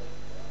church.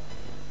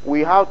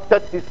 We have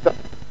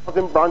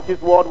 37,000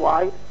 branches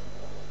worldwide.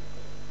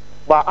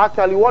 But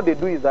actually what they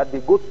do is that they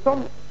go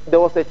to there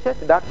was a church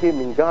that came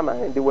in Ghana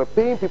and they were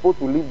paying people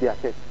to leave their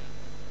church.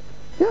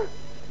 Yeah.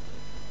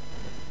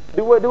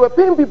 They were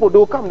paying people, they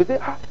will come, they say,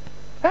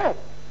 hey,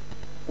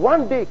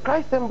 one day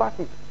Christ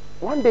Embassy,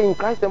 one day in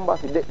Christ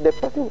Embassy, the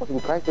person was in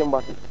Christ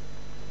Embassy.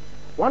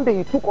 One day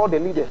he took all the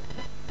leaders.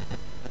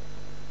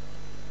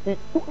 He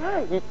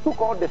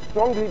took all the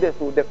strong leaders,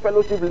 so the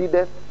fellowship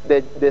leaders,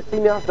 the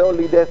senior cell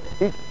leaders,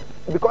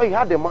 because he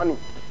had the money.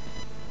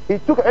 He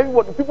took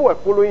everybody, people were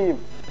following him.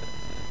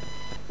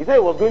 He said he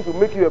was going to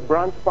make you a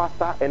branch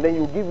pastor and then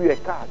he'll give you a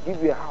car,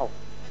 give you a house.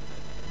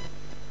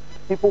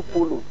 People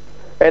followed.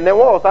 And then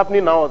what was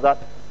happening now was that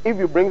if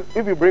you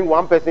bring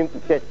one person to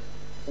church,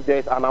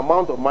 there's an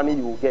amount of money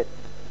you will get.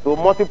 So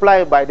multiply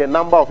it by the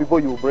number of people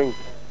you will bring.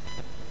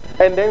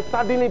 And then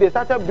suddenly they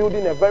started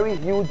building a very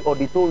huge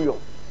auditorium.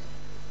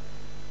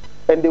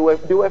 And they were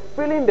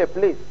filling the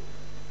place.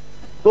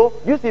 So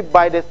you see,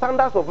 by the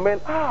standards of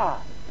men,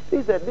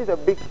 this is a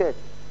big church.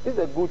 This is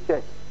a good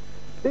church.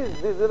 This.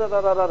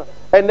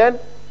 And then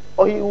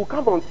he will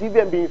come on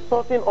TV and be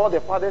insulting all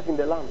the fathers in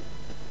the land.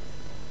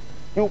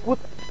 He will put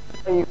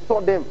and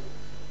insult them.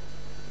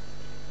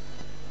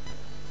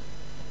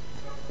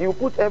 He will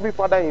put every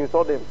father and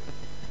insult them.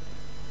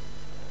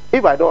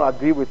 If I don't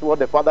agree with what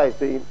the father is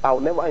saying, I will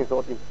never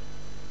insult him.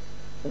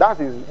 That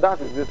is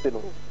this thing.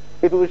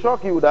 It will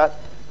shock you that,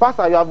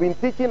 Pastor, you have been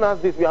teaching us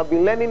this, we have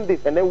been learning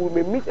this, and then we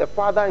may meet a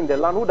father in the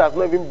land who does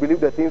not even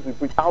believe the things we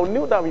preach. I will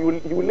kneel down, you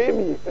will lay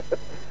me.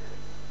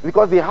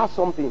 Because they have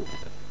something.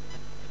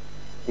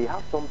 They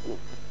have something.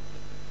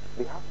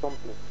 They have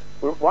something.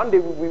 One day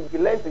we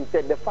learned in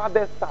church, the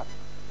father starts.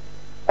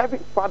 Every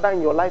father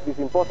in your life is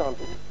important.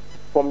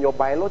 From your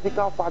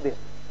biological father.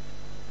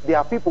 There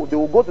are people, they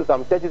will go to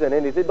some churches and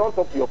then they say, don't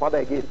talk to your father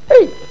again.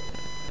 Hey!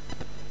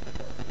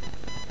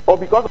 Or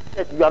because of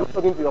church, you are not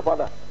talking to your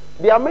father.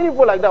 There are many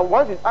people like that.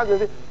 Once you ask them,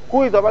 say,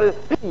 who is the father?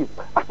 Hey,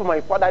 as for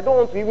my father, I don't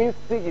want to even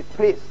see his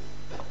face.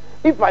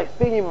 If I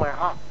stay in my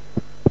heart.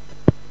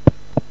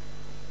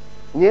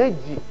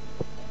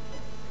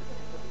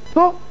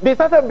 So they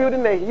started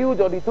building a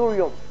huge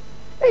auditorium.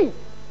 Hey,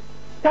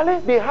 Charlie,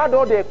 they had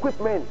all the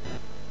equipment.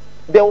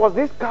 There was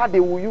this car they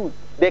will use.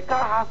 The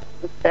car has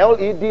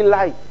LED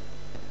light.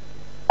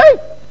 Hey!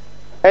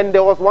 And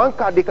there was one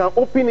car, they can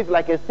open it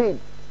like a stage.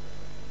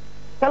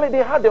 Charlie,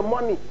 they had the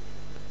money.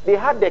 They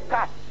had the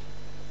cash.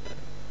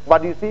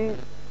 But you see,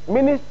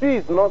 ministry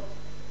is not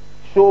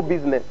show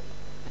business.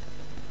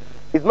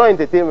 It's not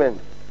entertainment.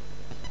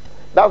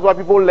 That's why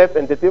people left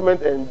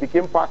entertainment and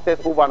became pastors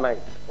overnight.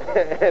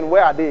 And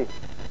where are they?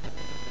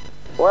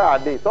 Where are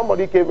they?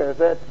 Somebody came and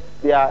said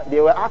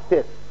they were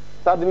actors.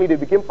 Suddenly they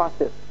became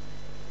pastors.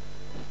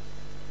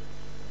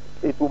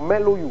 It will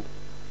mellow you.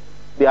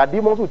 There are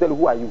demons who tell you,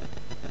 who are you?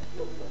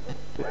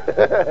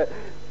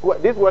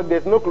 This work,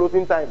 there's no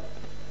closing time.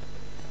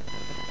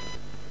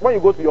 When you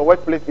go to your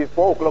workplace, it's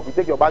 4 o'clock, you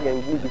take your bag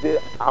and leave. You say,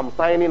 I'm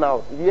signing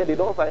out. Here, they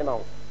don't sign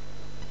out.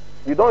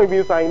 You don't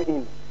even sign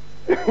in.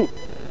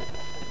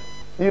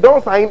 You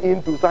don't sign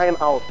in to sign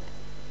out.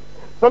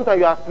 Sometimes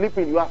you are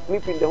sleeping.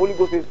 The Holy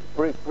Ghost says,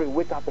 pray,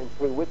 wake up and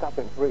pray, wake up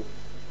and pray.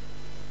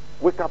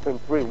 Wake up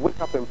and pray, wake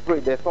up and pray.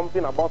 There's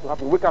something about to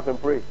happen. Wake up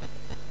and pray.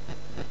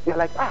 You're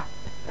like,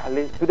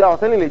 today I was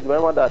telling Lady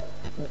Mama that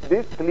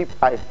this sleep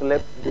I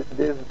slept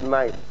this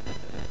night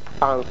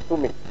and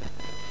swimming.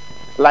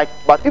 Like,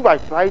 but if I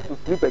try to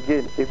sleep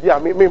again,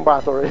 I'm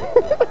already.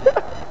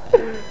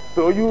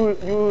 So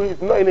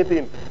it's not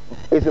anything.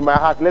 It's in my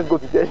heart. Let's go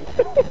to church.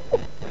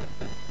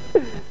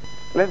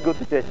 Let's go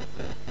to church.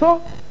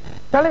 So,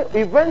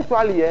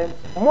 eventually,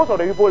 most of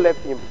the people left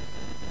him.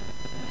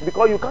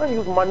 Because you can't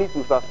use money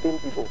to sustain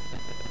people.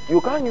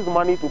 You can't use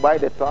money to buy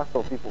the trust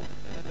of people.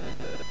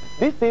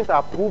 These things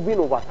are proven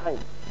over time.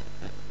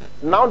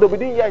 Now they'll be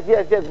doing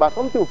yes, but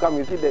something will come.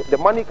 You see, the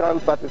money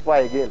can't satisfy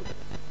again.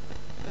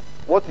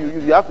 What you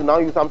use, you have to now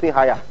use something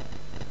higher.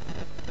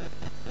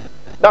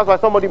 That's why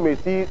somebody may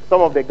see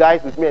some of the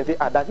guys with me and say,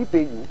 does he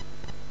pay you?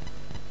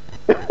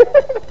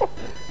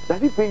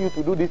 Does he pay you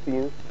to do these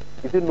things?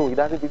 He said, no, he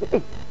doesn't pay you.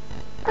 Hey,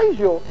 are you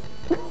sure?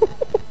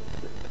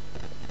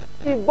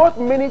 He brought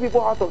many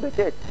people out of the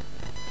church.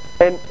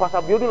 And Pastor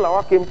Biodun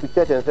Lawa came to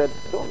church and said,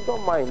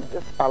 don't mind,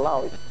 just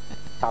allow it.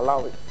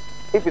 Allow it.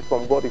 If it's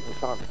from God, it's a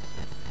son.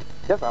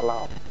 Just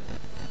allow.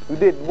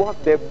 Today,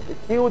 what the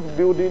huge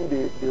building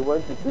they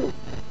went to build,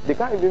 they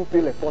can't even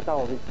fill a quarter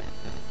of it.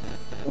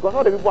 Because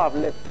all the people have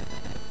left.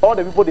 All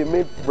the people they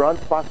made branch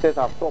pastors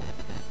have stopped.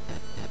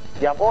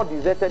 They have all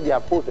deserted their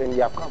post and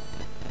they have come.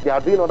 They are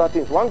doing other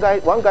things. One guy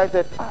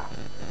said,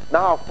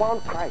 now I've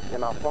found Christ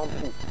and I've found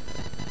peace.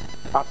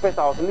 At first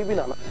I was living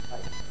another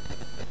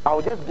life. I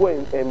would just go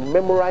and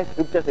memorize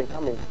scriptures and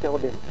come and tell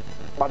them.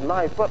 But now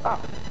I felt,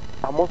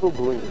 I'm also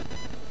growing.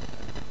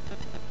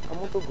 I'm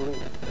also growing.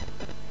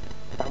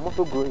 I'm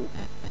also growing.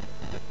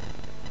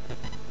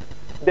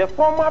 The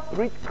former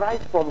preached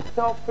Christ from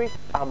selfish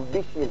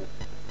ambition,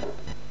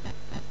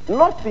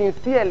 not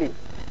sincerely,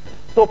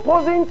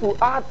 supposing to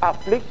add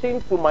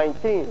affliction to my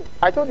chains.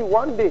 I told you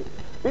one day,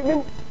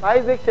 even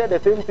Isaac shared the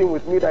same thing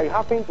with me that it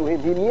happened to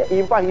him.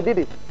 In fact, he did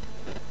it.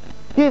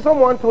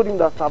 Someone told him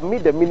that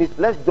submit the ministry,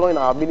 let's join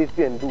our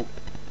ministry and do.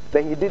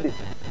 Then he did it.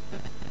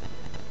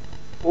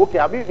 Okay,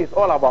 I mean, it's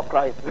all about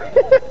Christ.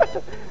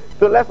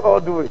 So let's all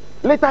do it.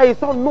 Later he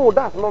said, no,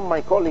 that's not my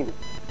calling.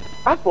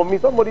 As for me,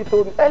 somebody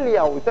told me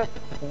earlier, we said,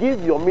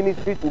 give your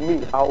ministry to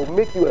me. I will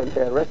make you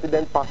a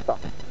resident pastor.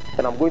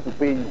 And I'm going to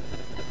pay you.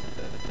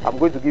 I'm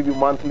going to give you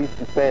monthly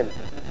stipend.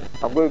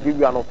 I'm going to give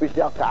you an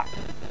official car.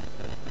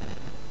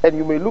 And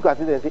you may look at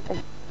it and say,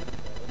 hey,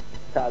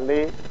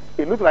 Charlie,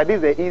 it looks like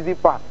this is the easy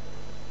part.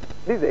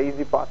 This is the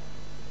easy part.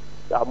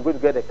 I'm going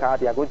to get a car.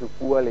 They are going to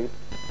fuel it.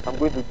 I'm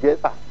going to get,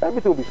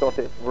 everything will be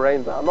sorted.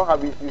 Friends, I'm not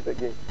having issues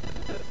again.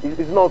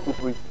 It's not to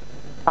preach.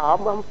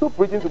 I'm still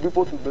preaching to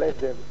people to bless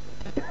them.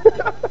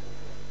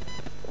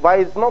 But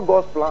it's not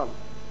God's plan.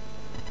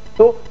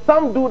 So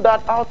some do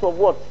that out of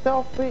what?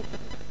 Selfish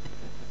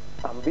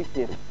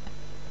ambition.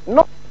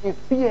 Not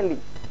sincerely.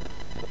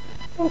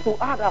 To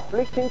add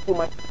affliction to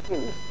my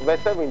sins.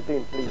 Verse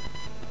 17, please.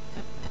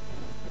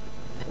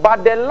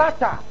 But the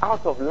latter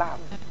out of love,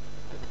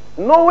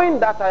 knowing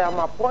that I am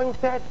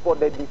appointed for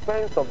the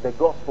defense of the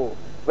gospel.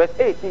 Verse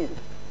 18.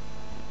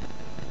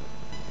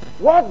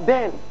 What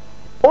then?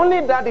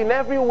 Only that in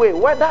every way,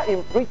 whether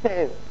in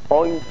pretense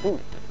or in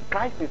truth,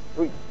 Christ is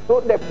preached.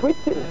 So the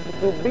preaching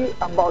should be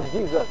about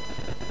Jesus.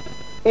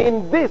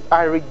 In this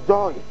I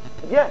rejoice.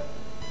 Yes,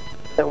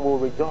 and will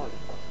rejoice.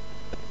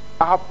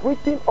 Our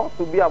preaching ought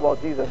to be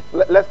about Jesus.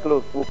 Let's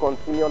close. We'll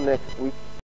continue next week.